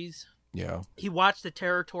territories. Yeah. He watched the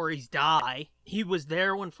territories die. He was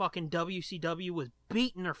there when fucking WCW was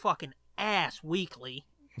beating their fucking ass weekly.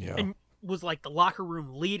 Yeah. And was like the locker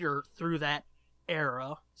room leader through that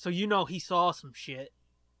era. So you know he saw some shit.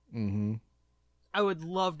 Mm-hmm. I would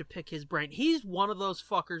love to pick his brain. He's one of those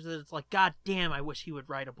fuckers that it's like, God damn, I wish he would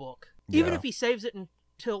write a book. Even Yeah. if he saves it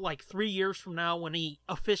until like 3 years from now when he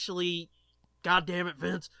officially, God damn it,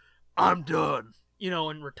 Vince, I'm done,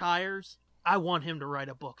 and retires. I want him to write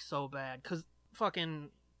a book so bad. Because fucking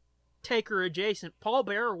Taker adjacent, Paul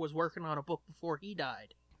Bearer was working on a book before he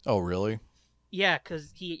died. Oh, really? Yeah,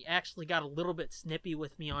 because he actually got a little bit snippy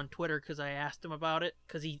with me on Twitter because I asked him about it.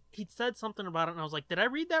 Because he said something about it, and I was like, did I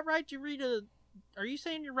read that right? Did you read are you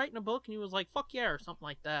saying you're writing a book? And he was like, fuck yeah, or something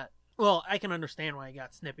like that. Well, I can understand why he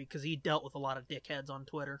got snippy, because he dealt with a lot of dickheads on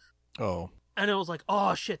Twitter. Oh. And it was like,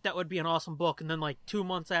 oh shit, that would be an awesome book. And then like 2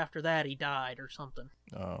 months after that, he died or something.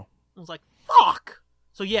 Oh. I was like, fuck!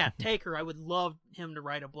 So yeah, Taker, I would love him to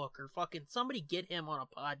write a book, or fucking somebody get him on a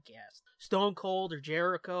podcast. Stone Cold or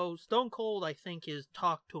Jericho. Stone Cold, I think, has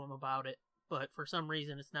talked to him about it, but for some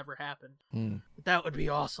reason it's never happened. But that would be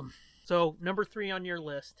awesome. So, number 3 on your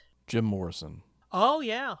list. Jim Morrison. Oh,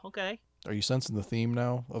 yeah, okay. Are you sensing the theme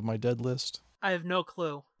now of my dead list? I have no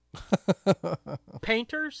clue.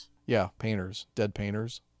 Painters? Yeah, painters. Dead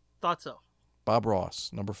painters. Thought so. Bob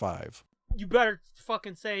Ross, number 5. You better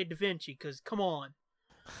fucking say Da Vinci, because come on.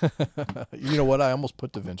 You know what? I almost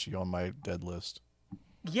put Da Vinci on my dead list.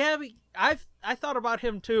 Yeah, I thought about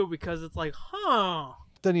him too, because it's like, huh.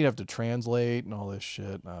 Then you'd have to translate and all this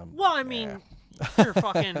shit. Well, I mean, you're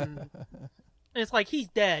fucking... It's like, he's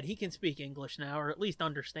dead. He can speak English now, or at least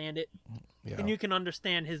understand it. Yeah. And you can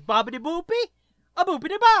understand his bobbity boopy, a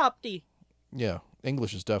boopity bopty. Yeah,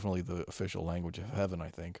 English is definitely the official language of heaven, I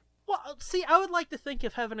think. Well, see, I would like to think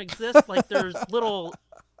if heaven exists, like there's little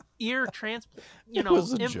ear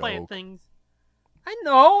was a implant joke. things. I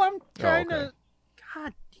know, I'm trying okay. to...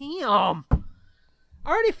 God damn. I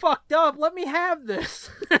already fucked up. Let me have this.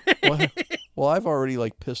 Well, I've already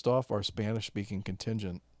pissed off our Spanish-speaking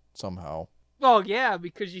contingent somehow. Well, yeah,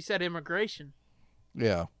 because you said immigration.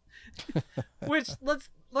 Yeah. Which,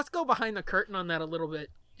 let's go behind the curtain on that a little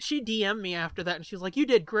bit. She DM'd me after that, and she was like, you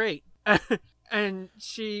did great. And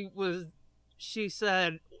she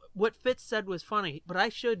said, what Fitz said was funny, but I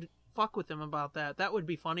should fuck with him about that. That would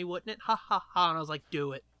be funny, wouldn't it? Ha ha ha. And I was like,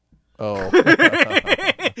 do it. Oh.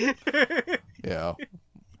 Yeah.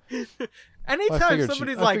 Anytime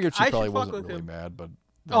somebody's like, I figured she I probably should fuck wasn't with really him. mad, but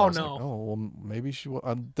then Oh, I was no. like, oh, well, maybe she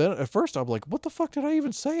was. Then at first I'm like, what the fuck did I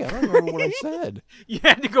even say? I don't remember what I said. You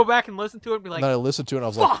had to go back and listen to it and be like, And then I listened to it and I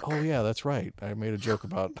was fuck. like, oh yeah, that's right. I made a joke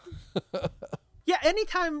about. yeah,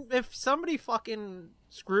 anytime if somebody fucking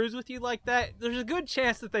screws with you like that, there's a good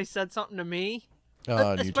chance that they said something to me. And you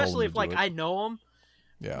told Especially them if to do it. I know them.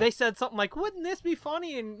 Yeah. They said something like, wouldn't this be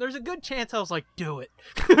funny? And there's a good chance I was like, do it.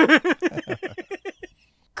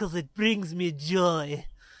 Because it brings me joy.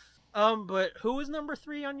 But who was number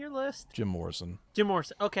 3 on your list? Jim Morrison. Jim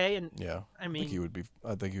Morrison. Okay, and Yeah. I mean, I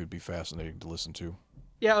think he would be fascinating to listen to.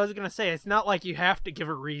 yeah, I was going to say, it's not like you have to give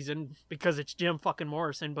a reason because it's Jim fucking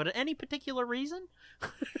Morrison, but any particular reason?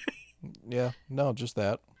 Yeah. No, just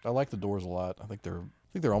that. I like the Doors a lot. I think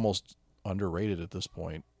they're almost underrated at this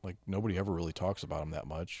point. Like nobody ever really talks about them that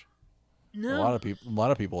much. No. A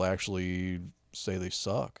lot of people actually say they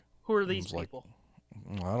suck. Who are these It's like- people?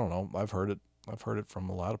 I don't know. I've heard it from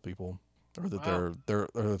a lot of people, or that Wow.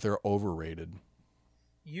 they're overrated.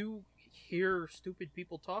 You hear stupid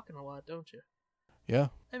people talking a lot, don't you? Yeah.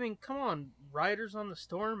 I mean, come on, Riders on the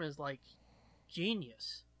Storm is like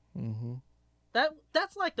genius. Mm-hmm.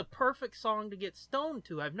 That's like the perfect song to get stoned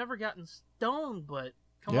to. I've never gotten stoned, but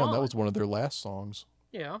come Yeah, on. and that was one of their last songs.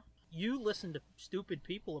 Yeah. You listen to stupid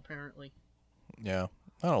people, apparently. Yeah.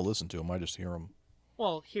 I don't listen to them. I just hear them.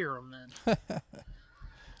 Well, hear them then.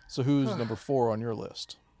 So who's number 4 on your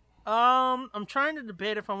list? I'm trying to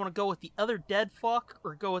debate if I want to go with the other dead fuck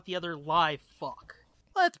or go with the other live fuck.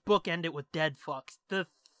 Let's bookend it with dead fucks. The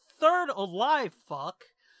third alive fuck,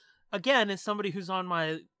 again, is somebody who's on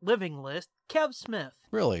my living list, Kev Smith.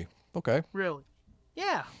 Really? Okay. Really?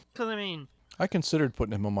 Yeah, because I mean... I considered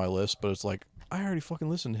putting him on my list, but it's like, I already fucking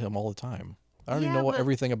listen to him all the time. I already know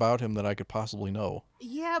everything about him that I could possibly know.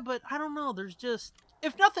 Yeah, but I don't know. There's just...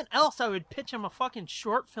 If nothing else, I would pitch him a fucking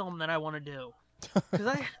short film that I want to do.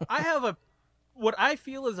 Because I have what I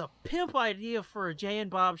feel is a pimp idea for a Jay and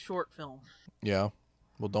Bob short film. Yeah.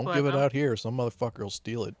 Well, don't But give it out here. Some motherfucker will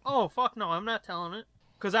steal it. Oh, fuck no. I'm not telling it.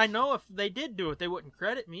 Because I know if they did do it, they wouldn't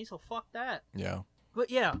credit me, so fuck that. Yeah. But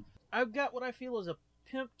yeah, I've got what I feel is a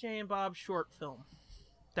pimp Jay and Bob short film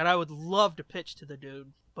that I would love to pitch to the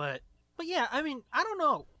dude. But yeah, I mean, I don't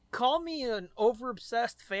know. Call me an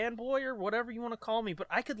over-obsessed fanboy or whatever you want to call me, but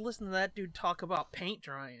I could listen to that dude talk about paint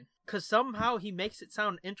drying. Because somehow he makes it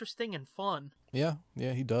sound interesting and fun. Yeah,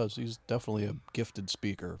 he does. He's definitely a gifted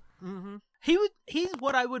speaker. Mm-hmm. He's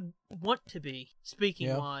what I would want to be,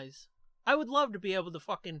 speaking-wise. I would love to be able to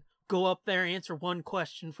fucking go up there and answer one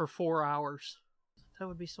question for 4 hours. That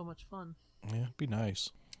would be so much fun. Yeah, it'd be nice.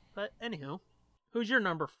 But anywho, who's your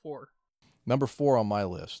number 4? Number 4 on my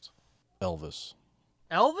list, Elvis.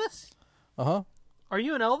 Elvis? Uh-huh. Are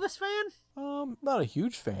you an Elvis fan? Not a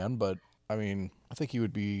huge fan, but, I mean, I think he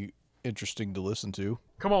would be interesting to listen to.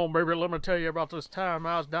 Come on, baby, let me tell you about this time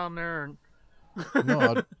I was down there and...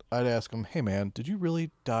 No, I'd ask him, hey, man, did you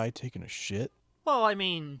really die taking a shit? Well, I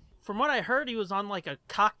mean, from what I heard, he was on like a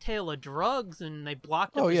cocktail of drugs and they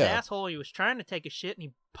blocked up his asshole. He was trying to take a shit and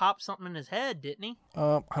he popped something in his head, didn't he?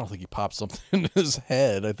 I don't think he popped something in his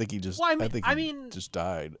head. I think he just, well, I mean, just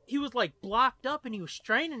died. He was like blocked up and he was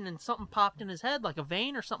straining and something popped in his head, like a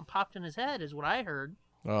vein or something popped in his head is what I heard.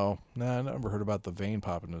 Oh, nah, I never heard about the vein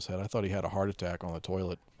popping in his head. I thought he had a heart attack on the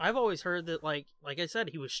toilet. I've always heard that, like I said,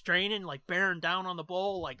 he was straining, like bearing down on the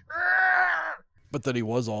bowl, like... But that he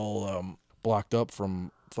was all blocked up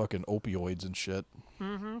from fucking opioids and shit.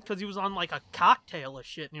 Mm-hmm, because he was on like a cocktail of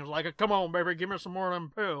shit, and he was like, come on, baby, give me some more of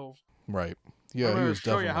them pills. Right. Yeah, I'm he going was to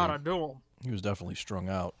show you how to do them. He was definitely strung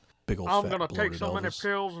out. Big old I'm fat going to take so many Elvis.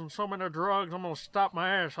 pills and so many drugs, I'm going to stop my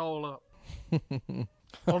asshole up.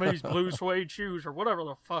 On these blue suede shoes or whatever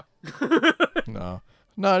the fuck. No,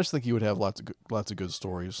 I just think he would have lots of good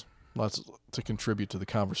stories. Lots to contribute to the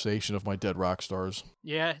conversation of my dead rock stars.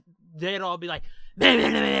 Yeah, they'd all be like,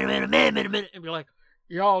 and be like,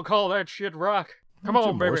 y'all call that shit rock? Come on,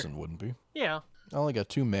 Jim baby. Morrison wouldn't be. Yeah. I only got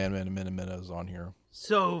 2 minutes on here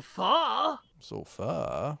So far.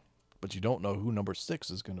 But you don't know who number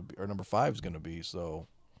 6 is going to be, or number 5 is going to be, so.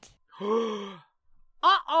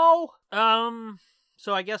 Uh-oh.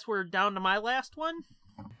 So I guess we're down to my last one?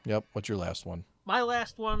 Yep, what's your last one? My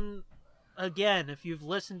last one, again, if you've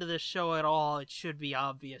listened to this show at all, it should be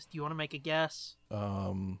obvious. Do you want to make a guess?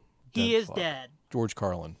 He is dead. George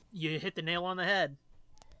Carlin. You hit the nail on the head.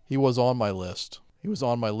 He was on my list.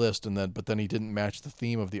 But then he didn't match the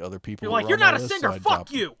theme of the other people. You're like, you're not a singer,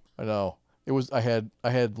 fuck you! I know. It was, I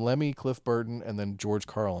had Lemmy, Cliff Burton, and then George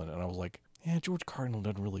Carlin, and I was like, yeah, George Carlin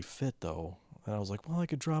doesn't really fit, though. And I was like, well, I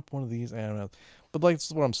could drop one of these. But like, this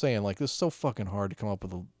is what I'm saying. Like, this is so fucking hard to come up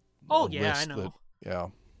with a list I know.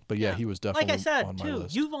 But yeah, he was definitely like I said, on my too,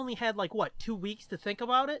 list. you've only had, 2 weeks to think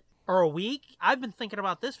about it? Or a week? I've been thinking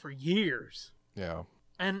about this for years. Yeah.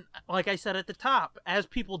 And like I said at the top, as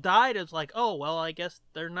people died, it's like, oh, well, I guess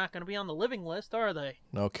they're not going to be on the living list, are they?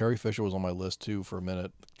 No, Carrie Fisher was on my list, too, for a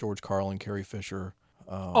minute. George Carlin, Carrie Fisher.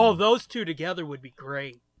 Those two together would be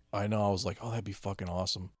great. I know. I was like, oh, that'd be fucking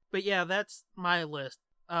awesome. But yeah, that's my list.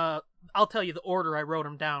 I'll tell you the order I wrote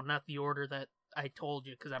them down, not the order that I told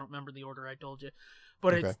you, because I don't remember the order I told you.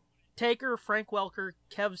 But It's Taker, Frank Welker,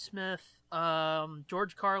 Kev Smith,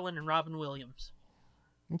 George Carlin, and Robin Williams.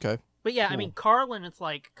 Okay. But yeah, cool. I mean, Carlin, it's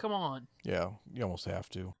like, come on. Yeah, you almost have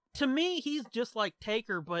to. To me, he's just like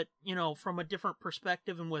Taker, but, from a different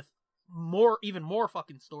perspective and with even more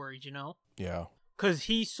fucking stories, Yeah. Because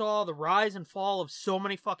he saw the rise and fall of so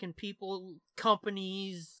many fucking people,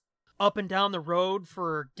 companies, up and down the road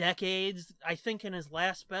for decades. I think in his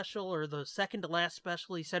last special, or the second to last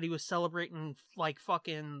special, he said he was celebrating like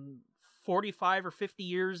fucking 45 or 50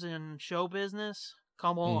 years in show business.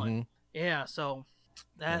 Come on. Mm-hmm. Yeah, so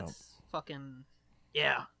that's Fucking,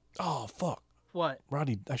 yeah. Oh, fuck. What?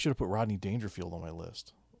 I should have put Rodney Dangerfield on my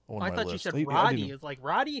list. I thought you said Roddy. It's like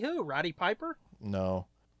Roddy who? Roddy Piper? No.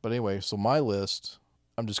 But anyway, so my list,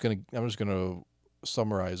 I'm just gonna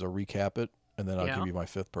summarize or recap it, and then I'll give you my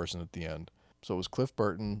fifth person at the end. So it was Cliff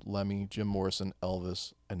Burton, Lemmy, Jim Morrison,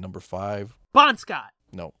 Elvis, and number 5. Bon Scott.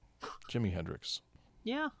 No, Jimi Hendrix.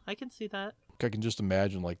 Yeah, I can see that. I can just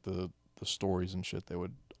imagine like the stories and shit they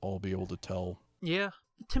would all be able to tell. Yeah.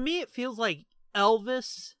 To me, it feels like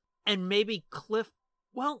Elvis and maybe Cliff.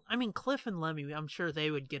 Well, I mean, Cliff and Lemmy, I'm sure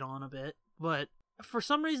they would get on a bit. But for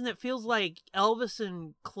some reason, it feels like Elvis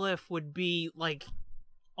and Cliff would be, like,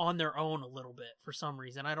 on their own a little bit for some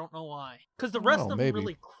reason. I don't know why. Because the rest of them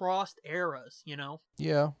really crossed eras, you know?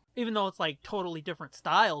 Yeah. Even though it's, like, totally different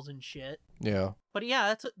styles and shit. Yeah. But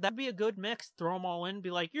yeah, that'd be a good mix. Throw them all in,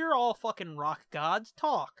 be like, you're all fucking rock gods.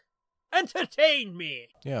 Talk. Entertain me.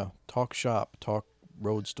 Yeah. Talk shop. Talk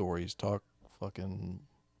road stories. Talk fucking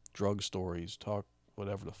drug stories. Talk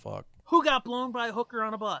whatever the fuck. Who got blown by a hooker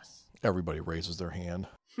on a bus? Everybody raises their hand.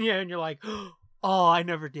 Yeah, and you're like, oh, I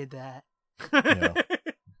never did that. Yeah.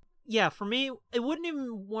 Yeah, for me, I wouldn't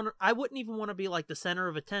even want to be like the center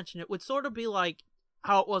of attention. It would sort of be like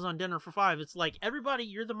how it was on Dinner for Five. It's like, everybody,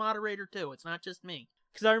 you're the moderator too. It's not just me.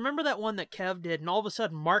 Because I remember that one that Kev did, and all of a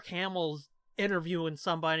sudden Mark Hamill's interviewing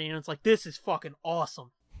somebody, and it's like, this is fucking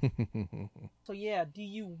awesome. So yeah,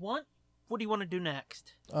 what do you want to do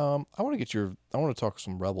next? I want to talk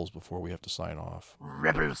some Rebels before we have to sign off.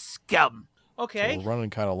 Rebel scum. Okay. So we're running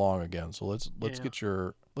kind of long again, so let's get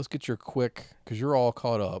your quick, because you're all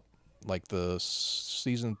caught up. Like the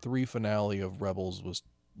season 3 finale of Rebels was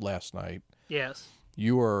last night. Yes.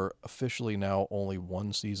 You are officially now only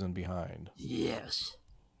one season behind. Yes.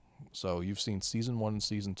 So you've seen season 1 and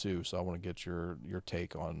season 2. So I want to get your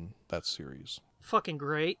take on that series. Fucking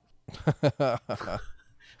great.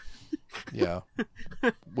 Yeah.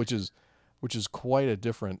 Which is quite a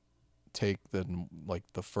different take than like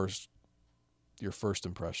your first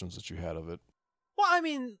impressions that you had of it. Well, I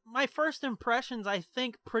mean, my first impressions, I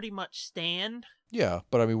think, pretty much stand. Yeah,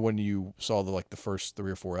 but I mean, when you saw the first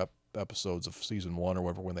 3 or 4 episodes of season 1 or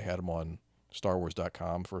whatever, when they had them on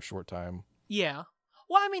StarWars.com for a short time. Yeah.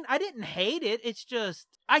 Well, I mean, I didn't hate it. It's just,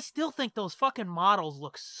 I still think those fucking models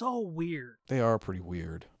look so weird. They are pretty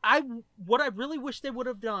weird. What I really wish they would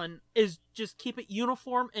have done is just keep it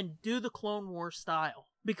uniform and do the Clone Wars style.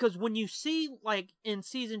 Because when you see, like, in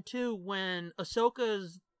season 2, when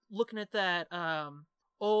Ahsoka's looking at that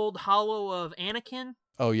old hollow of Anakin.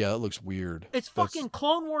 Oh, yeah, that looks weird. It's fucking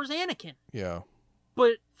Clone Wars Anakin. Yeah.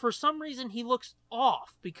 But for some reason, he looks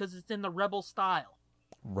off because it's in the Rebel style.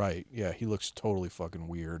 Right. Yeah, he looks totally fucking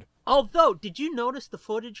weird. Although, did you notice the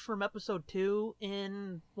footage from episode 2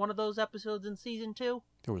 in one of those episodes in season 2?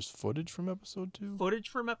 There was footage from episode 2? Footage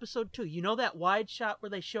from episode 2. You know that wide shot where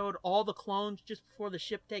they showed all the clones just before the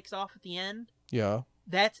ship takes off at the end? Yeah.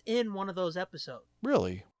 That's in one of those episodes.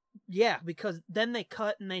 Really? Yeah, because then they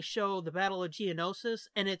cut and they show the Battle of Geonosis,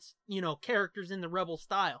 and it's, characters in the Rebel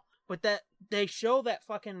style. But that they show that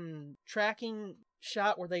fucking tracking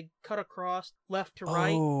shot where they cut across left to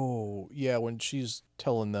right. Oh, yeah, when she's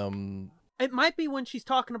telling them. It might be when she's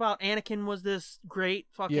talking about Anakin was this great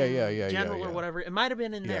fucking general or whatever. It might have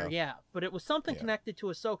been in there, yeah. But it was something connected to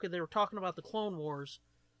Ahsoka. They were talking about the Clone Wars,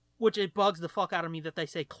 which it bugs the fuck out of me that they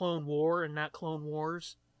say Clone War and not Clone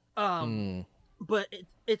Wars. But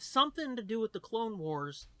it's something to do with the Clone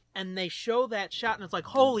Wars, and they show that shot, and it's like,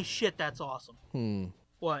 holy shit, that's awesome.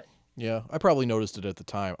 What? Yeah, I probably noticed it at the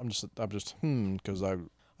time. I'm just because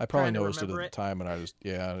I probably noticed it at the time, and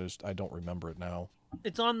I don't remember it now.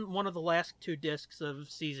 It's on one of the last 2 discs of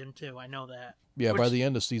season 2. I know that. Yeah, by the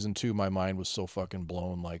end of season 2, my mind was so fucking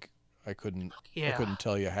blown. Like I couldn't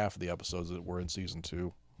tell you half of the episodes that were in season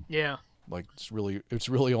 2. Yeah. Like it's really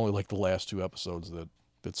only like the last 2 episodes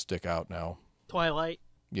that stick out now. Twilight.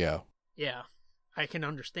 Yeah. Yeah. I can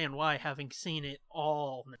understand why, having seen it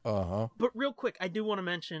all. Uh-huh. But real quick, I do want to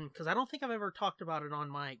mention, because I don't think I've ever talked about it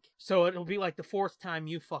on mic, so it'll be like the 4th time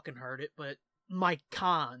you fucking heard it, but my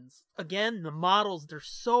cons. Again, the models, they're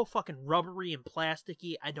so fucking rubbery and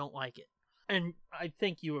plasticky, I don't like it. And I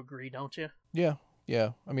think you agree, don't you? Yeah.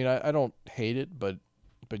 I mean, I don't hate it, but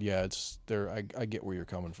yeah, it's there. I get where you're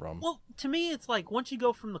coming from. Well, to me, it's like, once you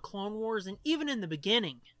go from the Clone Wars, and even in the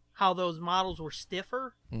beginning, how those models were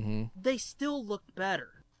stiffer, they still looked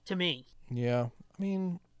better to me. Yeah, I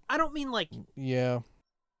mean, I don't mean like. Yeah.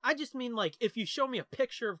 I just mean like if you show me a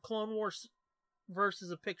picture of Clone Wars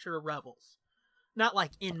versus a picture of Rebels, not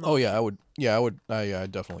like in. Oh yeah, I would. Yeah,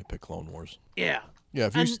 I'd definitely pick Clone Wars. Yeah. Yeah,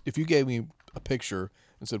 if you gave me a picture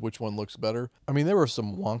and said which one looks better. I mean, there were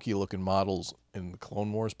some wonky looking models in the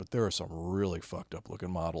Clone Wars, but there are some really fucked up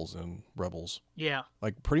looking models in Rebels. Yeah.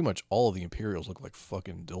 Like pretty much all of the Imperials look like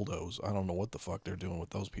fucking dildos. I don't know what the fuck they're doing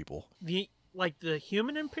with those people. Like the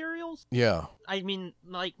human Imperials? Yeah. I mean,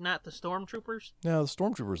 like not the Stormtroopers? Yeah, the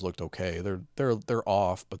Stormtroopers looked okay. They're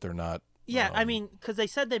off, but they're not. Yeah, I mean, because they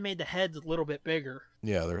said they made the heads a little bit bigger.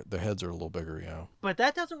 Yeah, their heads are a little bigger, yeah. But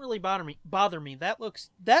that doesn't really bother me. That's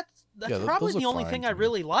Yeah, probably those the look only fine thing to I me.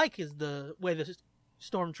 really like is the way the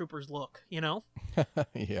Stormtroopers look, you know?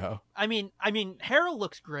 Yeah. I mean, Hera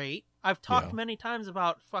looks great. I've talked Yeah. many times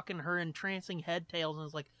about fucking her entrancing head tails, and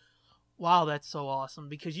it's like, wow, that's so awesome.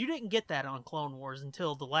 Because you didn't get that on Clone Wars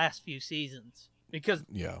until the last few seasons. Because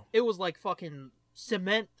Yeah. it was like fucking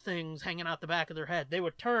cement things hanging out the back of their head. They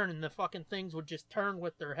would turn, and the fucking things would just turn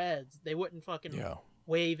with their heads. They wouldn't fucking Yeah.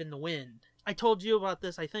 wave in the wind. I told you about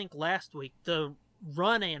this, I think, last week. The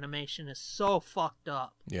run animation is so fucked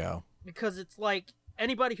up. Yeah. Because it's like,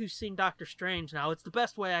 anybody who's seen Doctor Strange now, it's the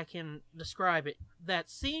best way I can describe it. That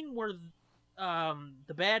scene where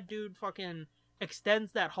the bad dude fucking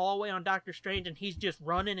extends that hallway on Doctor Strange and he's just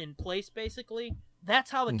running in place, basically.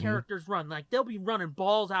 That's how the characters run. Like, they'll be running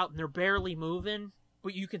balls out and they're barely moving,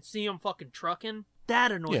 but you can see them fucking trucking.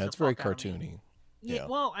 That annoys Yeah, the it's very fuck out of me. cartoony. Yeah, Yeah.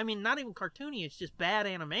 well, I mean, not even cartoony. It's just bad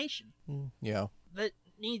animation. Yeah. They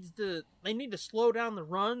need to slow down the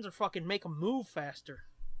runs or fucking make them move faster.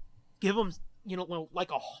 Give them, you know,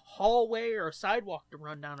 like a hallway or a sidewalk to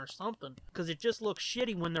run down or something. Because it just looks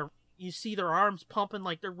shitty when you see their arms pumping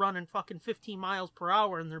like they're running fucking 15 miles per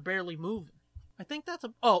hour and they're barely moving. I think that's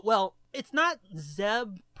it's not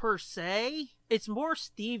Zeb per se. It's more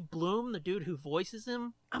Steve Bloom, the dude who voices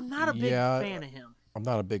him. I'm not a big fan of him. I'm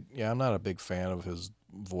not a big fan of his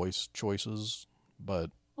voice choices, but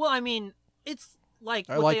Well, I mean, it's like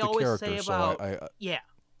I what like they the always character, say so about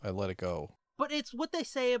I let it go. But it's what they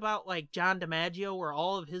say about like John DiMaggio, where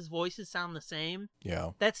all of his voices sound the same.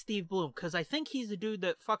 Yeah. That's Steve Bloom, because I think he's the dude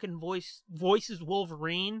that fucking voices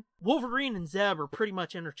Wolverine. Wolverine and Zeb are pretty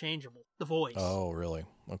much interchangeable. The voice. Oh, really?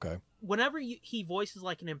 Okay. Whenever he voices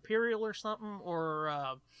like an Imperial or something, or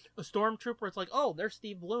a Stormtrooper, it's like, oh, there's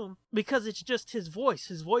Steve Bloom. Because it's just his voice.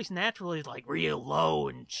 His voice naturally is like real low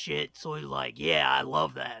and shit. So he's like, yeah, I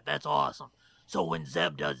love that. That's awesome. So when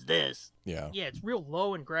Zeb does this, Yeah. yeah, it's real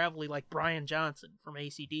low and gravelly like Brian Johnson from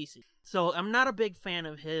AC/DC. So I'm not a big fan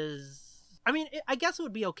of his. I mean, I guess it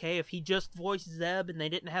would be okay if he just voiced Zeb and they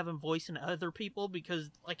didn't have him voicing other people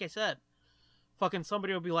because, like I said, fucking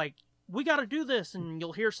somebody will be like, we gotta do this, and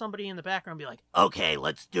you'll hear somebody in the background be like, okay,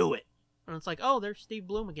 let's do it. And it's like, oh, there's Steve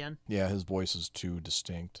Bloom again. Yeah, his voice is too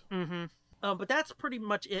distinct. Mm-hmm. But that's pretty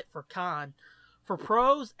much it for Khan. For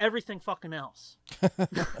pros, everything fucking else.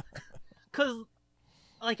 Because,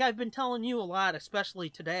 like I've been telling you a lot, especially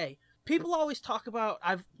today, people always talk about,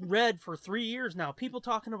 I've read for 3 years now, people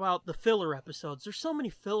talking about the filler episodes. There's so many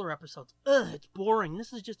filler episodes. Ugh, it's boring.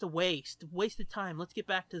 This is just a waste of time. Let's get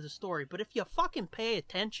back to the story. But if you fucking pay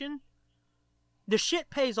attention, the shit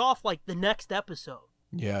pays off like the next episode.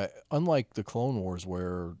 Yeah, unlike the Clone Wars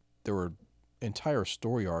where there were entire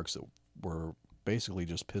story arcs that were basically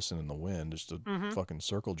just pissing in the wind, just a fucking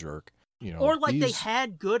circle jerk. You know, Or like they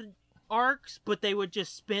had good arcs, but they would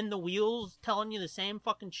just spin the wheels telling you the same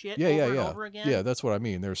fucking shit over and over again. Yeah, that's what I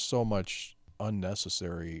mean. There's so much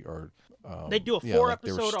unnecessary or they do a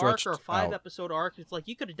 4-episode arc or a 5-episode arc. It's like,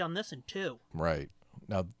 you could have done this in 2. Right.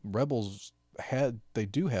 Now, Rebels they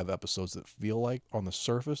do have episodes that feel like on the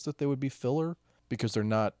surface that they would be filler because they're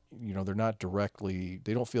not, they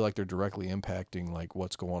don't feel like they're directly impacting like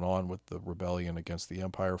what's going on with the rebellion against the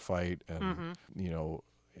Empire fight and,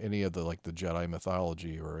 any of the like the Jedi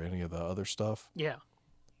mythology or any of the other stuff. Yeah.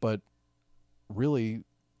 But really,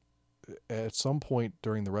 at some point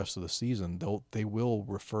during the rest of the season, they will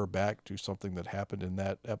refer back to something that happened in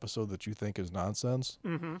that episode that you think is nonsense,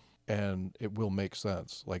 and it will make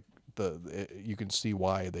sense. Like you can see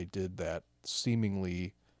why they did that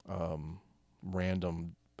seemingly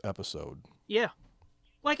random episode. Yeah.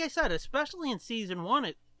 Like I said, especially in season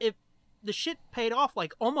 1, the shit paid off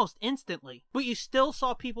like almost instantly, but you still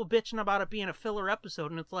saw people bitching about it being a filler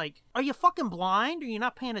episode, and it's like, are you fucking blind? Are you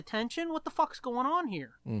not paying attention? What the fuck's going on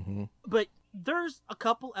here? Mm-hmm. But there's a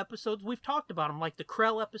couple episodes, we've talked about them, like the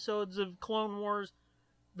Krell episodes of Clone Wars,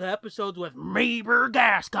 the episodes with Maber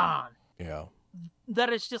Gascon. Yeah.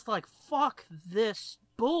 That it's just like, fuck this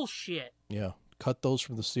bullshit. Yeah. Cut those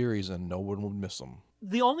from the series and no one would miss them.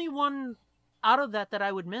 The only one out of that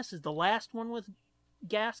I would miss is the last one with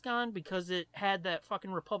Gascon, because it had that fucking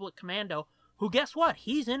Republic Commando, who, guess what?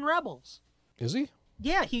 He's in Rebels. Is he?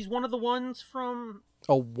 Yeah, he's one of the ones from...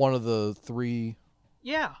 Oh, one of the 3...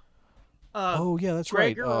 Yeah. Oh yeah, that's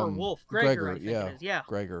Gregor right. or Wolf? Gregor, I think yeah. it is. Yeah.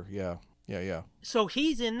 Gregor, yeah. Yeah. So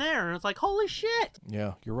he's in there, and it's like, holy shit!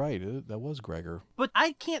 Yeah, you're right. That was Gregor. But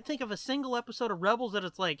I can't think of a single episode of Rebels that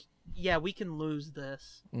it's like, yeah, we can lose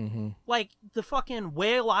this. Mm-hmm. Like the fucking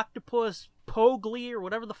whale octopus Pogli or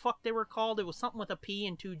whatever the fuck they were called. It was something with a P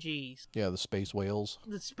and two G's. Yeah, the space whales.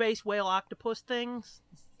 The space whale octopus things,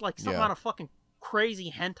 like something Yeah. out of fucking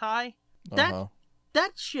crazy hentai. Uh-huh.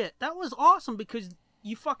 That shit, that was awesome because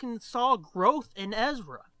you fucking saw growth in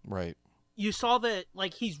Ezra. Right. You saw that,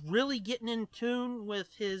 like, he's really getting in tune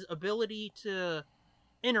with his ability to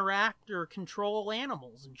interact or control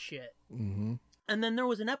animals and shit. Mm-hmm. And then there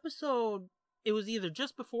was an episode, it was either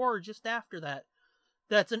just before or just after that,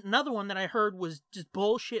 that's another one that I heard was just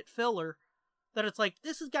bullshit filler, that it's like,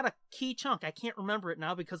 this has got a key chunk. I can't remember it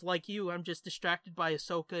now because, like you, I'm just distracted by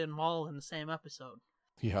Ahsoka and Maul in the same episode.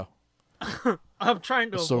 Yeah. I'm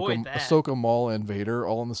trying to avoid that. Ahsoka, Maul, and Vader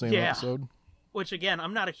all in the same episode. Which, again,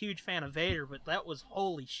 I'm not a huge fan of Vader, but that was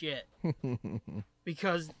holy shit.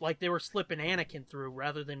 Because, like, they were slipping Anakin through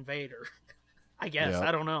rather than Vader. I guess. Yeah.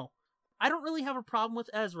 I don't know. I don't really have a problem with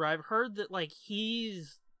Ezra. I've heard that, like,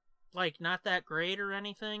 he's, like, not that great or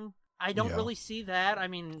anything. I don't Yeah. really see that. I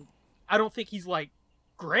mean, I don't think he's, like,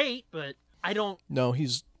 great, but I don't... No, he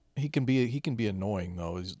can be annoying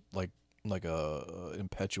though. He's like a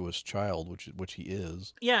impetuous child, which he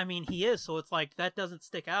is. Yeah, I mean, he is, so it's like, that doesn't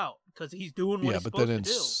stick out, because he's doing what he's but supposed then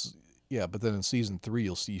to do. but then in season 3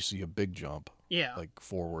 you see a big jump. Yeah. Like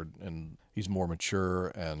forward, and he's more mature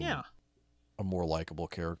and Yeah. a more likable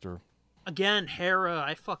character. Again, Hera,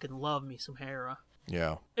 I fucking love me some Hera.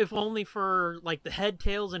 Yeah. If only for, like, the head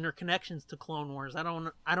tails and her connections to Clone Wars. I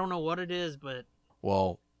don't know what it is, but...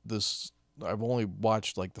 Well, I've only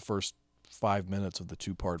watched like the first 5 minutes of the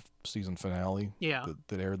 2-part season finale. Yeah.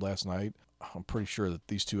 That aired last night. I'm pretty sure that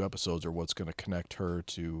these 2 episodes are what's going to connect her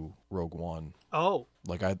to Rogue One. Oh,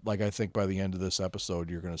 Like I think by the end of this episode,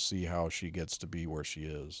 you're going to see how she gets to be where she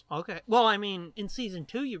is. okay. Well, I mean, in season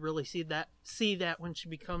 2, you really see that when she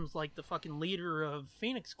becomes, like, the fucking leader of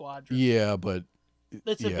Phoenix Squadron. Yeah, but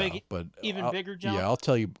That's even bigger jump.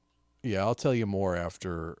 Yeah, I'll tell you more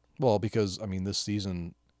after. Well, because I mean, this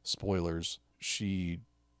season, spoilers, she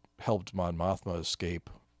helped Mon Mothma escape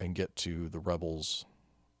and get to the rebels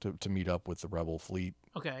to meet up with the rebel fleet.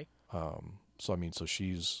 Okay. So I mean, so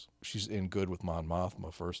she's in good with Mon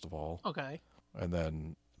Mothma first of all, Okay. and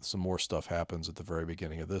then some more stuff happens at the very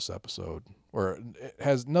beginning of this episode, or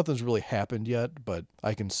nothing's really happened yet, but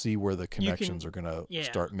I can see where the connections are gonna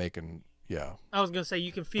start making. Yeah. I was gonna say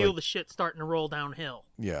you can feel Like- the shit starting to roll downhill.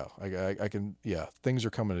 Yeah, I can. Yeah, things are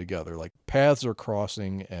coming together. Like paths are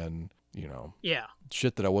crossing, and Yeah.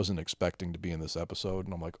 shit that I wasn't expecting to be in this episode,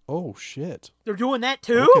 and I'm like, oh shit. They're doing that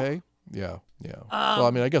too? Okay. Yeah. Well,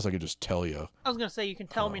 I mean, I guess I could just tell you. I was gonna say you can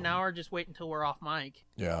tell me now or just wait until we're off mic.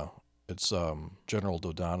 Yeah, it's General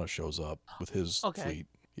Dodonna shows up with his Okay. fleet.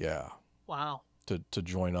 Yeah, Wow. to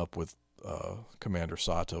join up with Commander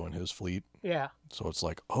Sato and his fleet. Yeah. So it's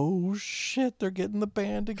like, oh shit, they're getting the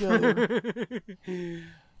band together.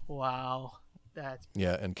 Wow. That's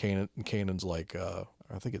Yeah, and Kanan's like,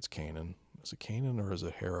 I think it's Kanan. Is it Kanan or is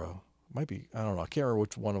it Hera? Might be. I don't know. I can't remember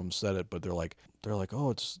which one of them said it, but they're like, oh,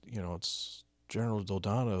 it's General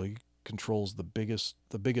Dodonna. He controls the biggest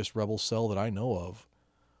rebel cell that I know of.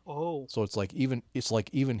 oh. So it's like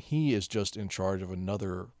even he is just in charge of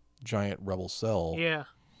another giant rebel cell. Yeah.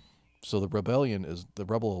 So the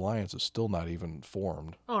Rebel Alliance is still not even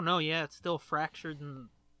formed. Oh no, yeah, it's still fractured and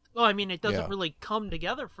well, I mean it doesn't Yeah. really come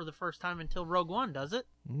together for the first time until Rogue One, does it?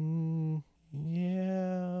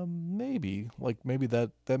 Yeah, maybe. Like maybe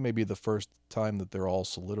that may be the first time that they're all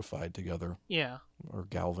solidified together Yeah. or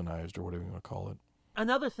galvanized or whatever you want to call it.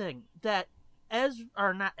 Another thing that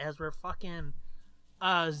fucking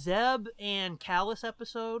Zeb and Callus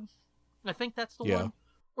episode, I think that's the Yeah. one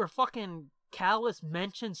where fucking Callus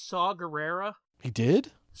mentions Saw Gerrera. He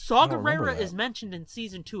did? Saw I don't remember Gerrera that. is mentioned in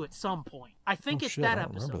season 2 at some point. I think Oh, it's shit, that I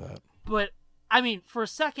don't episode. remember that. But I mean, for a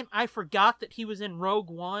second, I forgot that he was in Rogue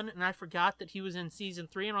One, and I forgot that he was in season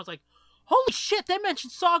 3, and I was like, "Holy shit!" They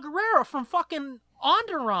mentioned Saw Gerrera from fucking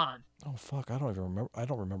Onderon. Oh fuck, I don't even remember. I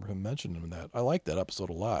don't remember him mentioning that. I like that episode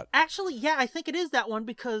a lot. Actually, yeah, I think it is that one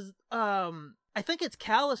because I think it's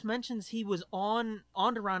Callus mentions he was on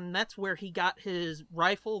Onderon, and that's where he got his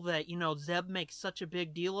rifle that Zeb makes such a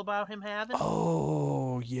big deal about him having.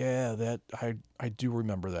 Oh yeah, that I do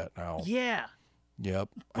remember that now. Yeah, Yep,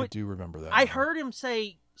 I But do remember that. I now. heard him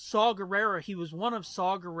say Saw Gerrera. He was one of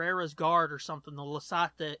Saw Gerrera's guard or something. The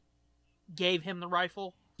Lasat that gave him the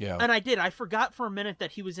rifle. Yeah. And I forgot for a minute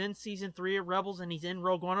that he was in season 3 of Rebels and he's in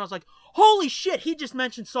Rogue One. I was like, holy shit, he just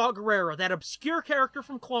mentioned Saw Gerrera, that obscure character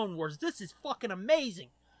from Clone Wars. This is fucking amazing.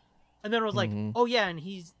 And then I was like, oh yeah, and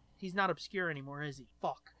he's not obscure anymore, is he?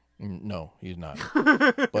 Fuck. No, he's not.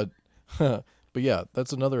 but yeah,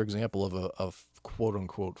 that's another example of a quote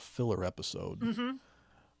unquote filler episode. Mm-hmm.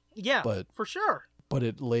 Yeah, but for sure. But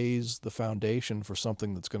it lays the foundation for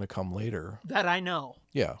something that's going to come later. That I know.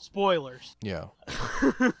 Yeah. Spoilers. Yeah.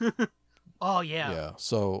 Oh yeah. Yeah.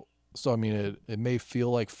 So I mean, it may feel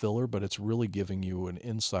like filler, but it's really giving you an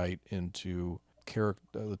insight into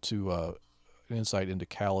an insight into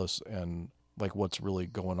Callus and like what's really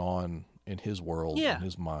going on in his world, in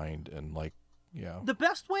his mind, and like, yeah. The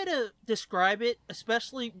best way to describe it,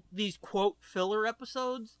 especially these quote filler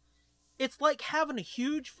episodes, it's like having a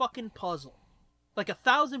huge fucking puzzle. Like a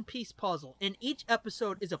 1,000-piece puzzle. And each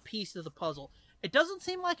episode is a piece of the puzzle. It doesn't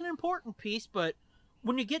seem like an important piece, but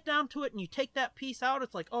when you get down to it and you take that piece out,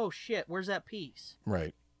 it's like, oh shit, where's that piece?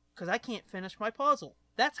 Right. Because I can't finish my puzzle.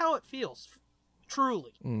 That's how it feels.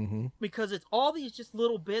 Truly. Mm-hmm. Because it's all these just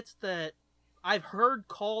little bits that I've heard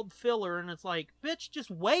called filler, and it's like, bitch,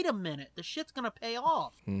 just wait a minute. The shit's gonna pay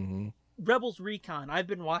off. Mm-hmm. Rebels Recon, I've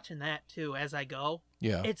been watching that too as I go.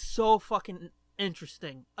 Yeah. It's so fucking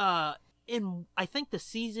interesting. In, I think, the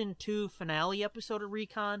season 2 finale episode of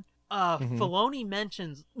Recon, Filoni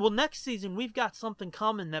mentions, well, next season we've got something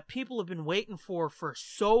coming that people have been waiting for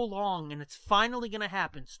so long, and it's finally gonna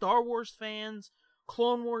happen. Star Wars fans,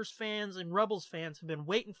 Clone Wars fans, and Rebels fans have been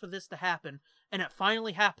waiting for this to happen, and it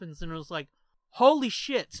finally happens, and it was like, holy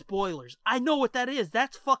shit, spoilers. I know what that is.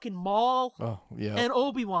 That's fucking Maul and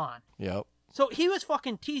Obi-Wan. Yep. So he was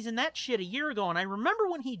fucking teasing that shit a year ago, and I remember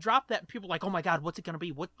when he dropped that, and people were like, oh my god, what's it gonna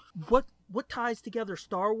be? What ties together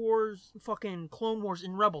Star Wars, fucking Clone Wars,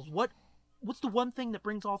 and Rebels? What's the one thing that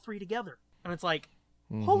brings all three together? And it's like,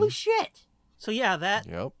 holy shit. So yeah,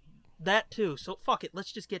 that too. So fuck it,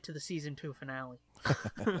 let's just get to the season 2 finale.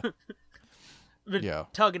 Been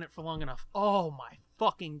tugging it for long enough. Oh my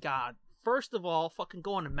fucking god. First of all, fucking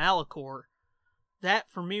going to Malachor,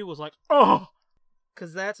 that for me was like, oh!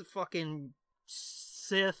 Because that's a fucking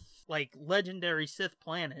Sith, like, legendary Sith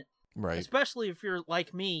planet. Right. Especially if you're,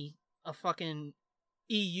 like me, a fucking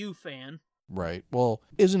EU fan. Right. Well,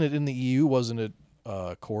 isn't it in the EU? Wasn't it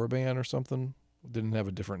Korriban or something? Didn't it have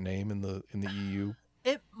a different name in the EU?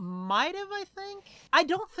 It might have, I think. I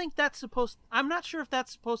don't think that's supposed... I'm not sure if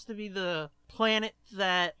that's supposed to be the planet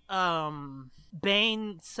that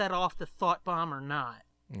Bane set off the thought bomb or not.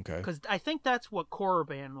 Okay. Because I think that's what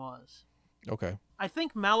Korriban was. Okay. I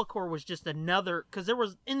think Malachor was just another... Because there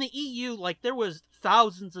was... In the EU, like, there was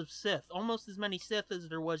thousands of Sith. Almost as many Sith as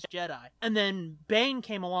there was Jedi. And then Bane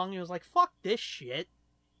came along and he was like, fuck this shit.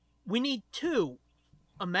 We need two.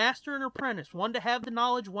 A master and apprentice. One to have the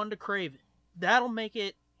knowledge, one to crave it. That'll make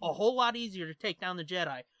it a whole lot easier to take down the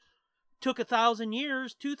Jedi. Took 1,000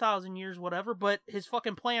 years, 2,000 years, whatever, but his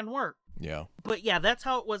fucking plan worked. Yeah. But yeah, that's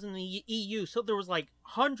how it was in the EU. So there was like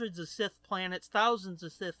hundreds of Sith planets, thousands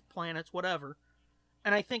of Sith planets, whatever.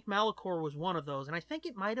 And I think Malachor was one of those. And I think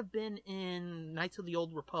it might have been in Knights of the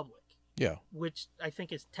Old Republic. Yeah. Which I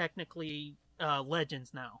think is technically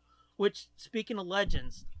Legends now. Which, speaking of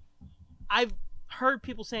Legends, I've heard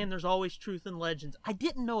people saying there's always truth in Legends. I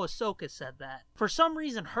didn't know Ahsoka said that. For some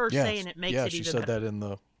reason, saying it makes it even better. Yeah, she said that in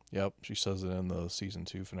the... Yep, she says it in the season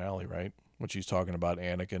 2 finale, right? When she's talking about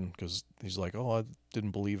Anakin, because he's like, oh, I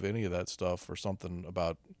didn't believe any of that stuff, or something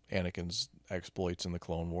about Anakin's exploits in the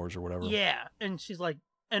Clone Wars or whatever. Yeah, and she's like,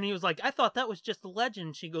 and he was like, I thought that was just a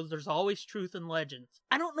legend. She goes, there's always truth in Legends.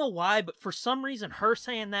 I don't know why, but for some reason, her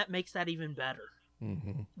saying that makes that even better.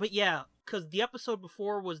 Mm-hmm. But yeah, because the episode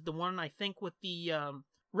before was the one, I think, with the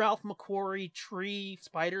Ralph McQuarrie tree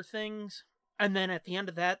spider things. And then at the end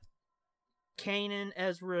of that, Kanan,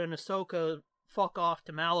 Ezra, and Ahsoka fuck off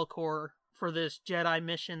to Malachor for this Jedi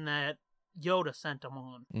mission that Yoda sent them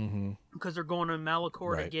on. Mm-hmm. Because they're going to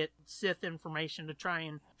Malachor to get Sith information to try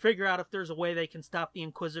and figure out if there's a way they can stop the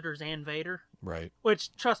Inquisitors and Vader. Right.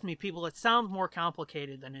 Which, trust me, people, it sounds more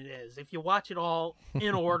complicated than it is. If you watch it all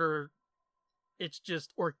in order, it's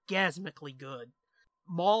just orgasmically good.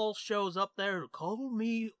 Maul shows up there to call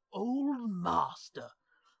me old master.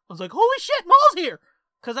 I was like, holy shit, Maul's here!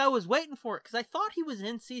 Because I was waiting for it, because I thought he was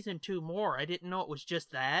in season 2 more. I didn't know it was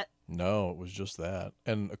just that. No, it was just that.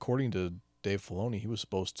 And according to Dave Filoni, he was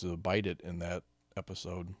supposed to bite it in that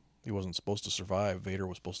episode. He wasn't supposed to survive. Vader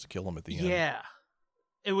was supposed to kill him at the end. Yeah.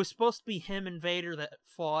 It was supposed to be him and Vader that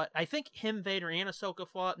fought. I think him, Vader, and Ahsoka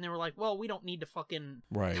fought, and they were like, well, we don't need to fucking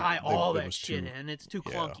tie all that shit in. It's too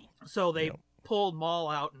clunky. So they pulled Maul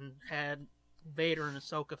out and had Vader and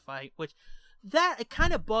Ahsoka fight, which... That, it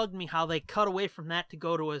kind of bugged me how they cut away from that to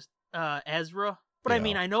go to Ezra. But I Yeah.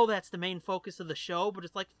 mean, I know that's the main focus of the show, but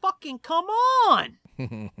it's like, fucking come on!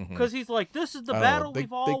 Because he's like, this is the I don't know. battle They-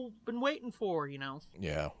 we've all been waiting for, you know?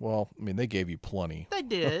 Yeah, well, I mean, they gave you plenty. They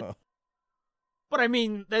did. But I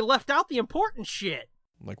mean, they left out the important shit.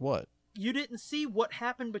 Like what? You didn't see what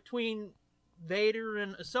happened between Vader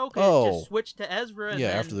and Ahsoka. It Oh. just switched to Ezra. And Yeah,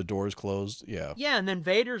 then, after the doors closed. Yeah. Yeah, and then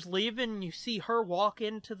Vader's leaving, and you see her walk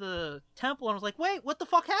into the temple, and I was like, wait, what the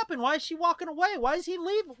fuck happened? Why is she walking away? Why is he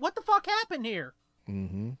leaving? What the fuck happened here?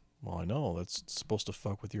 Mm-hmm. Well, I know. That's supposed to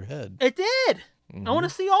fuck with your head. It did! Mhm. I want to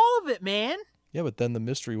see all of it, man! Yeah, but then the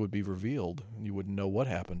mystery would be revealed. And you wouldn't know what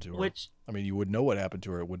happened to her. Which, I mean, you would know what happened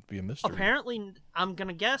to her. It would be a mystery. apparently, I'm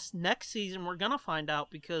gonna guess next season we're gonna find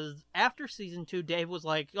out, because after season 2, Dave was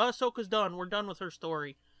like, oh, Ahsoka's done. We're done with her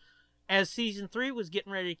story. As season 3 was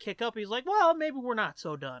getting ready to kick up, he's like, well, maybe we're not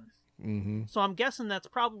so done. Mm-hmm. So I'm guessing that's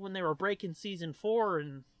probably when they were breaking season 4,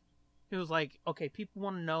 and he was like, okay, people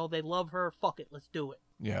want to know, they love her, fuck it, let's do it.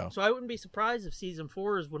 Yeah. So I wouldn't be surprised if season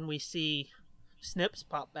 4 is when we see Snips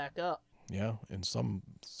pop back up. Yeah, in some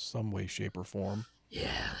way, shape, or form.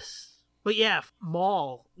 Yes. But yeah,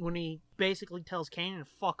 Maul, when he basically tells Kanan to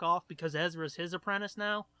fuck off because Ezra's his apprentice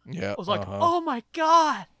now, Yeah. I was like, uh-huh. oh my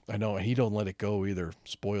god! I know, and he don't let it go either.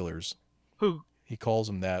 Spoilers. Who, He calls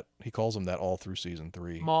him that. He calls him that all through season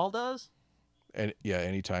 3. Maul does? And yeah,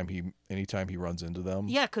 anytime he runs into them.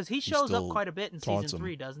 Yeah, because he shows up still quite a bit in taunts season him.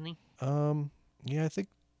 3, doesn't he? Yeah, I think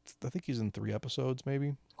he's in 3 episodes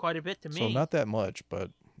maybe. Quite a bit to me. So not that much,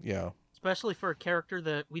 but yeah. Especially for a character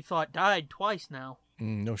that we thought died twice now.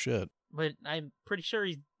 No shit. But I'm pretty sure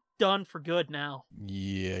he's done for good now.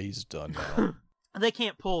 Yeah, he's done now. They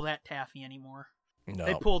can't pull that taffy anymore. No.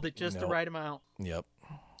 They pulled it just the no. right amount. Yep.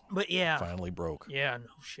 But yeah. Finally broke. Yeah, no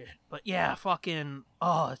shit. But yeah, fucking,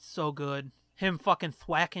 oh, it's so good. Him fucking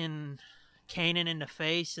thwacking Kanan in the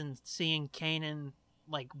face and seeing Kanan,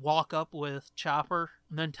 like, walk up with Chopper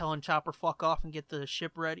and then telling Chopper fuck off and get the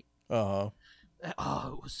ship ready. Uh-huh.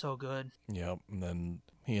 Oh, it was so good. Yep. And then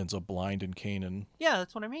he ends up blind in Kanan. Yeah,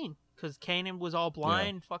 that's what I mean. Because Kanan was all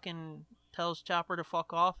blind, fucking tells Chopper to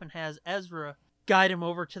fuck off and has Ezra guide him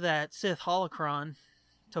over to that Sith holocron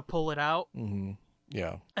to pull it out. Mm-hmm.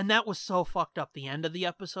 Yeah. And that was so fucked up, the end of the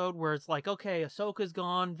episode, where it's like, okay, Ahsoka's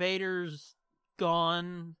gone, Vader's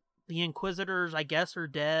gone, the Inquisitors, I guess, are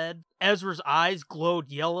dead. Ezra's eyes glowed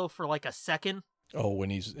yellow for like a second. Oh, when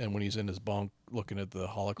he's in his bunk looking at the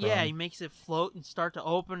holocron. Yeah, he makes it float and start to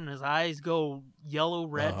open, and his eyes go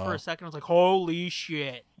yellow-red for Uh-huh. a second. I was like, holy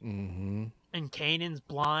shit. Mm-hmm. And Kanan's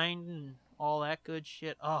blind and all that good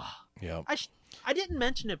shit. Oh, Yeah. I didn't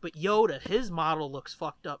mention it, but Yoda, his model looks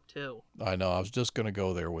fucked up too. I know. I was just gonna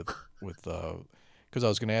go there with because I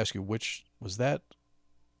was gonna ask you which was that.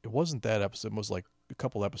 It wasn't that episode. It was like a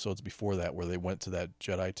couple episodes before that where they went to that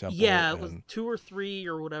Jedi temple. Yeah, it was and- 2 or 3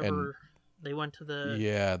 or whatever. They went to the...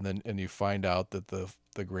 Yeah, and you find out that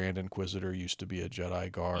the Grand Inquisitor used to be a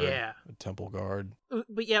Jedi guard. Yeah. A temple guard.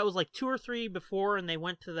 But yeah, it was like 2 or 3 before, and they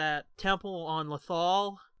went to that temple on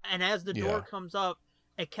Lothal. And as the door Yeah. comes up,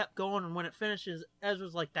 it kept going, and when it finishes,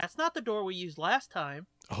 Ezra's like, that's not the door we used last time.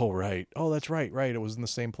 Oh right. Oh, that's right. Right. It was in the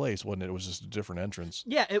same place, wasn't it? It was just a different entrance.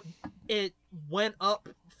 Yeah, it went up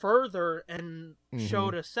further and Mhm.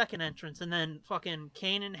 showed a second entrance, and then fucking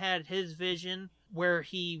Kanan had his vision where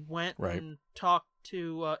he went Right. and talked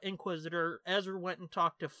to Inquisitor. Ezra went and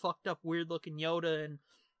talked to fucked up weird looking Yoda, and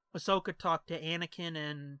Ahsoka talked to Anakin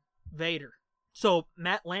and Vader. So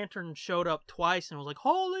Matt Lantern showed up twice and was like,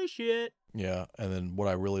 holy shit. Yeah. And then what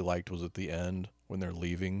I really liked was at the end when they're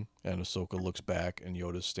leaving and Ahsoka looks back and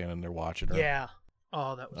Yoda's standing there watching her. Yeah.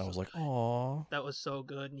 Oh, that was I was so like, good. aw. That was so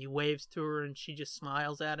good. And he waves to her and she just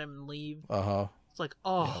smiles at him and leaves. Uh-huh. It's like,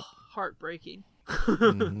 oh, Yep. heartbreaking.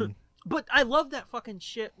 Mhm. But I love that fucking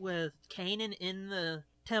shit with Kanan in the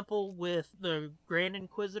temple with the Grand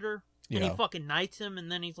Inquisitor. And he Yeah. fucking knights him, and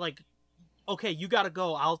then he's like, okay, you gotta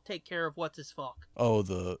go. I'll take care of what's his fuck. Oh,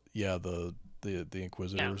 the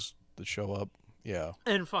Inquisitors that show up. Yeah.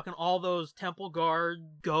 And fucking all those temple guard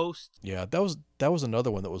ghosts. Yeah, that was another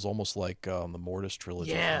one that was almost like the Mortis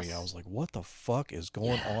trilogy for me. Yes. I was like, what the fuck is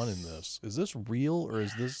going on in this? Is this real or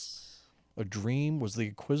is this a dream? Was the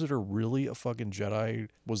Inquisitor really a fucking Jedi?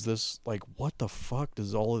 Was this like, what the fuck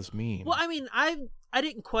does all this mean? Well, I mean, I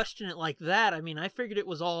didn't question it like that. I mean, I figured it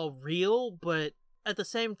was all real, but at the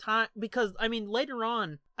same time, because, I mean, later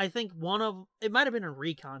on, I think it might have been in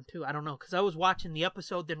Recon, too. I don't know, because I was watching the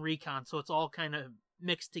episode, then Recon, so it's all kind of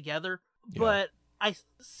mixed together. Yeah. But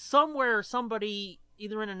somebody,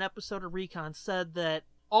 either in an episode of Recon, said that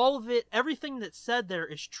all of it, everything that's said there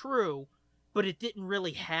is true, but it didn't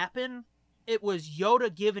really happen. It was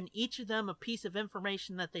Yoda giving each of them a piece of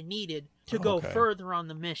information that they needed to go Okay. further on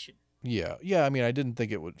the mission. Yeah. I mean, I didn't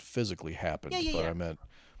think it would physically happen, Yeah. but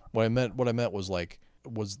what I meant was like,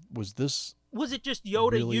 was this? Was it just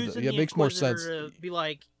Yoda Really using it the makes more Inquisitor sense. to be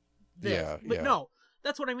like this? Yeah, But yeah. no,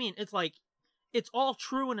 that's what I mean. It's like, it's all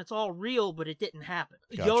true and it's all real, but it didn't happen.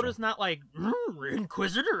 Gotcha. Yoda's not like,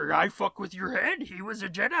 Inquisitor, I fuck with your head. He was a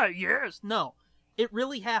Jedi, yes. No, it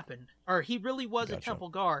really happened. Or he really was a Gotcha. Temple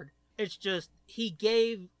Guard. It's just, he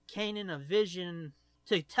gave Kanan a vision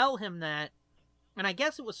to tell him that. And I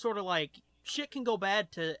guess it was sort of like, shit can go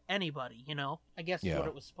bad to anybody, you know? I guess is Yeah. what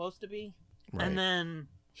it was supposed to be. Right. And then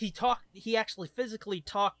he actually physically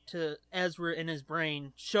talked to Ezra in his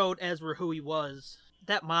brain, showed Ezra who he was.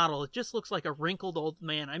 That model, it just looks like a wrinkled old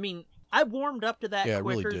man. I mean, I warmed up to that yeah, it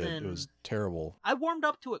really quicker did. than... It was terrible. I warmed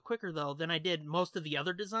up to it quicker, though, than I did most of the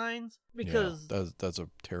other designs. Because yeah, that's a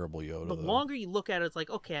terrible Yoda. the though. longer you look at it, it's like,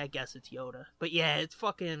 okay, I guess it's Yoda. But yeah, it's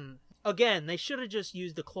fucking... Again, they should have just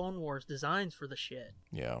used the Clone Wars designs for the shit.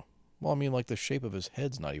 Yeah. Well, I mean, like the shape of his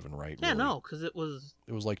head's not even right. Yeah, really. no, because it was...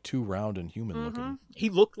 It was like too round and human looking. He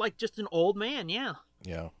looked like just an old man, yeah.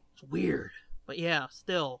 Yeah. It's weird. But yeah,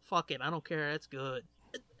 still, fuck it. I don't care. It's good.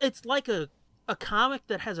 It's like a comic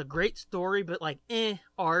that has a great story, but like,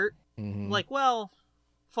 art. Mm-hmm. Like, well,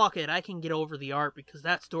 fuck it. I can get over the art because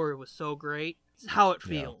that story was so great. It's how it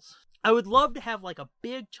Yeah. feels. I would love to have like a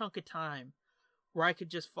big chunk of time where I could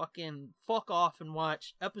just fucking fuck off and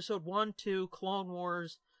watch episode 1, 2, Clone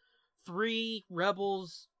Wars, 3,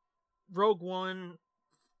 Rebels, Rogue One,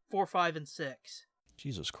 4, 5, and 6.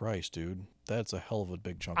 Jesus Christ, dude. That's a hell of a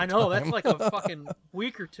big chunk I of know, time. that's like a fucking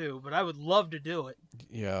week or two, but I would love to do it.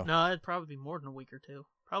 Yeah. No, it'd probably be more than a week or two.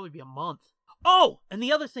 Probably be a month. Oh, and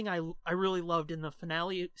the other thing I really loved in the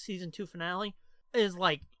finale, season 2 finale, is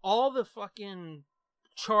like all the fucking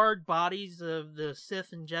charred bodies of the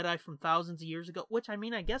Sith and Jedi from thousands of years ago, which I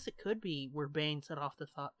mean, I guess it could be where Bane set off the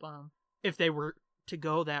thought bomb if they were to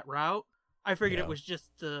go that route. I figured Yeah. it was just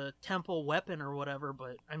the temple weapon or whatever,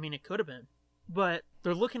 but I mean, it could have been. But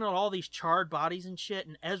they're looking at all these charred bodies and shit,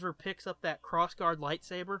 and Ezra picks up that crossguard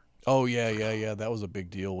lightsaber. Oh, yeah. That was a big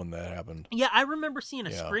deal when that happened. Yeah, I remember seeing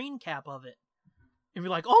a Yeah. screen cap of it. And be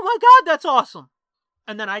like, oh my god, that's awesome!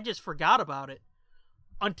 And then I just forgot about it.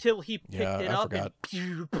 Until he picked Yeah, it I up forgot.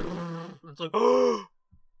 and it's like, oh!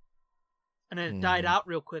 And then it died Mhm. out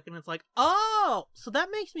real quick, and it's like, oh! So that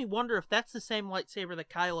makes me wonder if that's the same lightsaber that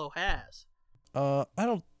Kylo has. I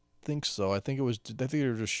don't think so. I think they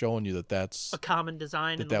were just showing you that that's A common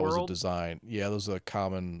design in that the was a world. design. Yeah, that was a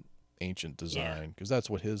common ancient design because that's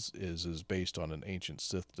what his is based on an ancient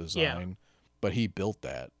Sith design. But he built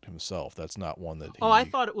that himself. That's not one that he... Oh, I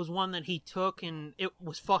thought it was one that he took and it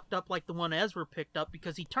was fucked up like the one Ezra picked up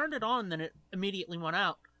because he turned it on and then it immediately went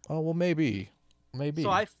out. Oh, well, maybe.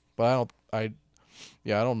 So But I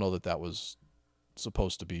don't know that was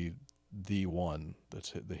supposed to be the one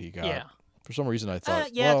that he got. Yeah. For some reason, I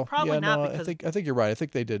thought. yeah, it's well, probably yeah, not no, because- I think you're right. I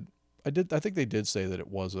think they did. I think they did say that it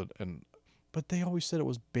wasn't, but they always said it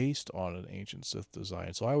was based on an ancient Sith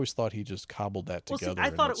design. So I always thought he just cobbled that Well, see, together. I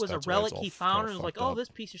and thought it that's- was a that's why it's relic all he kinda found and was like, fucked oh, up. this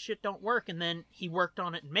piece of shit don't work, and then he worked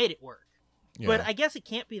on it and made it work. Yeah. But I guess it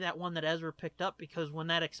can't be that one that Ezra picked up because when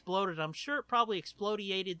that exploded, I'm sure it probably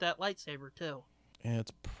explodiated that lightsaber too.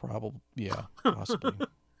 It's probably possibly.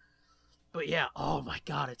 But yeah, oh my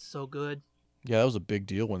god, it's so good. Yeah, that was a big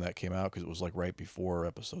deal when that came out because it was like right before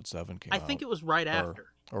Episode 7 came I out. think it was right after.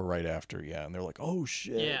 Or right after, yeah. And they're like, oh,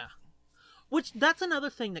 shit. Yeah. Which, that's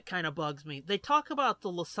another thing that kind of bugs me. They talk about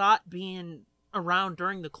the Lasat being around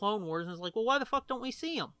during the Clone Wars, and it's like, well, why the fuck don't we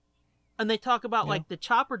see them? And they talk about, Yeah. like, the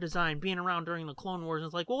chopper design being around during the Clone Wars, and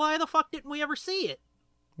it's like, well, why the fuck didn't we ever see it?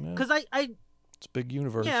 Yeah, Because it's a big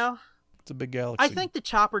universe. yeah, It's a big galaxy. I think the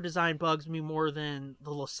chopper design bugs me more than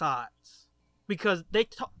the Lasats. Because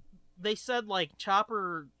they said, like,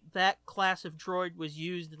 Chopper, that class of droid was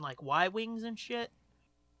used in, like, Y-Wings and shit.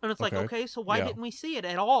 And it's like, Okay. okay, so why Yeah. didn't we see it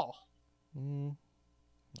at all?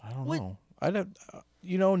 I don't What- know. I don't.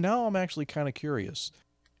 Now I'm actually kind of curious.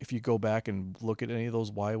 If you go back and look at any of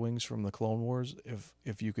those Y-wings from the Clone Wars,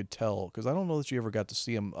 if you could tell, because I don't know that you ever got to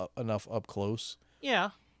see them enough up close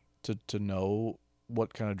Yeah. to know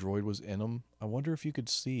what kind of droid was in them. I wonder if you could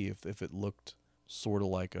see if it looked sort of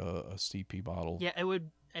like a CP model. Yeah,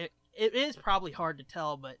 it is probably hard to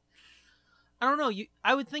tell, but I don't know.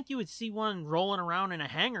 I would think you would see one rolling around in a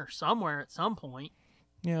hangar somewhere at some point.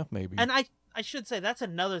 Yeah, maybe. And I should say that's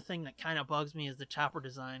another thing that kind of bugs me is the chopper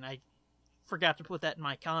design. I forgot to put that in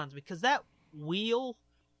my cons because that wheel,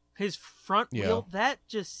 his front wheel, that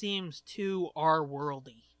just seems too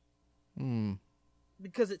R-worldy.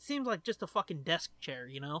 Because it seems like just a fucking desk chair,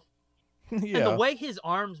 you know? Yeah. And the way his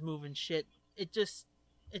arms move and shit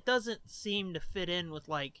it doesn't seem to fit in with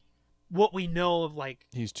like what we know of like.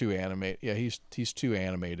 He's too animated. Yeah, he's too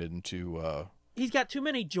animated and too. He's got too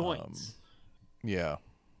many joints. Yeah.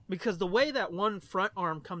 Because the way that one front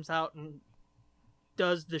arm comes out and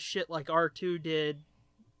does the shit like R2 did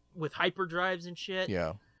with hyperdrives and shit.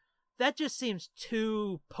 Yeah. That just seems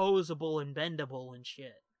too posable and bendable and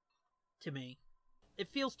shit to me.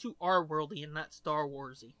 It feels too R-worldy and not Star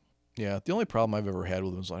Warsy. Yeah, the only problem I've ever had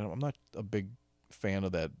with him is I'm not a big fan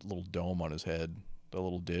of that little dome on his head, the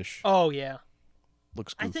little dish. Oh, yeah.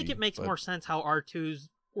 Looks goofy. I think it makes more sense how R2's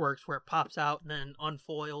works, where it pops out and then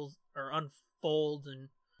unfolds, and...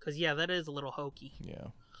 Because, yeah, that is a little hokey. Yeah,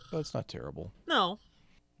 but it's not terrible. No.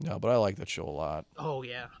 No, but I like that show a lot. Oh,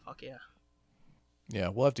 yeah. Fuck yeah. Yeah,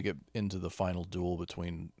 we'll have to get into the final duel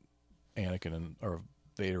between Anakin or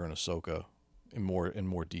Vader and Ahsoka in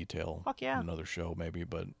more detail. Fuck yeah. In another show, maybe,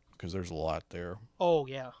 but because there's a lot there. Oh,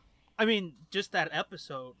 yeah. I mean, just that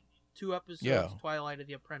episode. 2 episodes, Yeah. Twilight of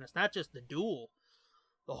the Apprentice. Not just the duel.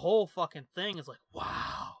 The whole fucking thing is like,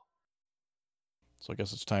 wow. So I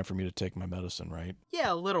guess it's time for me to take my medicine, right?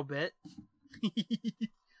 Yeah, a little bit.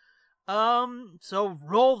 So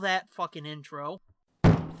roll that fucking intro.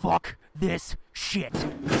 Fuck this shit.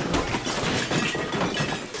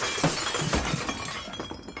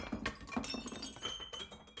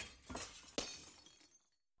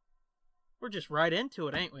 We're just right into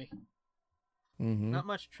it, ain't we? Mm-hmm. Not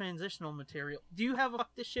much transitional material. Do you have a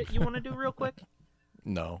fuck this shit you want to do real quick?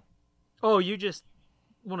 No. Oh, you just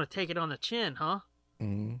want to take it on the chin, huh?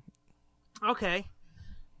 Mm-hmm. Okay.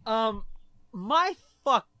 My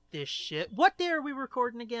fuck this shit. What day are we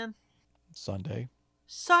recording again? Sunday.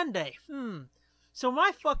 Sunday. So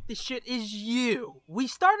my fuck this shit is you. We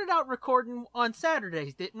started out recording on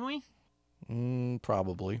Saturdays, didn't we?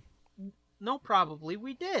 Probably. No, probably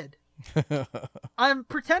we did. I'm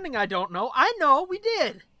pretending I don't know. I know we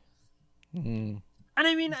did. Mm. And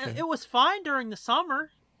I mean, Okay. It was fine during the summer.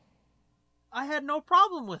 I had no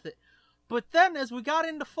problem with it. But then as we got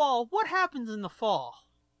into fall, what happens in the fall?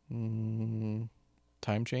 Time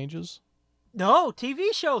changes? No,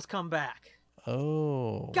 TV shows come back.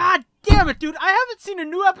 Oh. God damn it, dude. I haven't seen a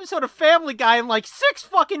new episode of Family Guy in like 6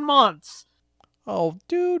 fucking months. Oh,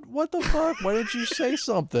 dude, what the fuck? Why didn't you say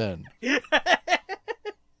something?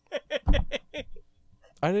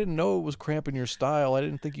 I didn't know it was cramping your style. I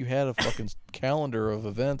didn't think you had a fucking calendar of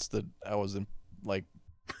events that I was in, like...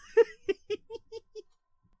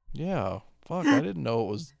 Yeah, fuck, I didn't know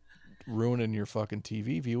it was ruining your fucking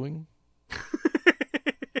TV viewing.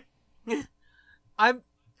 I'm,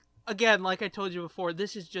 again, like I told you before,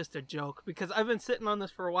 this is just a joke, because I've been sitting on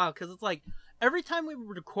this for a while, because it's like, every time we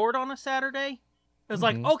record on a Saturday, it's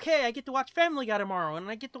like, okay, I get to watch Family Guy tomorrow, and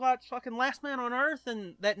I get to watch fucking Last Man on Earth,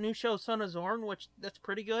 and that new show, Son of Zorn, which, that's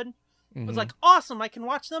pretty good. It's like, awesome, I can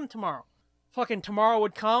watch them tomorrow. Fucking tomorrow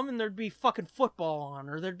would come, and there'd be fucking football on,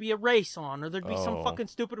 or there'd be a race on, or there'd be some fucking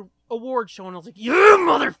stupid award show, and I was like, you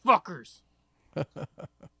motherfuckers!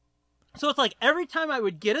 So it's like, every time I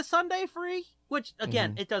would get a Sunday free, which,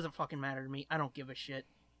 again, it doesn't fucking matter to me. I don't give a shit.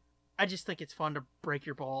 I just think it's fun to break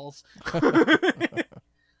your balls.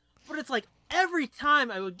 But it's like, every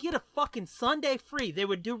time I would get a fucking Sunday free, they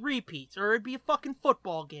would do repeats, or it'd be a fucking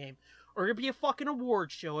football game, or it'd be a fucking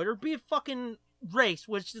award show, or it'd be a fucking race,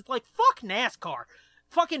 which is like, fuck NASCAR.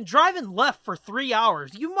 Fucking driving left for 3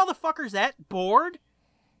 hours. You motherfuckers that bored?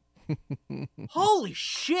 Holy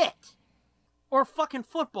shit. Or fucking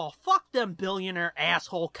football. Fuck them billionaire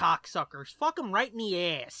asshole cocksuckers. Fuck them right in the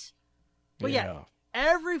ass. But yeah,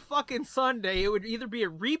 every fucking Sunday, it would either be a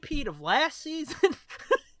repeat of last season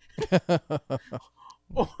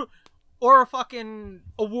or a fucking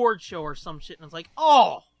award show or some shit. And it's like,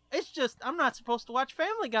 oh, it's just, I'm not supposed to watch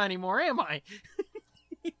Family Guy anymore, am I?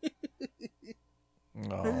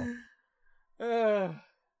 Oh.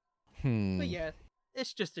 But yeah,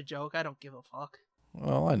 it's just a joke. I don't give a fuck.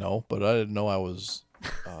 Well, I know, but I didn't know I was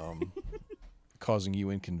causing you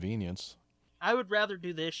inconvenience. I would rather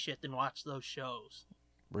do this shit than watch those shows.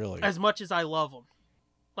 Really? As much as I love them.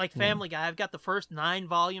 Like Family Guy, I've got the first 9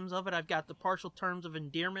 volumes of it. I've got the Partial Terms of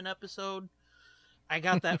Endearment episode. I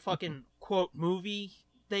got that fucking, quote, movie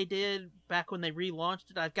they did back when they relaunched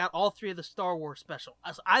it. I've got all 3 of the Star Wars special.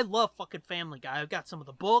 I love fucking Family Guy. I've got some of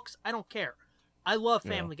the books. I don't care. I love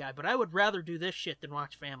Family Guy, but I would rather do this shit than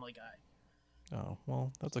watch Family Guy. Oh,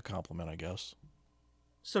 well, that's a compliment, I guess.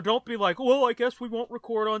 So don't be like, well, I guess we won't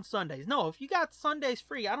record on Sundays. No, if you got Sundays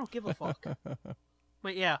free, I don't give a fuck.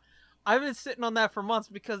 But yeah, I've been sitting on that for months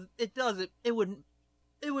because it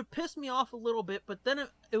would piss me off a little bit, but then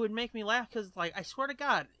it would make me laugh because, like, I swear to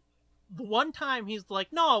God, the one time he's like,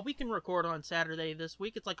 no, we can record on Saturday this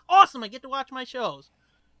week. It's like, awesome, I get to watch my shows.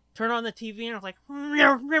 Turn on the TV and it's like,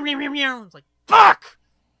 meow, meow, meow, meow, meow. It's like, fuck!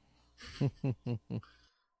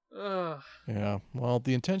 Yeah, well,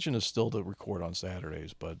 the intention is still to record on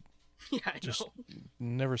Saturdays, but Yeah, I just know.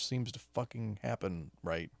 never seems to fucking happen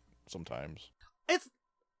right sometimes.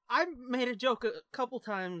 I made a joke a couple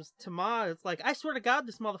times to Ma. It's like, I swear to God,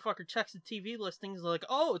 this motherfucker checks the TV listings. Like,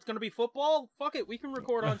 oh, it's going to be football? Fuck it, we can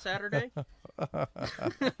record on Saturday.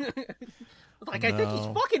 Like, I think he's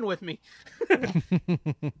No. fucking with me.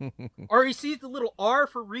 Or he sees the little R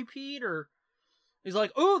for repeat, or he's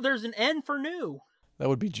like, oh, there's an N for new. That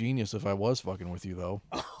would be genius if I was fucking with you, though.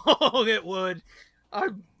 Oh, it would.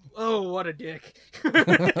 Oh, what a dick.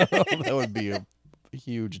 That would be a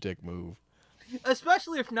huge dick move.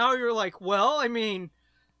 Especially if now you're like, well, I mean,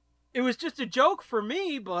 it was just a joke for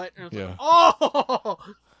me, but and it's Yeah. like, oh,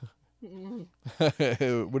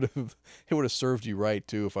 It would have served you right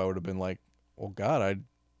too if I would have been like, "Well, God, I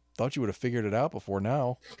thought you would have figured it out before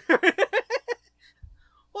now."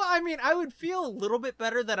 Well, I mean, I would feel a little bit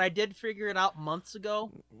better that I did figure it out months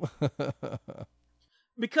ago,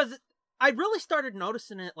 because I really started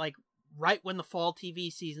noticing it like right when the fall TV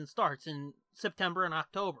season starts in September and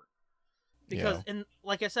October. Because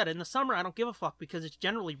like I said, in the summer I don't give a fuck because it's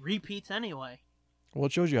generally repeats anyway. Well,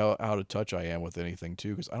 it shows you how out of touch I am with anything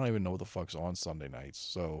too, because I don't even know what the fuck's on Sunday nights,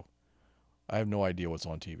 so I have no idea what's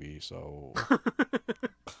on TV. So,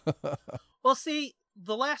 Well, see,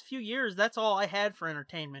 the last few years, that's all I had for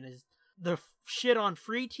entertainment is the shit on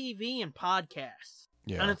free TV and podcasts.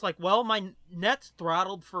 yeah, And it's like, well, my net's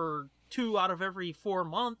throttled for 2 out of every 4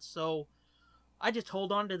 months, so I just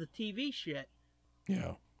hold on to the TV shit.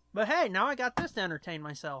 yeah, But hey, now I got this to entertain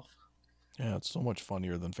myself. yeah. It's so much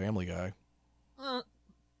funnier than Family Guy.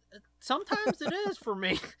 Sometimes it is for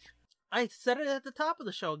me. I said it at the top of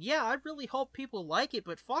the show. Yeah, I really hope people like it,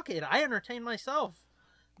 but fuck it. I entertain myself.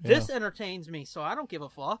 This entertains me, so I don't give a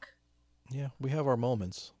fuck. Yeah, we have our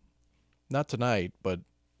moments. Not tonight, but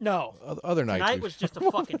No. other nights. Tonight was just a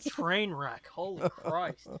fucking train wreck. Holy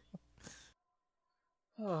Christ.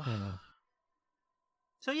 Yeah.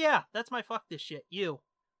 So yeah, that's my fuck this shit. You.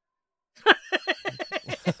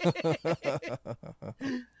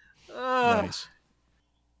 Nice.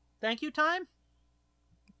 Thank you, time.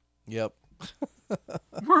 Yep.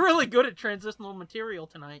 We're really good at transitional material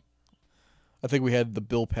tonight. I think we had the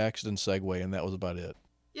Bill Paxton segue, and that was about it.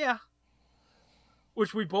 Yeah.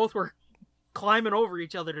 Which we both were climbing over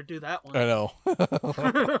each other to do that one. I know.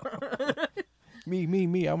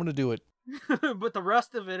 Me. I'm gonna do it. But the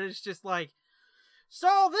rest of it is just like,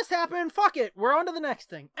 so this happened, fuck it, we're on to the next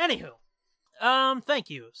thing. Anywho, thank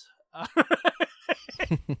yous.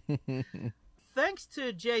 Thanks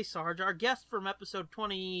to Jay Sarge, our guest from episode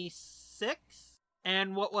 26,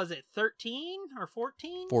 and what was it, 13 or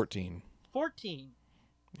 14? 14. 14. Yep.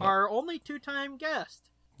 Our only 2-time guest.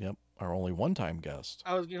 Yep. Our only one-time guest.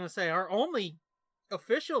 I was going to say our only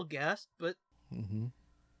official guest, but Mm-hmm.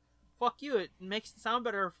 fuck you, it makes it sound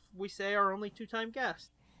better if we say our only 2-time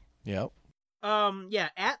guest. Yep. Yeah,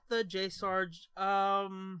 at the J Sarge,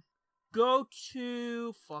 go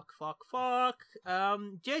to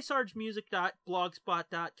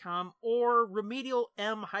jsargemusic.blogspot.com or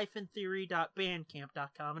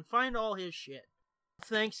remedialm-theory.bandcamp.com and find all his shit.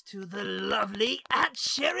 Thanks to the lovely at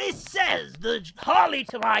Sherry Says, the Harley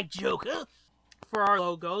to my Joker, for our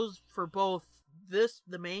logos for both this,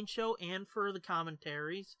 the main show, and for the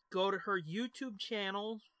commentaries. Go to her YouTube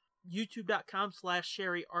channel,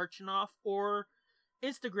 youtube.com/Sherry Archinoff, or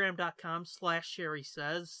Instagram.com/Sherry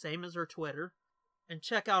Says, same as her Twitter, and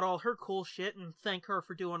check out all her cool shit and thank her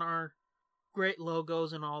for doing our great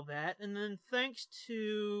logos and all that. And then thanks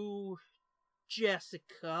to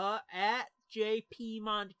Jessica at JP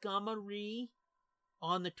Montgomery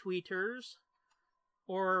on the tweeters,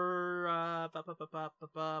 or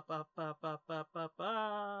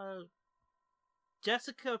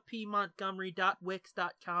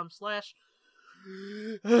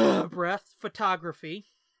JessicaPMontgomery.wix.com/breath photography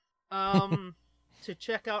to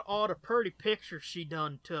check out all the pretty pictures she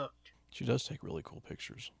done took. She does take really cool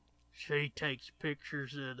pictures. She takes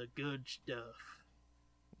pictures of the good stuff.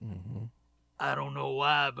 Mm-hmm. I don't know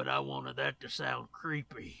why, but I wanted that to sound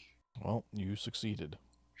creepy. Well, you succeeded.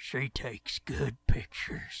 She takes good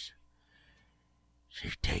pictures.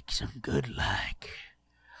 She takes them good like.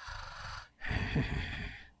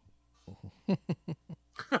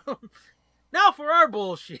 Now for our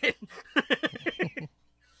bullshit.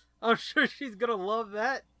 I'm sure she's gonna love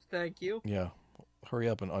that. Thank you. Yeah. Hurry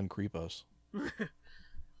up and uncreep us.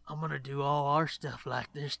 I'm gonna do all our stuff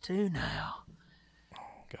like this too now.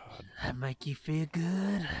 God. That make you feel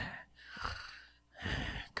good?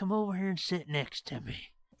 Come over here and sit next to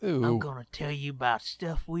me. Ooh. I'm gonna tell you about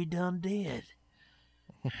stuff we done did.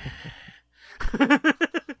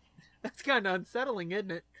 That's kind of unsettling,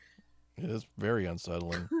 isn't it? It is very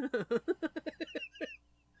unsettling.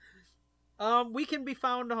 We can be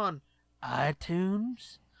found on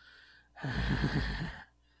iTunes.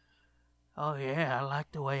 Oh yeah, I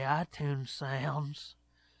like the way iTunes sounds.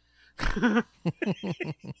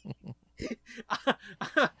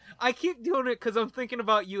 I keep doing it because I'm thinking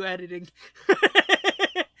about you editing.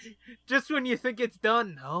 Just when you think it's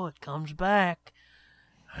done. No, it comes back.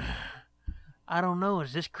 I don't know,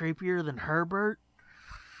 is this creepier than Herbert?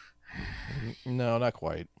 No, not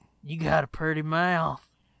quite. You got a pretty mouth.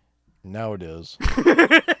 Now it is.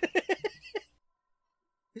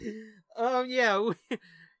 Yeah.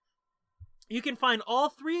 You can find all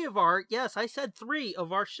three of our, yes, I said 3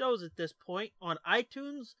 of our shows at this point on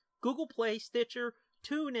iTunes, Google Play, Stitcher,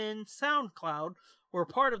 TuneIn, SoundCloud. We're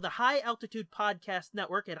part of the High Altitude Podcast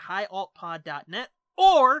Network at highaltpod.net,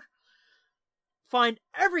 or find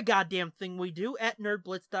every goddamn thing we do at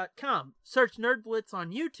nerdblitz.com. Search Nerdblitz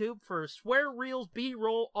on YouTube for swear reels,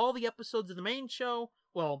 B-roll, all the episodes of the main show,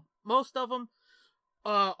 well, most of them,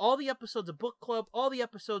 all the episodes of Book Club, all the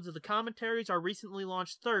episodes of the commentaries, our recently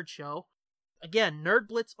launched 3rd show. Again,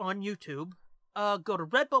 Nerdblitz on YouTube. Go to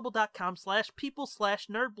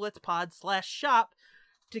redbubble.com/people/nerdblitzpod/shop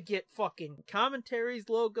to get fucking commentaries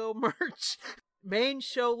logo merch, main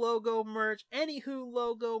show logo merch, anywho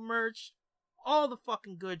logo merch. All the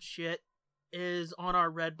fucking good shit is on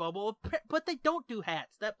our Redbubble, but they don't do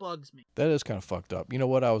hats. That bugs me. That is kind of fucked up. You know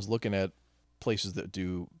what? I was looking at places that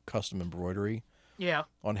do custom embroidery. Yeah.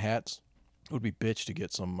 On hats. It would be bitch to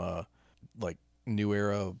get some like new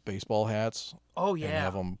era baseball hats. Oh yeah. And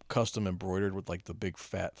have them custom embroidered with like the big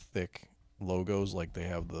fat thick logos, like they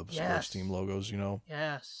have the sports team logos. You know.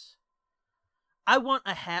 Yes. I want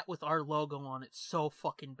a hat with our logo on it so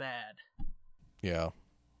fucking bad. Yeah.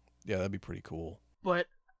 Yeah, that'd be pretty cool. But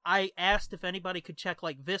I asked if anybody could check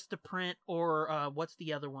like Vistaprint or what's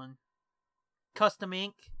the other one? Custom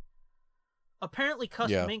Ink. Apparently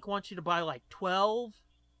Custom Ink wants you to buy like 12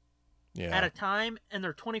 at a time, and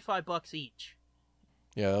they're $25 each.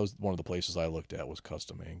 Yeah, that was one of the places I looked at was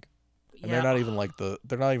Custom Ink. And yeah. they're not even like the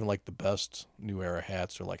best new era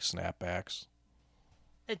hats. They're like snapbacks.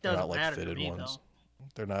 It doesn't not like matter fitted to me, ones.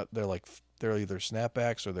 though. They're either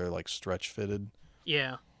snapbacks or they're like stretch fitted.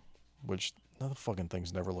 Yeah. Which the fucking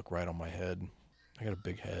things never look right on my head. I got a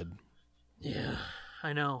big head. Yeah,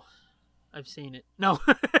 I know. I've seen it. No.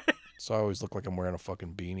 So I always look like I'm wearing a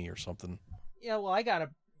fucking beanie or something. Yeah, well, I got a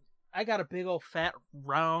big old fat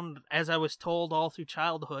round, as I was told all through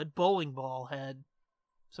childhood, bowling ball head.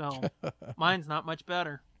 So mine's not much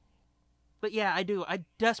better. But yeah, I do. I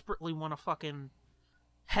desperately want a fucking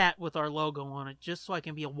hat with our logo on it, just so I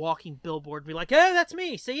can be a walking billboard, be like, hey, that's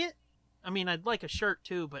me, see it? I mean, I'd like a shirt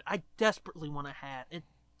too, but I desperately want a hat. It's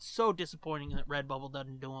so disappointing that Redbubble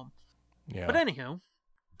doesn't do them. Yeah. But anywho,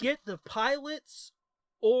 get the pilots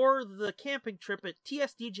or the camping trip at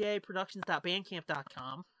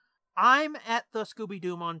tsdjproductions.bandcamp.com. I'm at the Scooby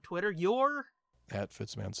Doom on Twitter. You're at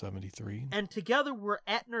Fitzman73. And together we're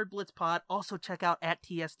at NerdBlitzPod. Also check out at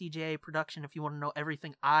TSDJ Production if you want to know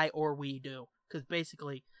everything I or we do. Because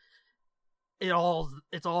basically, it's all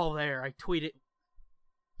there. I tweet it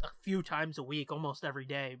a few times a week, almost every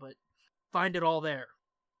day, but find it all there.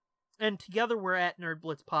 And together we're at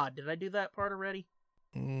NerdBlitzPod. Did I do that part already?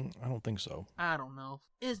 I don't think so. I don't know.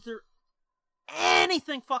 Is there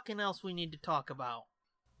anything fucking else we need to talk about?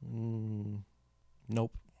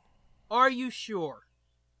 Nope. Are you sure?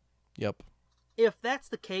 Yep. If that's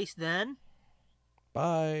the case, then...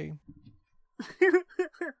 Bye.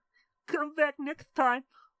 Come back next time.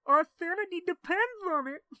 Our sanity depends on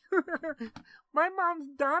it. My mom's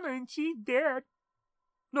Donna and she's dead.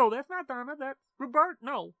 No, that's not Donna. That's Robert.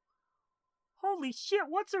 No. Holy shit,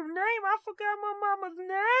 what's her name? I forgot my mama's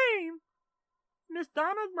name. Miss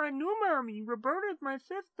Donna's my new mommy. Roberta's my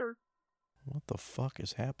sister. What the fuck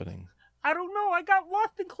is happening? I don't know. I got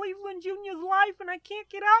lost in Cleveland Jr.'s life and I can't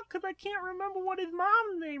get out because I can't remember what his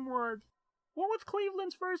mom's name was. What was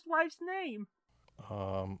Cleveland's first wife's name?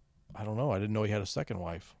 I don't know. I didn't know he had a second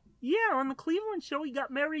wife. Yeah, on the Cleveland show he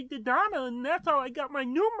got married to Donna and that's how I got my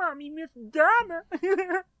new mommy, Miss Donna.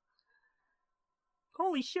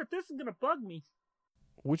 Holy shit, this is gonna bug me.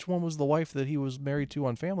 Which one was the wife that he was married to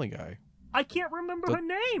on Family Guy? I can't remember her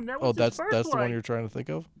name. That was his first that's wife. The one you're trying to think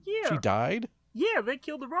of? Yeah. She died? Yeah, they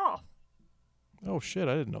killed her off. Oh shit,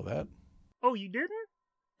 I didn't know that. Oh, you didn't?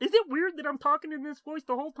 Is it weird that I'm talking in this voice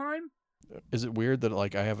the whole time? Is it weird that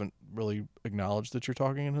like I haven't really acknowledged that you're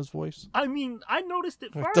talking in his voice? I mean, I noticed it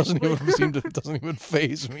It first. doesn't but- even seem to. It doesn't even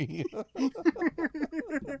faze me.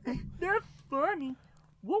 That's funny.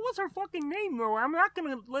 What was her fucking name, though? I'm not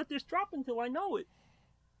gonna let this drop until I know it.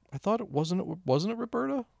 I thought it wasn't it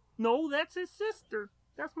Roberta? No, that's his sister.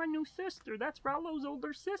 That's my new sister. That's Rallo's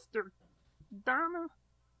older sister. Donna.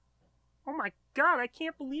 Oh my god, I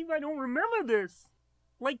can't believe I don't remember this.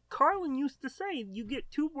 Like Carlin used to say, you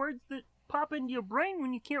get two words that pop into your brain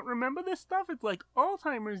when you can't remember this stuff. It's like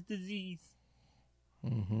Alzheimer's disease.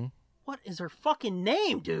 Mm-hmm. What is her fucking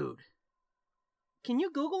name, dude? Can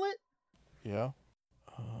you Google it? Yeah.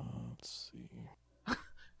 Let's see.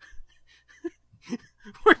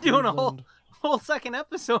 We're doing a Cleveland. whole second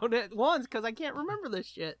episode at once because I can't remember this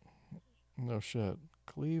shit. No shit.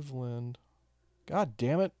 Cleveland. God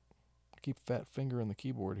damn it. I keep fat fingering the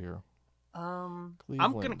keyboard here. I'm gonna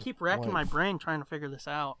Cleveland keep racking my wife. brain trying to figure this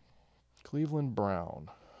out. Cleveland Brown.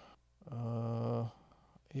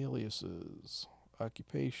 Aliases.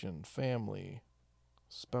 Occupation. Family.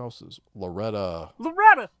 Spouses. Loretta.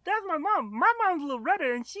 Loretta! That's my mom. My mom's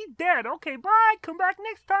Loretta and she's dead. Okay, bye. Come back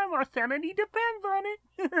next time. Our sanity depends on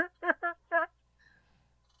it.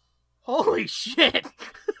 Holy shit!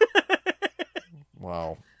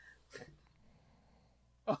 Wow.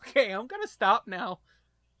 Okay, I'm gonna stop now.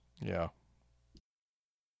 Yeah.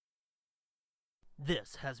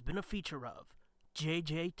 This has been a feature of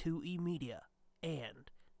JJ2E Media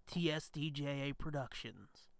and TSDJA Productions.